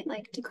said they might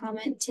like to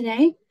comment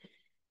today.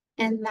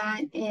 And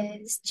that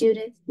is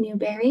Judith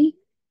Newberry.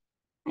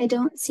 I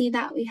don't see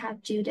that we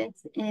have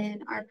Judith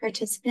in our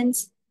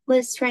participants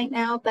list right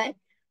now, but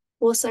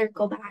we'll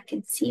circle back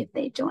and see if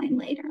they join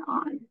later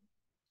on.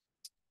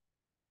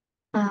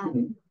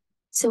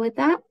 So with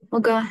that, we'll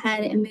go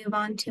ahead and move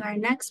on to our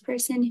next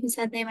person who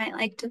said they might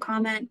like to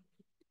comment,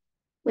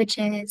 which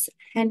is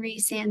Henry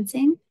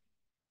Sansing.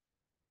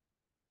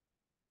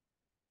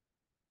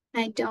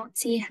 I don't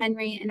see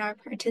Henry in our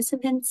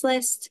participants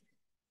list.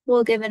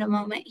 We'll give it a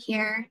moment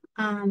here.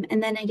 And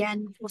then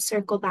again, we'll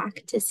circle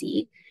back to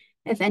see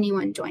if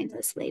anyone joins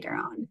us later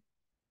on.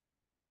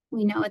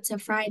 We know it's a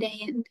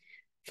Friday and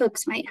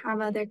folks might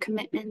have other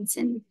commitments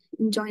and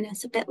join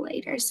us a bit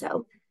later.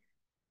 So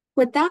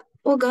with that,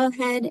 we'll go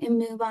ahead and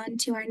move on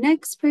to our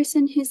next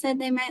person who said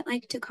they might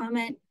like to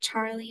comment,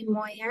 Charlie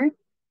Moyer.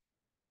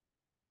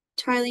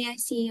 Charlie, I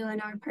see you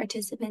in our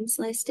participants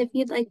list. If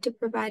you'd like to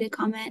provide a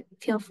comment,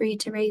 feel free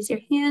to raise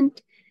your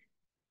hand.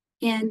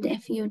 And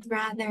if you'd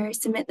rather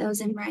submit those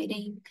in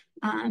writing,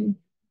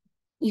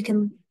 you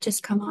can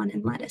just come on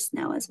and let us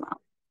know as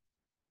well.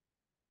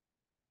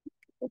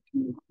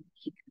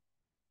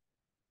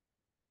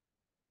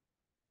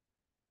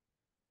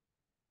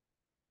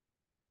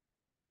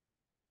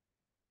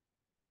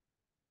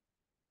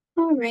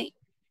 All right,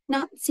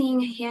 not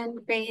seeing a hand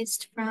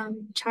raised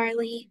from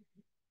Charlie.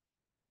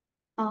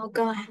 I'll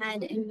go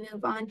ahead and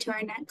move on to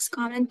our next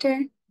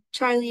commenter.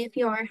 Charlie, if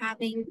you are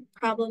having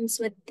problems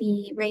with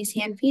the raise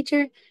hand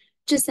feature,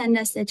 just send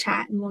us a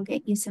chat and we'll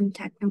get you some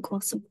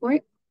technical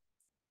support.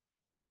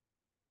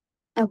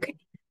 Okay,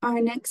 our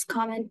next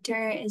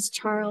commenter is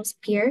Charles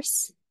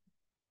Pierce.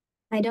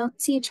 I don't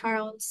see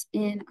Charles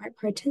in our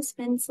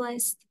participants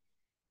list.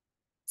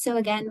 So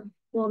again,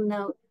 we'll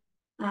note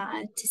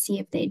to see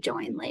if they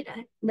join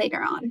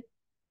later on.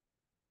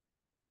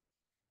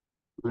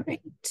 All right.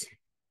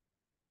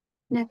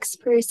 Next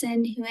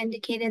person who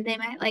indicated they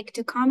might like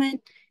to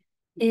comment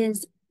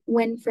is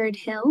Winford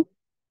Hill.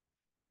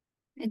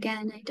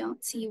 Again, I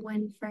don't see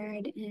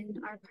Winford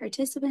in our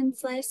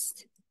participants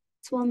list,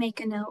 so we'll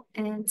make a note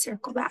and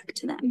circle back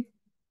to them.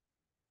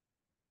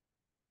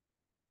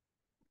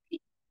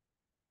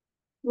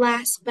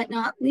 Last but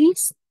not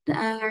least,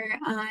 our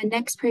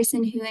next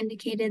person who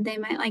indicated they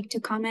might like to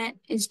comment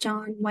is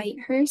John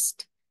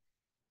Whitehurst.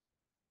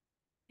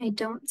 I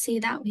don't see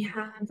that we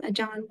have a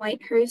John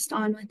Whitehurst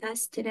on with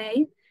us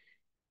today,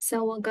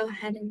 so we'll go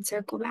ahead and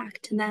circle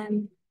back to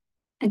them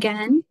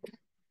again.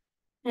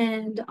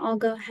 And I'll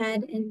go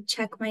ahead and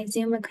check my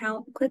Zoom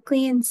account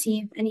quickly and see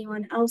if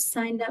anyone else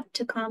signed up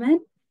to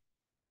comment.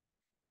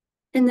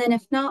 And then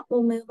if not,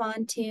 we'll move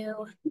on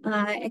to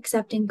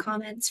accepting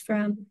comments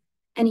from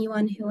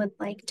anyone who would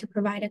like to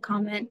provide a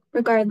comment,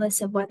 regardless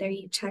of whether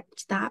you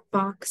checked that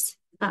box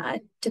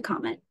to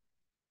comment.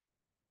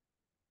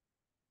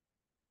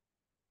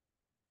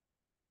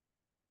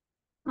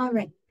 All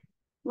right.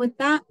 With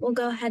that, we'll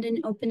go ahead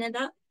and open it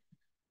up.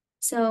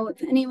 So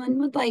if anyone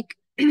would like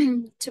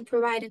to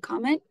provide a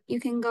comment, you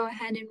can go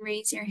ahead and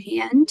raise your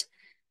hand.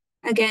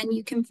 Again,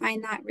 you can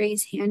find that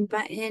raise hand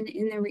button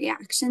in the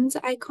reactions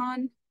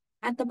icon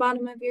at the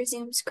bottom of your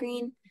Zoom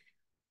screen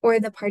or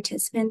the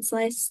participants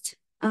list.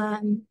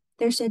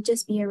 There should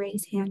just be a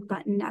raise hand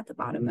button at the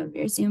bottom of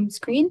your Zoom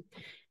screen.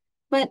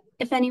 But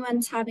if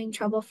anyone's having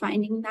trouble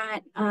finding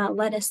that,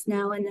 let us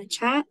know in the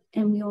chat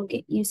and we will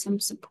get you some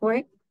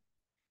support.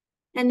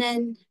 And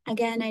then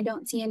again, I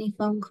don't see any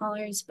phone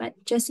callers,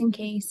 but just in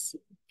case,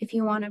 if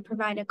you want to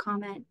provide a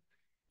comment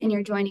and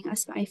you're joining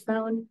us by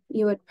phone,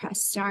 you would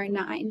press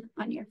 *9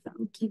 on your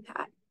phone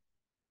keypad.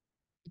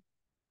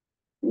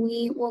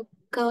 We will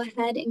go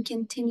ahead and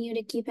continue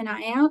to keep an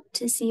eye out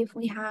to see if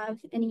we have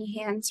any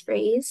hands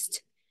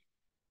raised.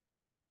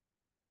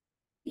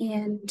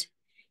 And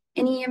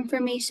any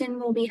information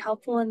will be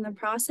helpful in the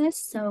process,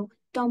 so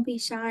don't be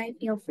shy.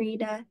 Feel free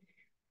to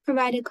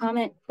provide a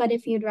comment, but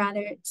if you'd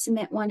rather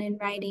submit one in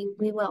writing,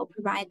 we will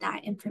provide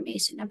that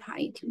information of how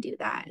you can do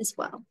that as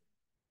well.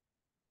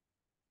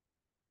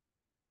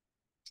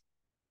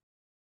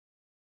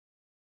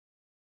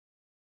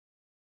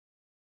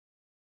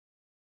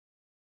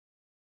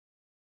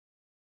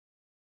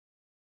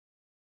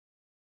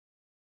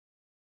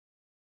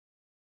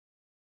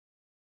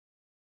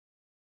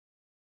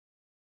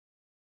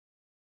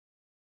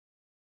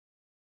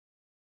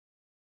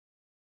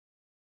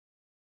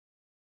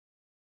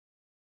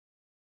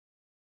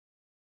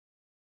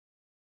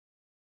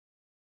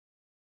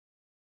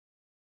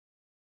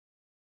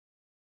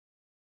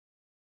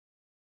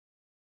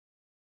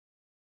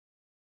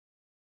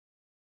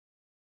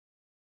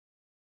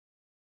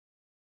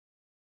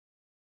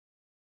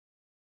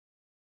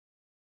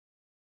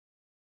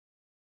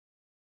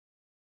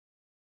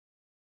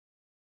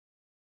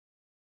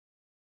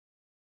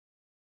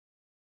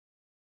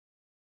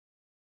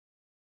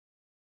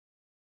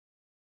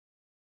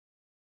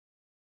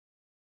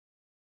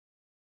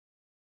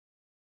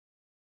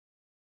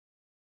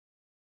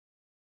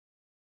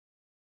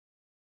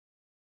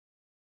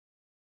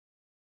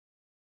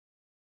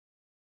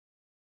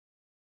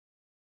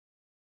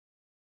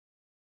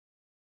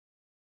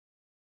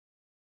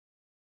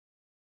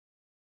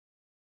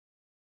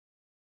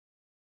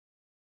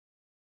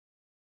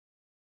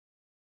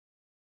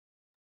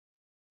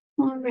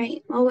 All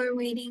right, while we're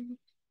waiting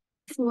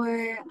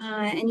for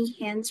any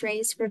hands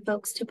raised for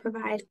folks to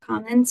provide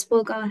comments,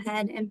 we'll go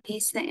ahead and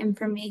paste the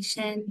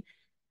information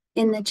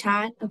in the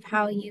chat of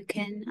how you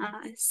can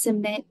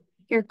submit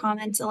your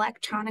comments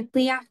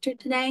electronically after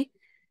today.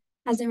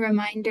 As a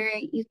reminder,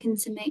 you can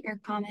submit your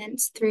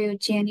comments through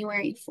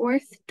January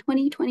 4th,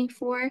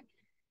 2024,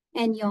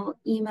 and you'll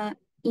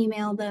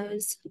email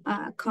those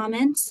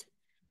comments.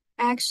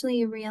 I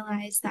actually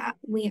realized that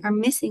we are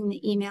missing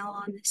the email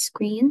on the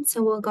screen,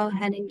 so we'll go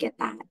ahead and get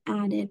that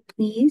added,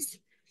 please.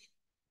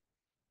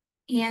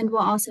 And we'll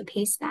also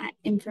paste that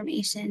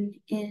information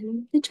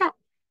in the chat.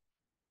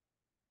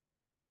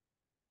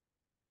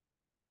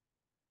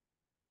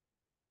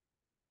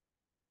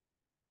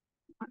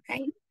 All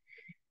right.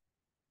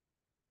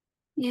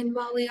 And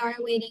while we are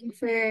waiting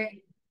for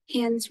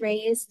hands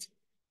raised,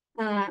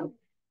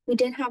 we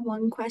did have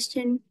one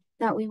question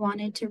that we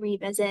wanted to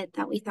revisit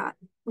that we thought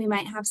we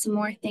might have some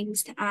more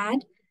things to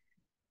add.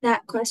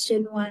 That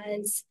question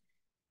was,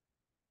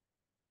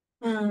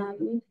 my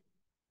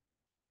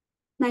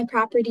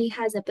property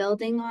has a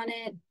building on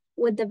it.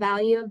 Would the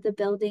value of the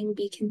building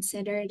be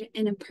considered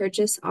in a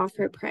purchase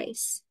offer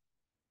price?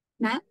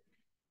 Matt?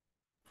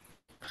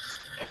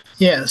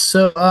 Yeah,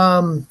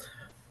 so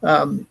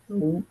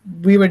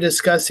we were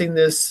discussing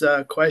this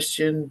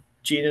question,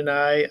 Gene and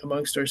I,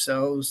 amongst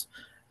ourselves,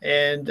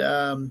 and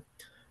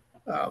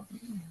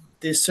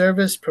the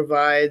service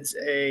provides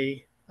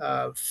a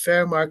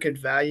fair market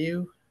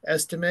value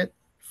estimate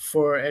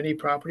for any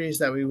properties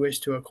that we wish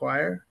to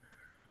acquire.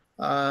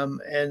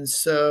 And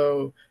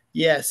so,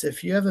 yes,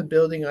 if you have a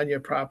building on your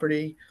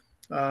property,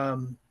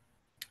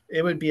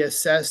 it would be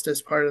assessed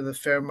as part of the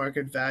fair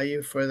market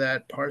value for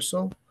that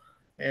parcel.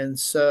 And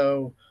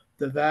so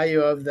the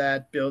value of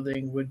that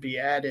building would be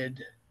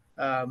added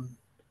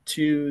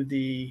to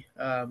the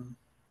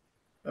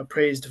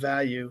appraised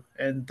value,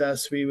 and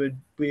thus we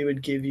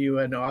would give you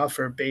an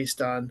offer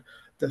based on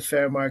the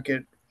fair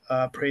market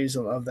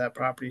appraisal of that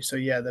property. So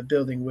yeah, the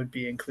building would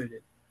be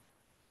included.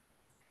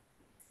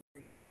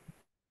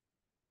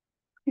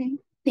 Okay.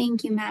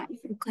 Thank you, Matt,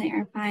 for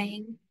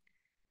clarifying.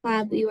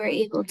 Glad we were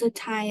able to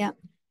tie up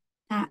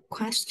that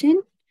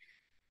question.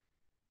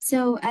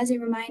 So as a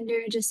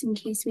reminder, just in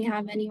case we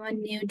have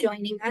anyone new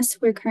joining us,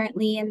 we're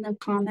currently in the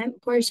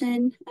comment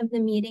portion of the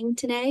meeting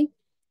today.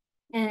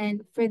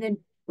 And for the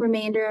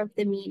remainder of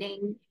the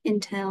meeting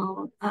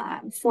until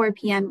 4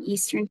 p.m.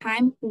 Eastern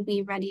time, we'll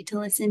be ready to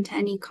listen to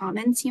any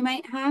comments you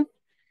might have.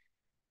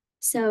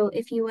 So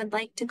if you would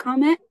like to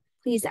comment,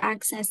 please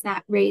access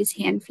that raise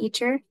hand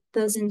feature.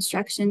 Those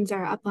instructions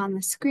are up on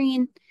the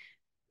screen,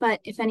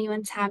 but if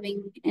anyone's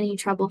having any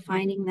trouble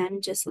finding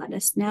them, just let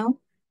us know.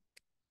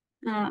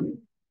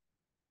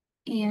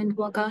 And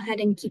we'll go ahead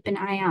and keep an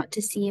eye out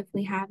to see if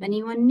we have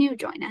anyone new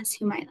join us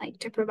who might like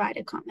to provide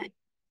a comment.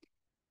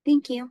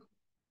 Thank you.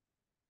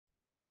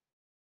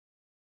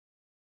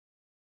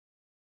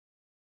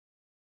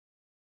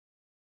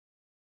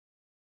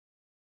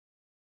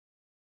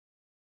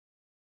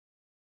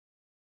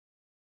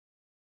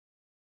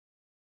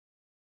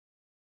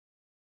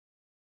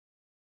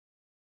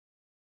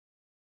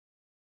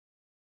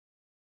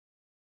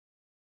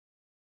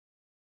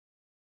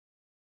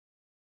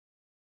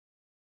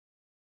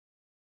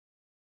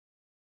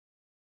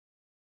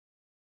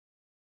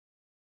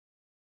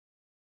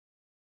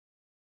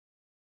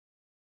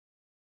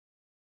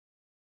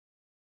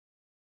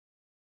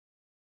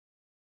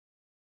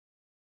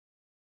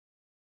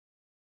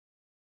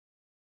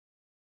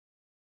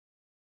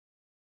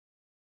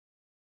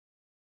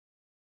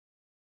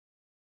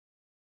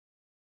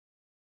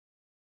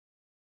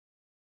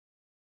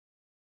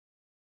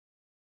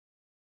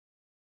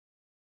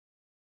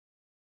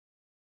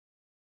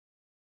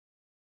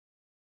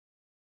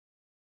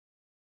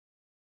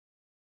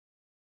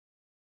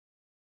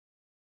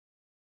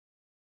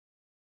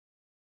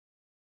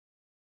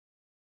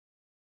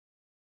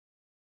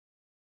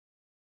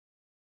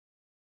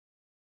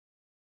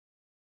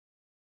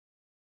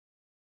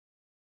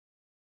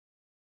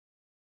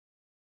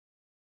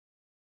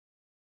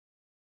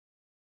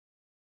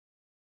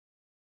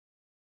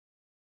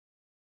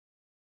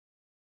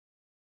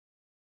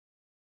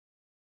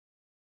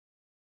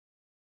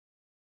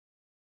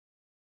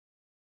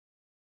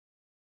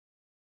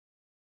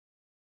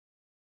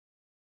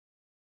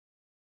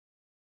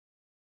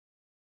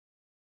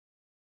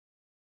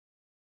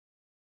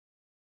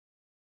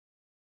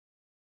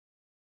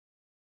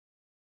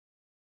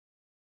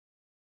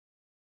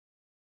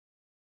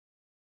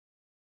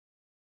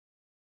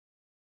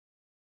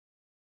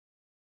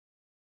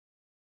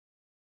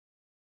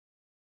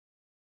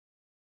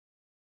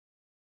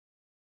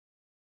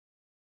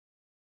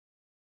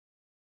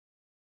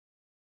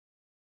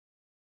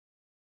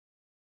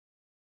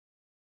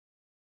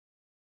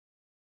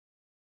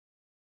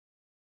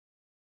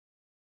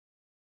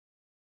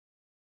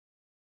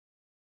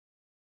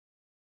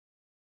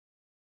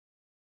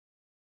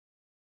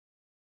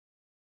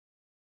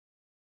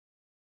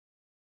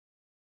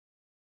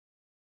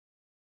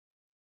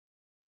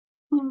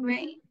 All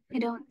right, I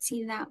don't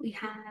see that we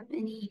have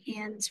any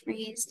hands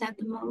raised at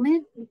the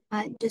moment,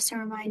 but just a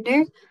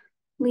reminder,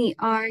 we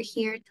are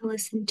here to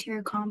listen to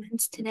your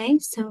comments today.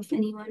 So if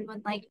anyone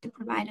would like to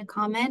provide a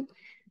comment,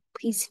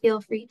 please feel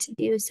free to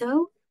do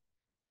so.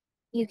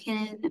 You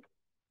can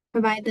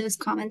provide those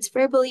comments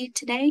verbally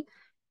today,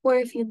 or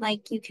if you'd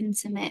like, you can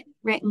submit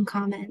written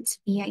comments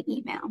via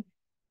email.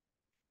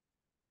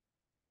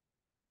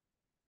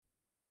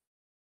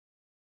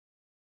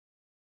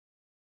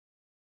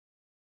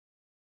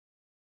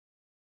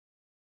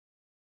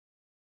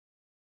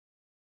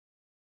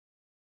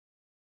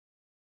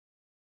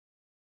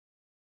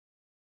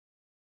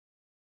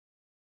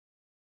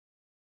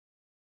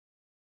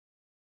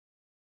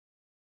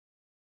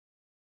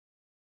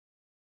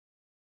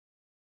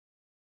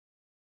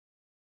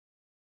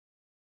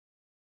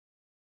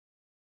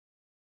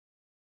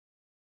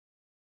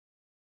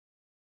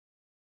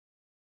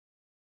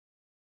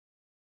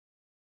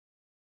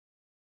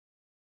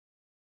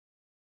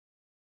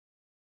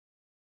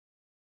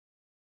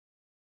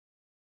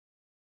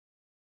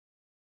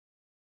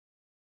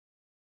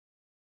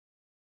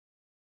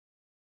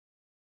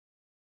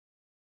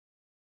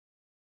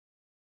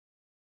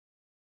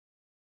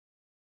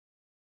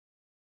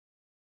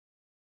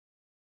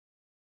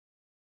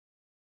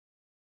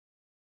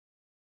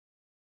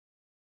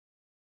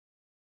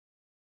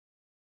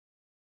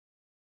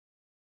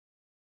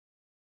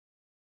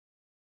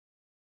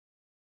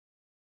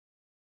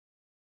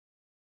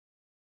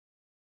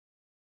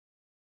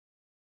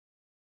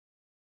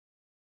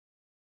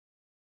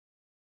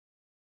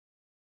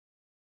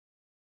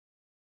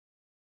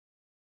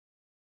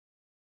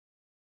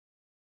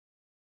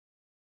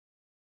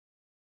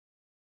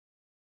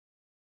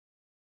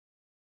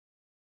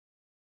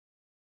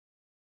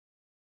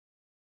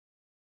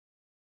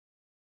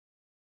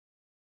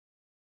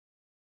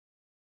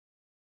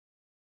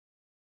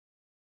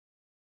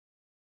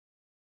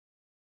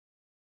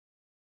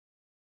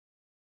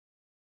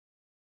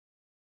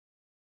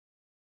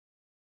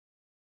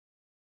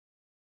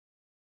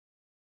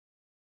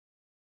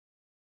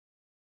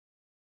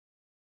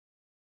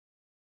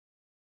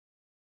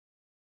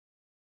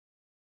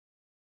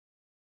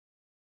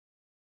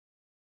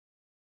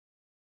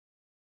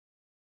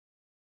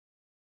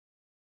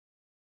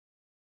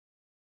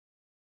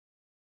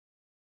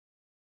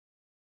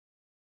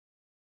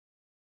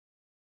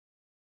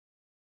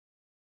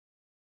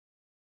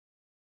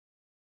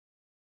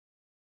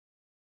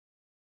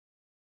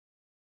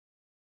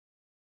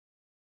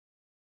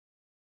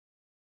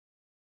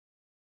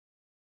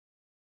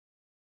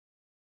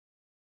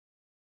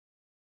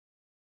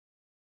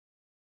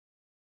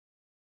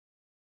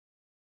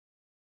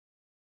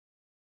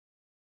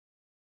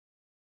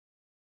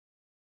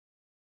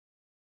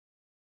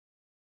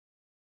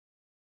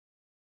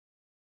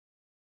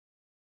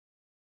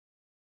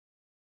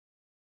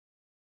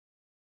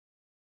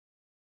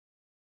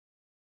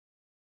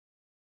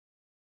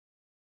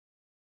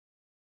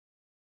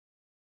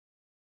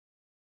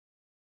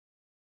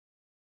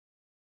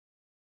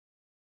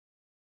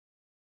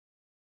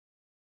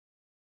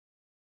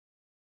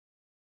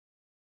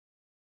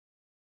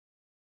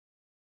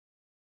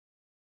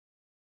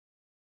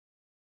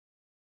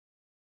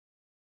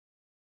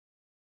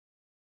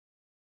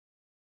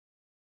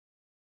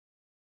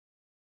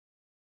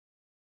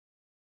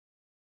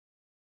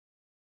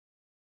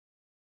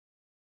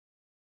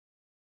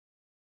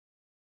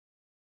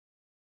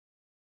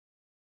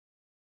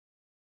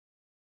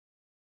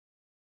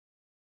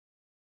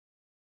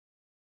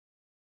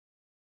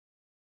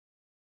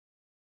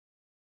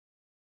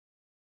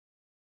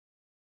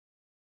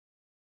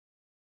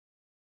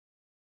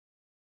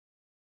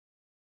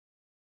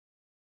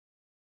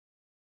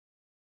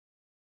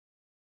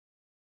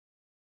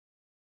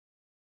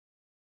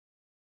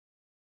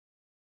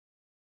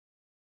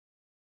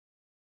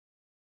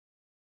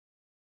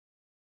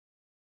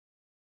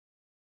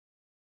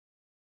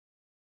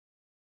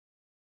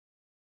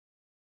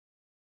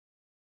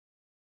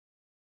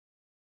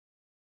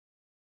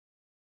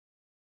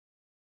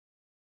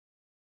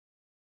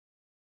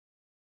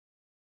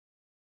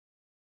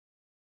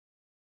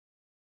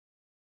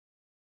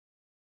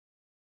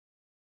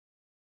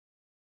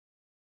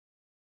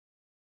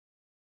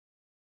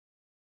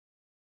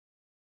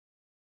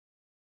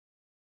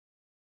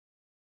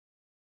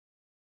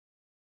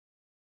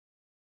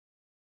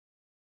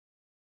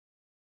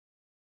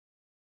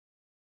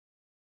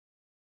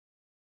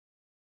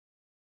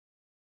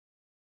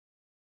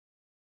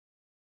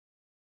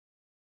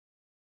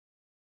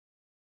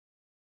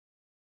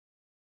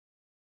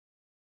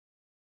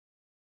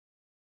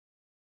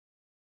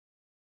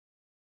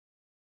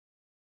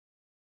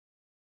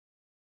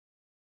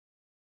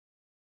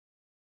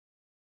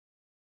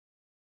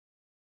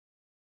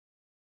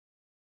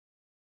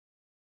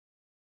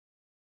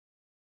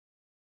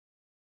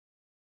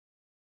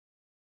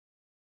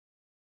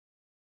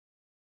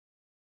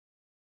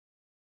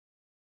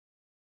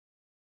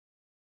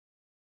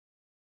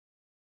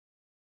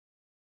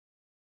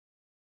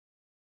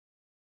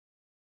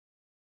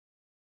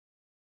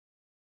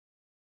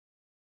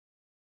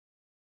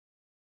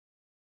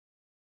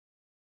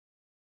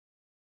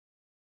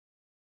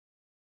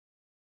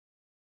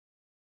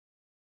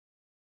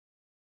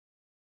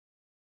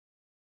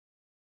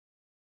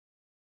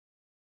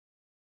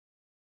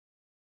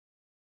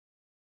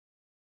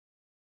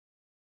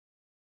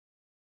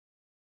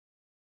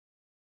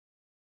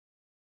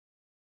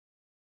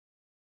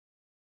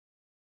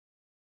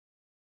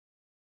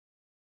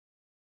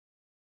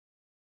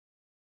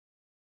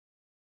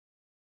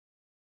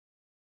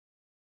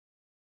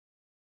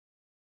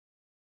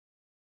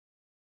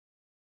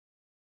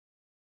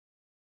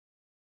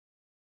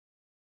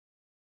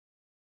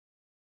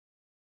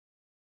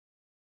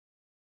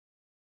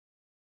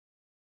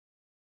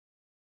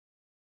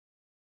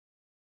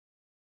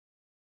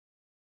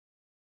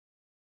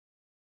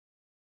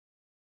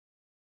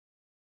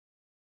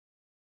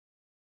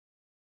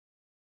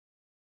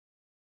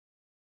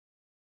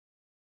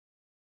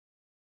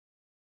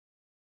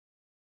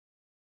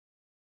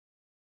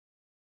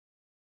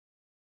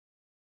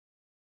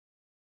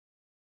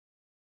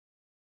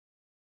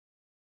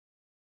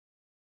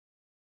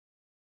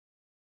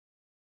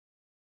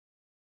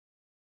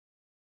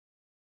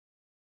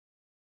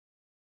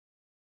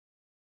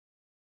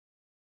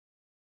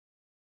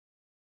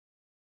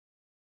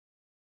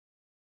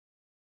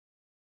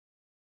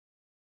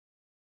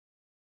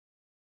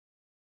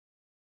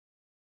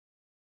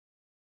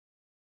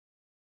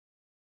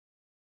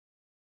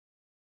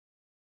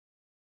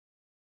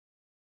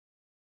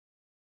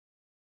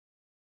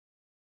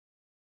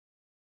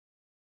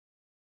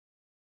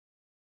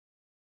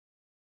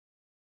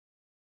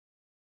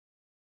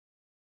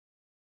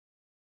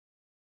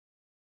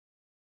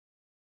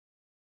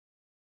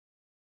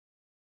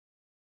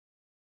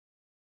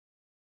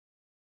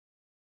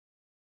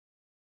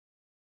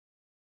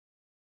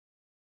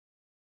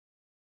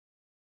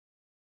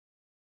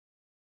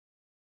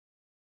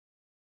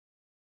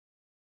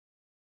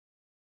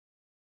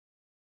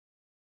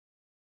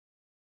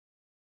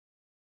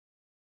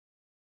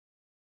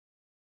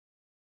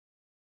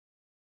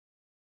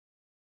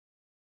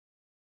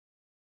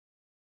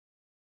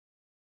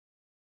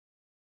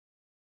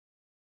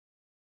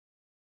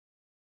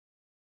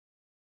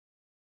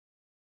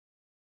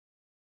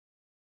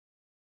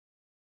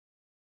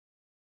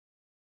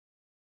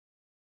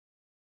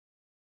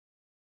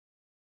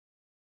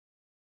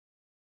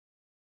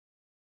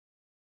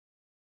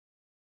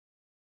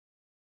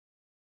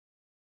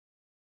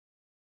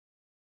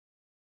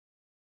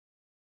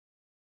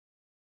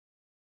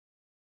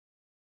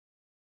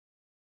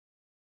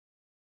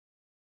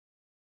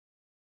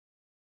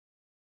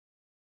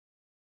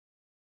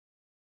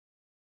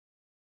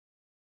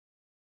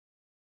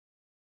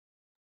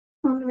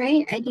 All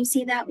right, I do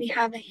see that we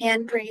have a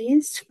hand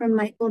raised from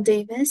Michael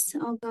Davis.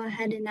 I'll go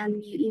ahead and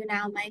unmute you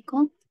now,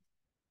 Michael.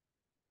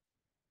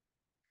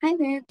 Hi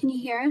there, can you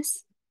hear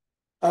us?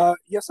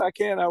 Yes, I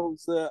can.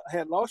 I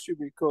had lost you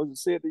because it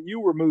said that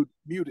you were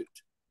muted.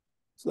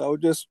 So I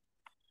was just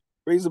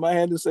raising my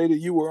hand to say that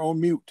you were on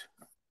mute.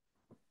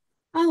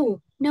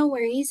 Oh, no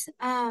worries.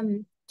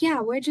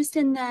 Yeah, we're just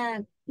in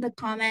the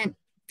comment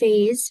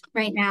phase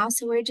right now,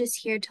 so we're just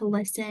here to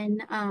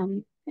listen.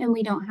 And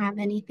we don't have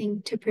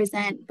anything to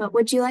present, but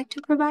would you like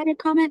to provide a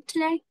comment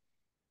today?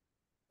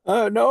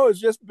 No, it's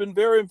just been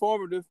very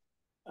informative.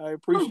 I Oh,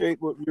 appreciate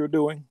what you're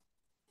doing.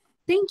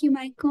 thank you,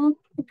 Michael.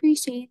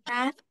 Appreciate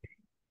that.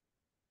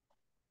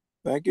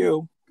 Thank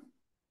you.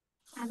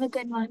 Have a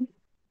good one.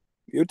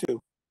 You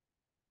too.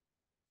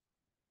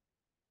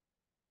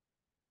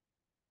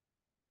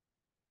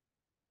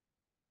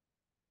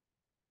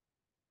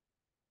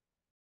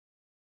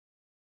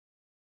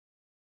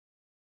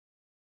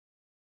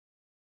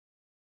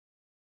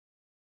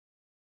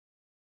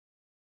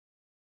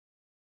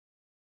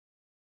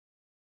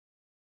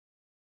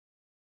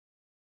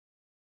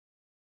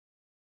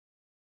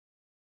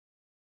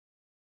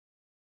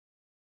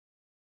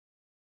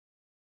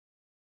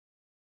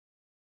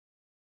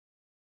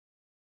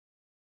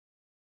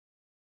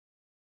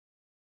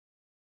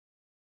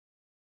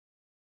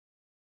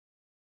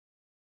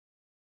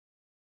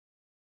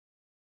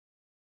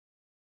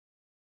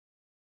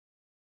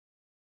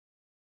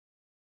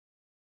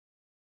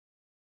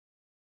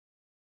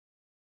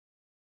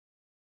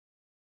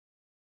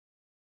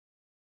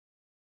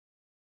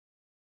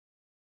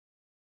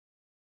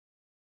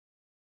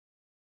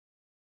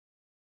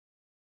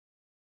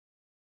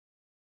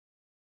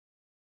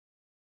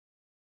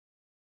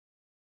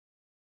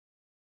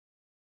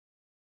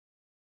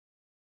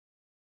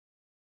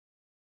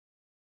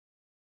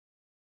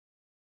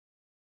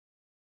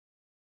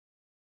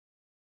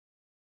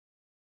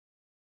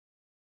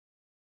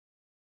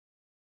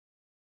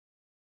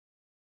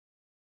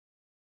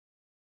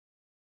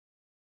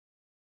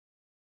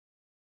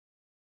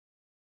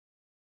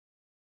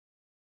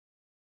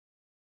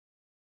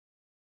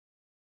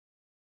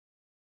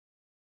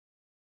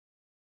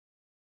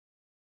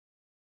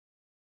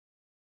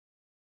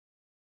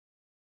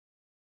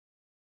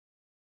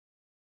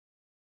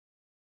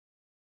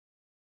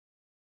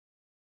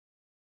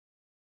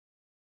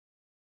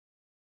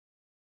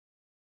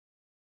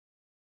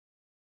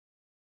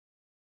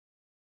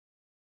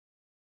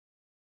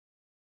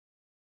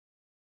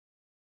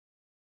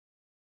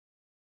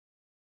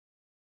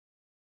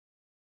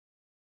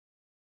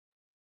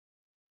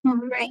 All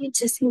right,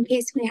 just in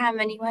case we have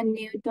anyone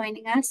new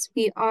joining us,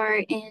 we are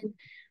in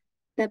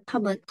the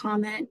public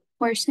comment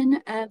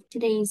portion of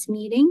today's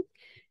meeting,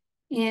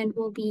 and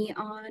we'll be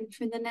on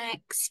for the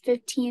next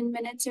 15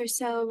 minutes or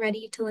so,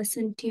 ready to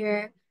listen to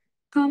your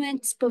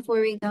comments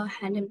before we go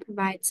ahead and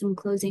provide some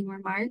closing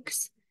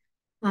remarks.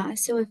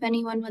 So if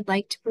anyone would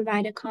like to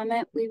provide a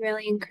comment, we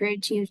really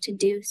encourage you to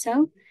do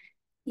so.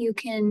 You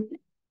can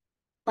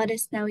let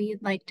us know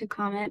you'd like to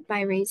comment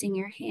by raising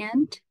your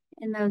hand,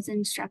 and those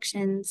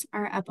instructions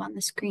are up on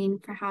the screen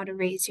for how to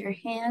raise your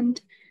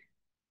hand.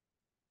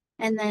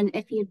 And then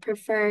if you'd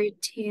prefer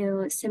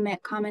to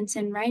submit comments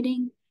in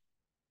writing,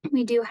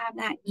 we do have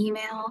that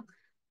email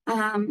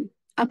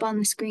up on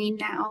the screen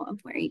now of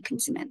where you can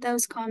submit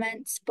those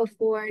comments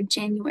before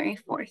January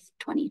 4th,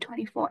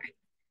 2024.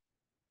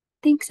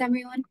 Thanks,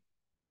 everyone.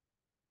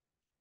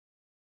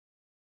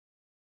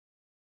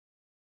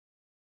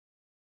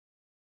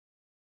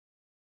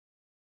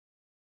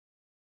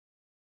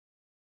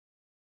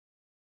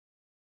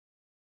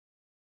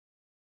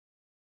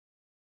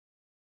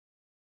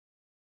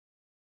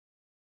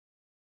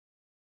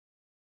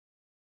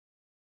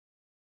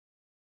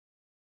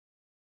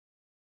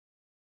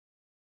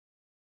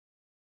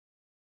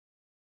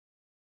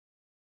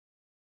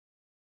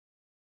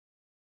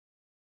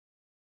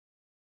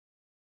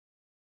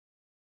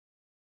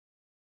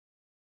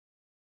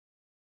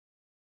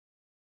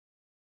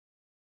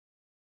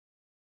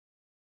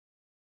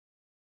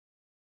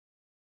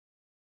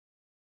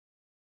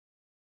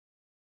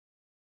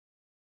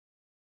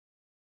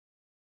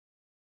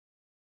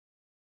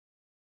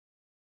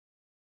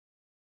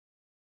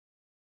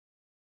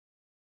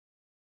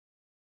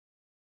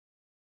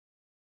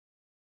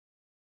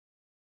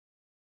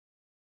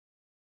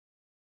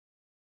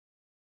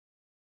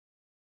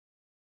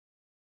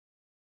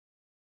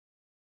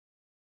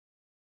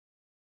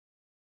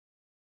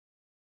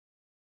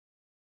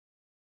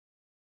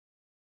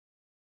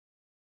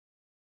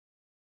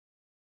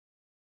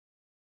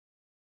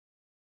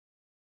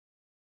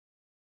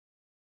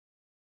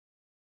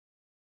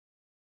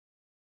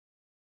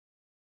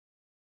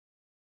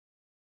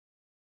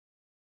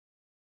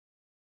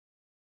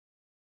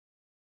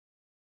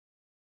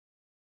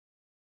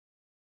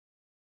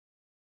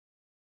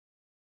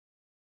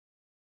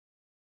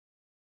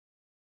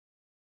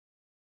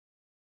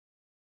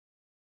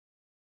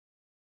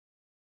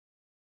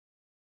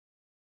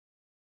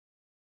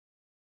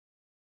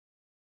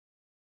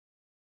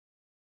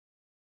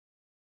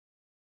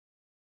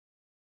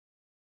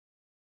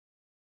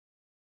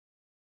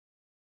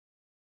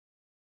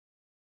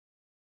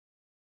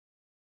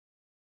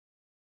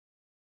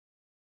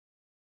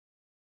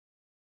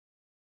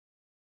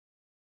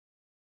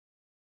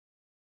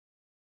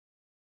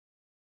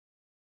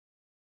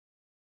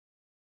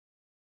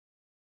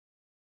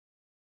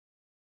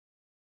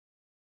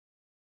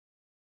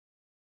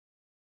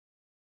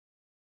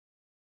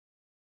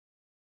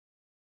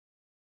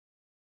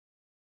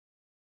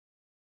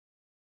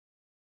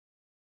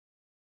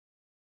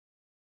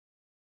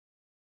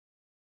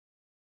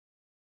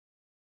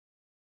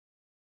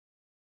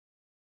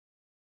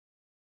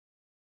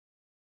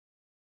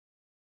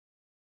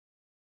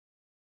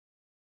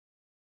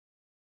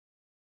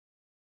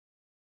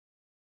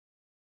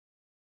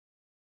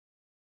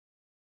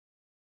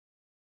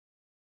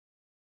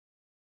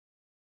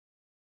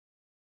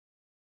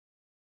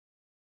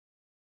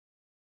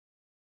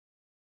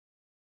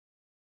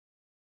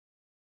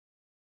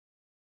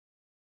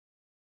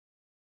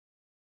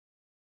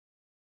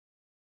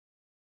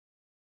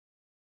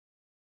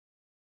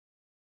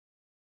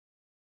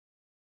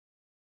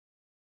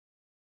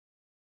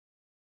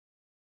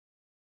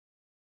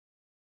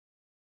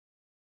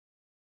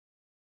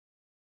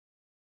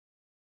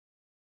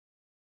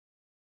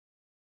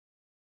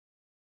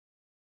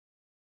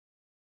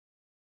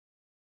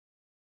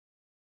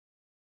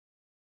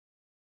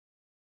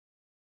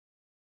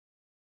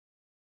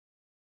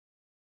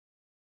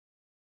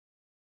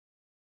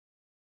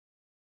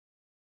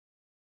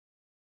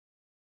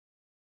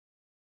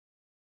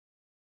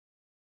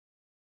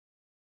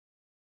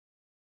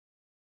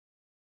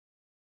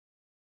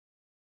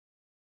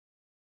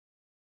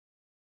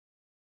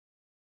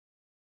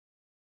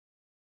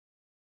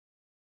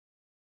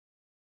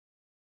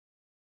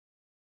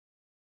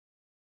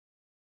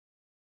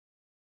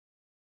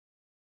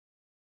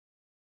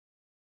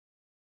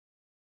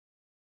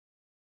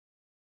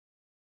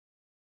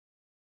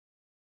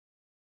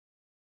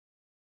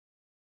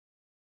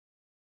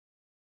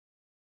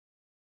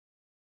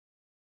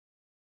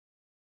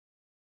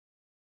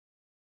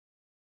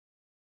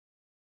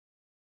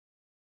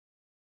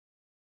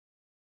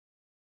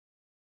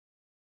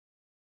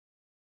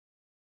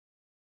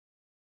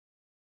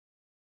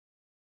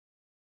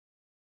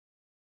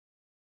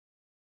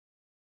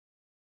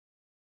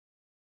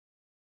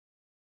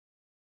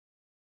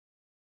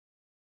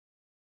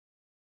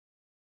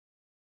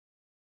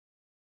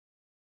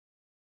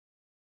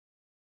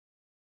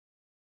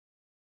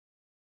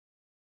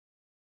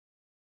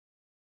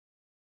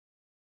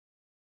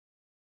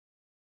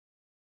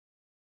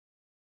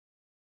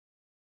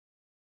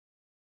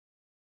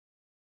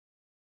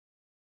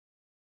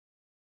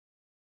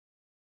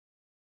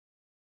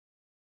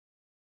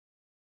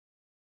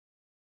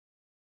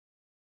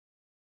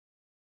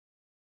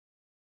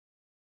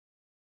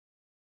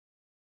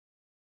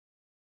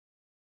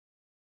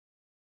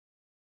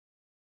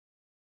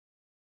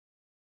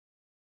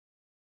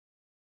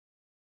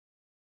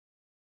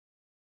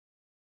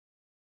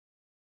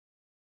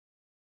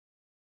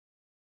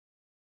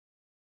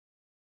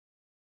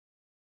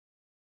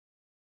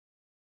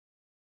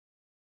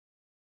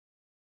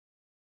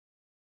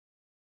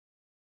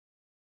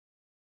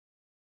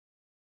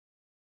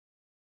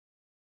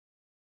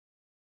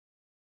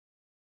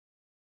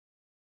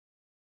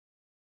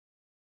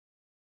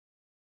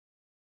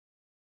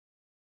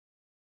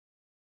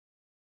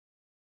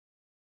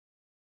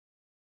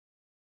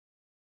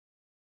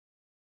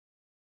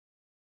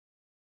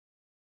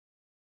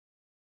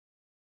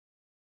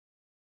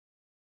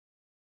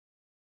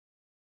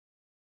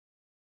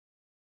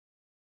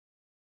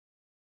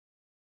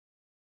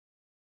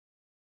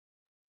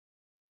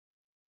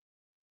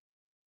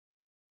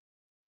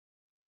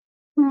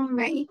 All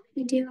right,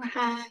 we do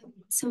have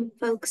some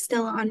folks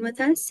still on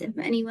with us. If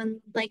anyone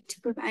would like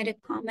to provide a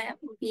comment,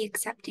 we'll be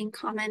accepting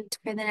comment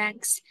for the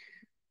next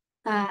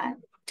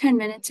 10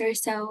 minutes or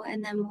so,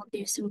 and then we'll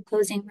do some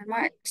closing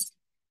remarks.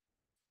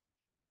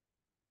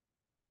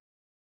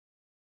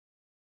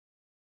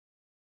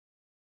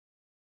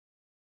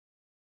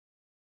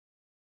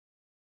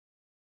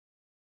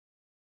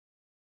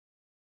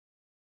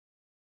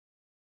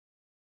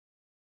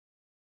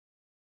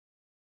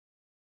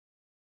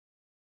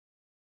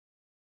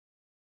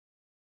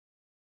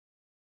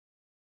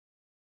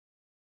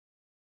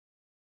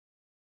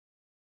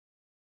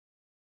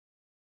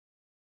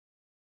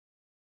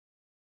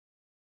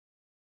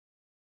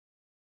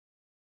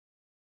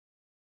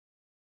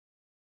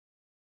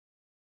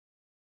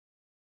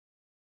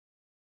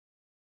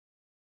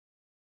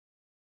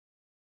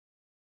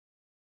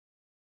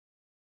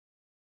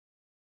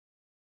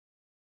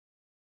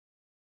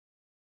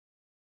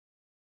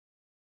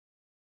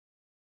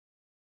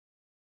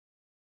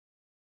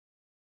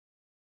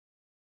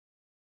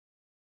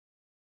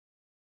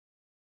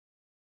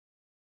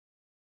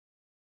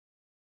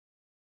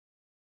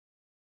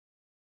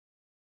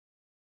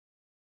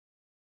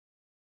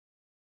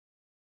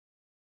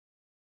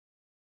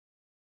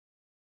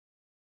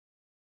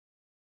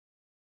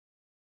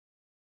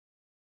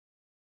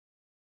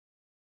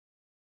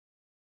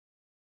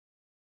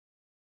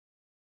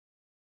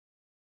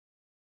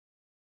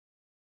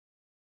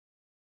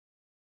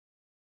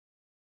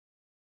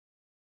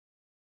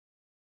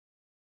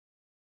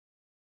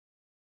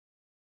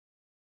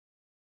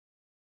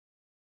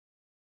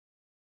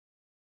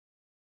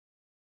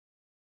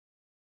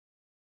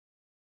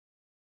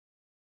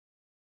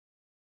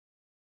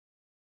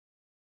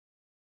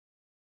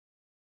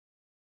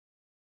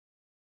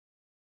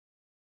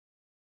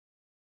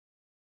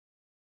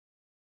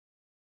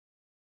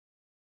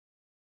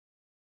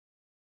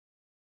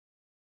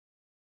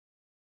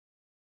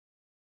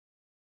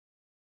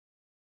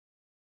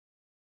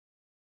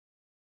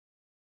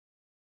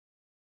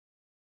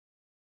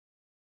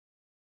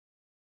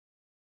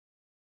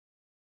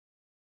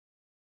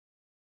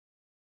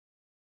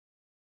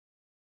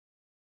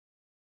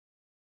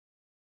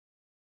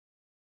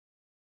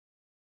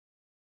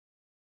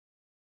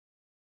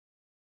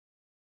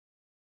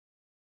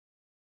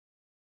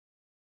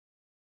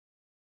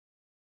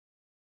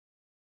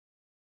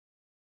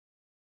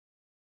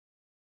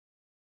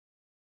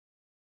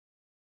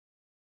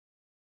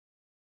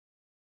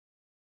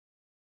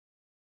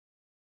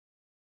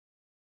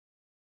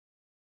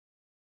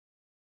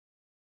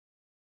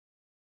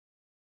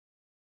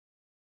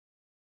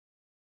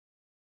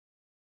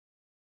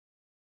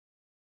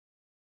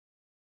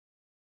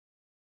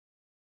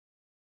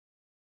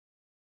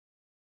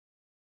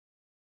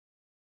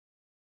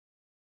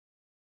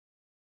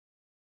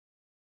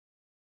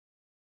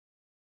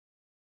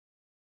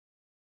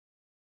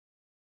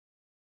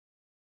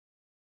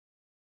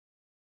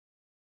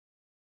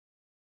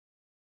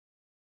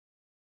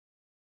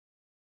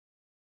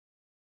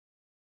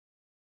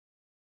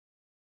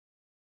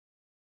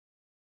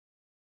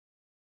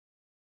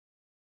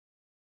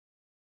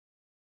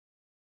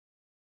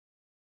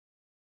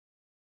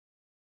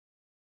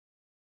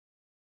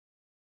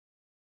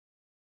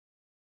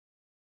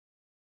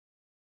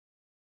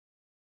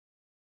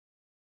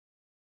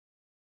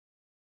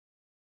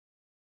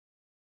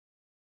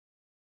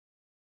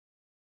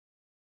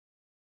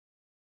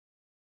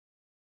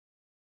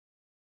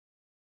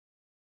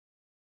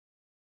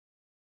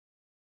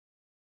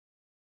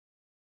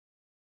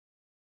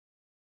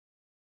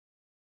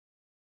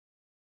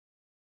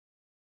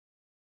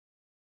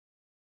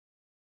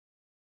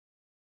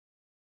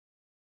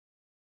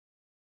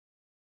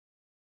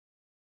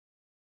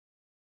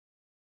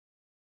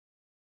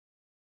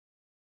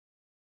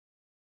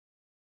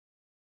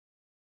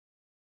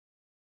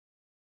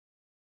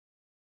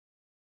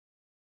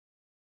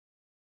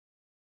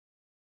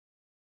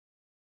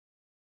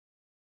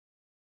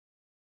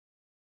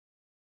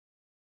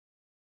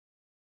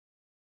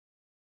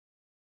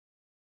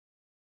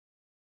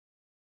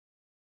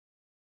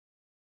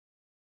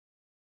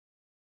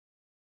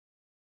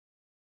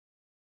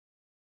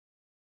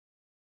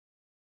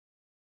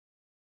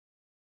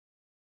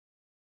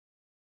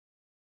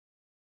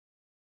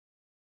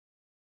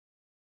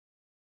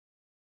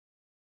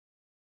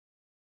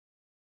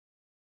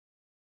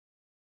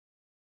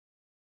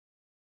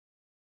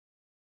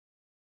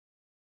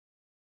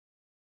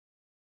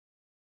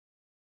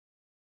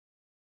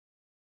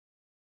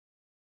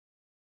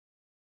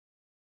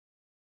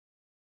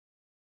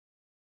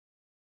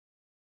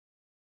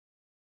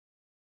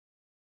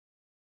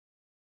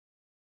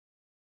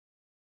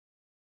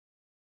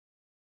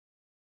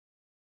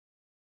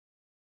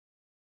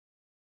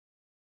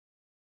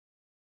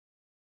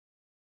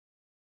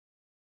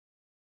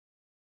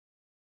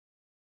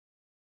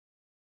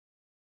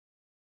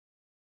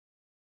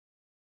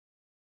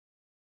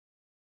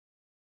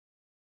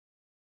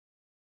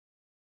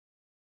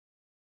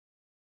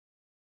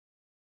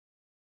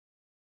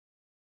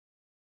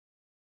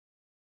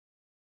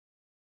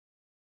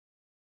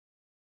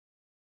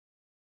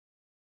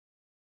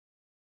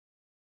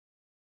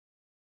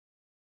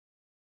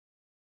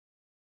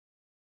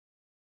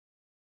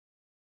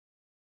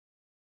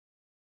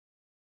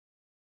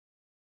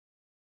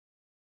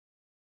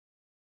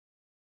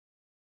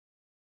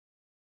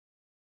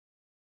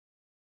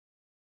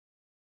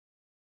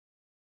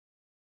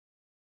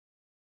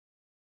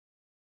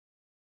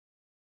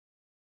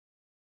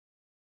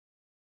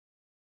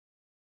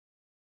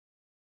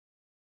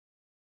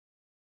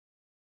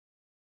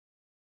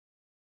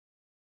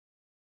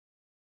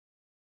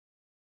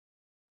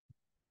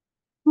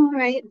 All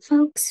right,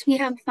 folks, we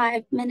have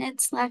 5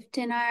 minutes left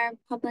in our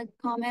public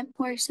comment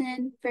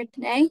portion for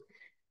today.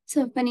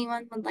 So if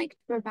anyone would like to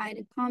provide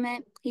a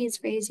comment,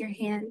 please raise your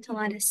hand to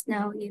let us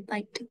know you'd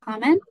like to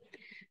comment.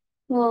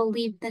 We'll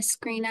leave the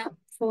screen up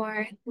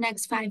for the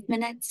next 5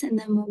 minutes and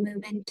then we'll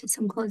move into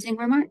some closing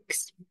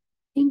remarks.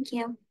 Thank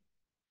you.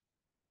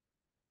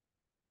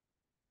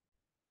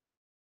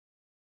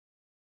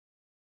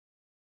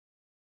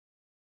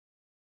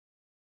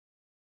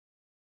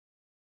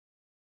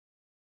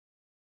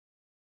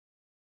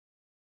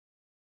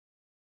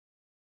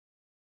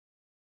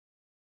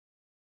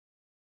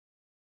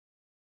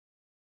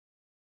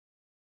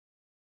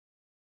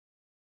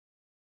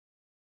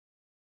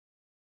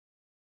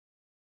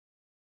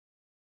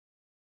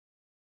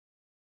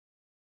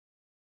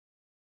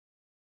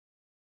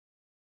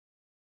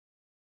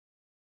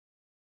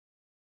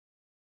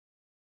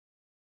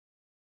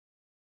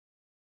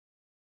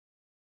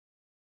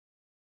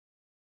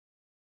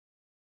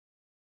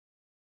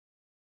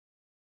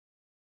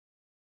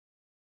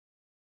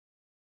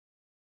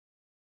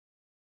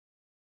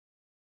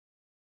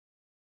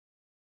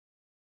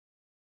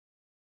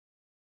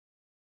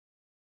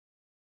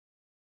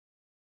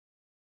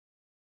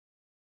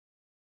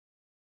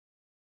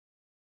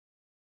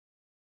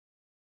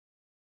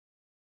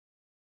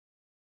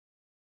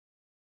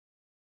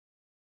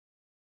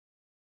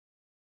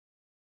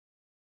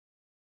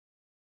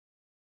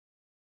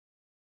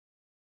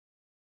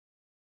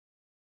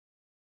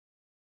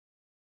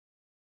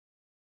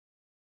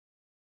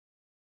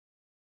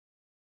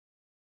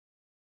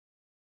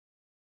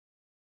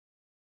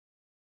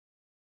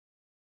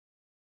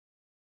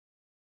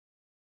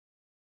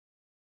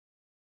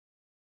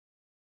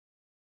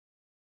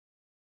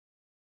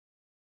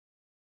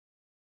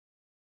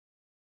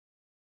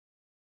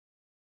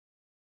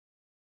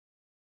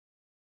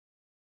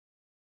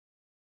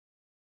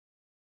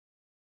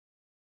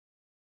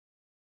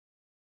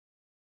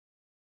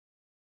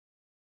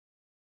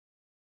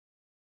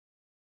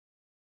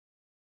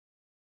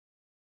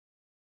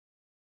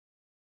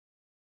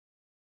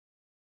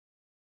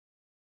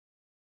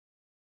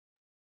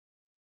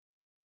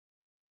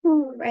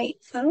 All right,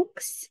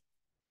 folks.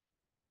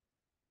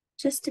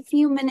 Just a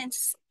few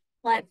minutes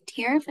left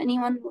here. If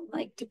anyone would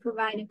like to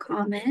provide a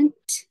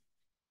comment,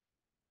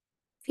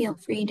 feel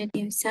free to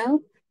do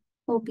so.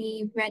 We'll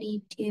be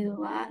ready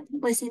to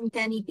listen to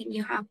anything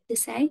you have to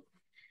say.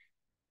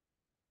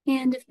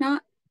 And if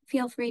not,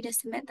 feel free to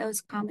submit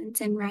those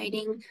comments in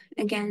writing.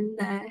 Again,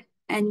 the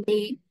end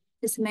date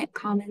to submit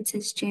comments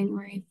is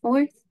January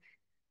 4th.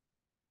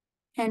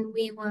 And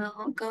we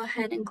will go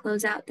ahead and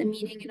close out the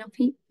meeting in a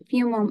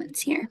few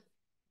moments here.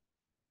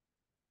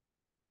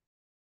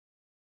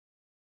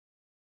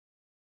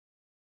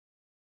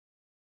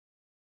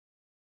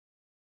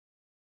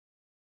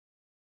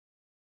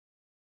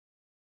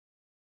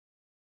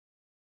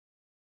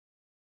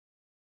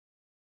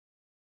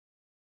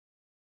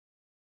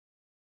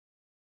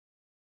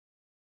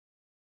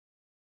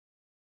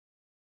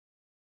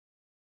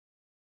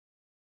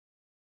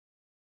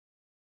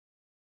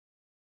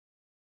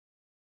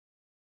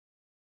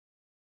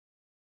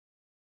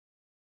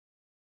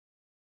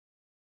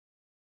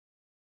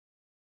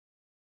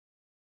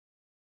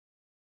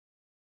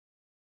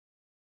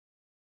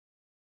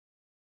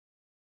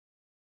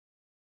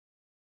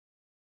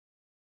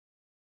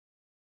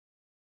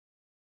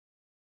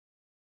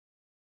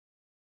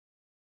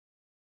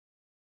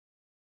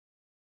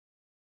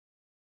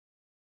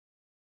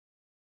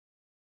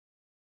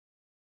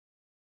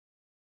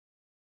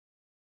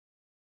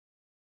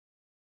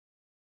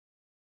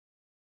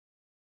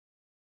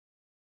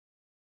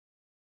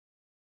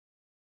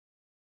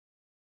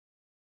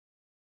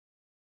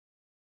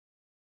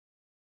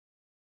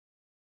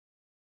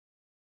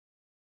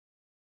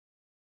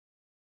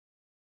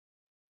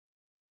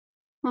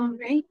 All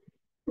right,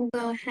 we'll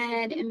go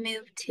ahead and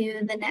move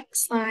to the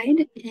next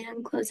slide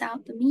and close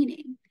out the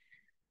meeting.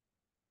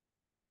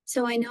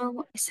 So I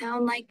know I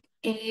sound like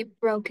a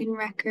broken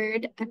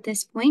record at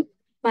this point,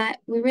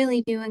 but we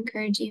really do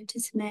encourage you to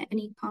submit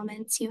any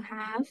comments you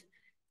have.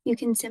 You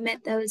can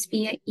submit those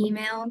via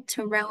email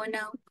to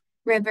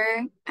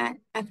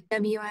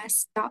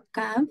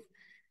roanoke.river@fws.gov.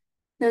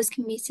 Those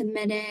can be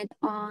submitted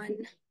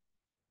on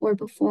or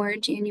before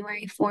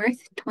January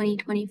 4th,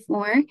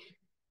 2024.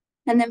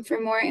 And then for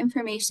more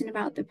information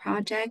about the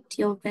project,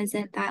 you'll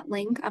visit that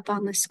link up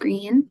on the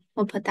screen.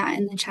 We'll put that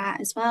in the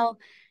chat as well.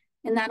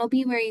 And that'll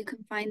be where you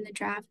can find the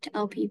draft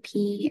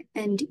LPP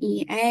and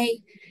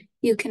EA.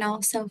 You can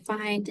also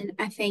find an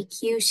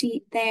FAQ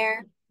sheet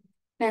there,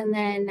 and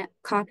then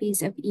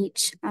copies of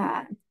each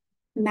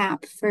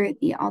map for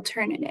the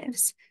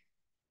alternatives.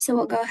 So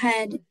we'll go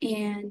ahead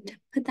and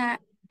put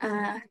that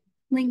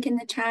link in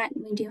the chat.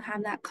 We do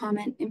have that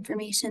comment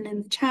information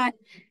in the chat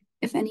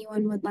if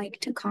anyone would like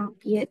to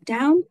copy it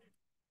down.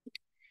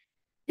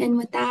 And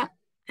with that,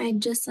 I'd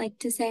just like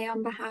to say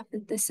on behalf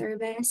of the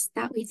service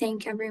that we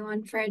thank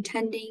everyone for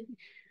attending,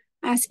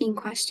 asking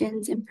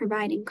questions, and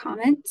providing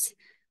comments.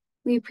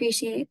 We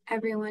appreciate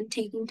everyone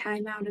taking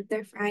time out of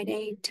their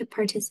Friday to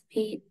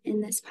participate in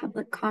this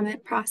public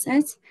comment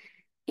process,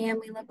 and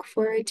we look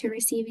forward to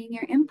receiving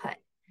your input.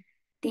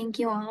 Thank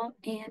you all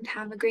and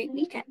have a great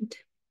weekend.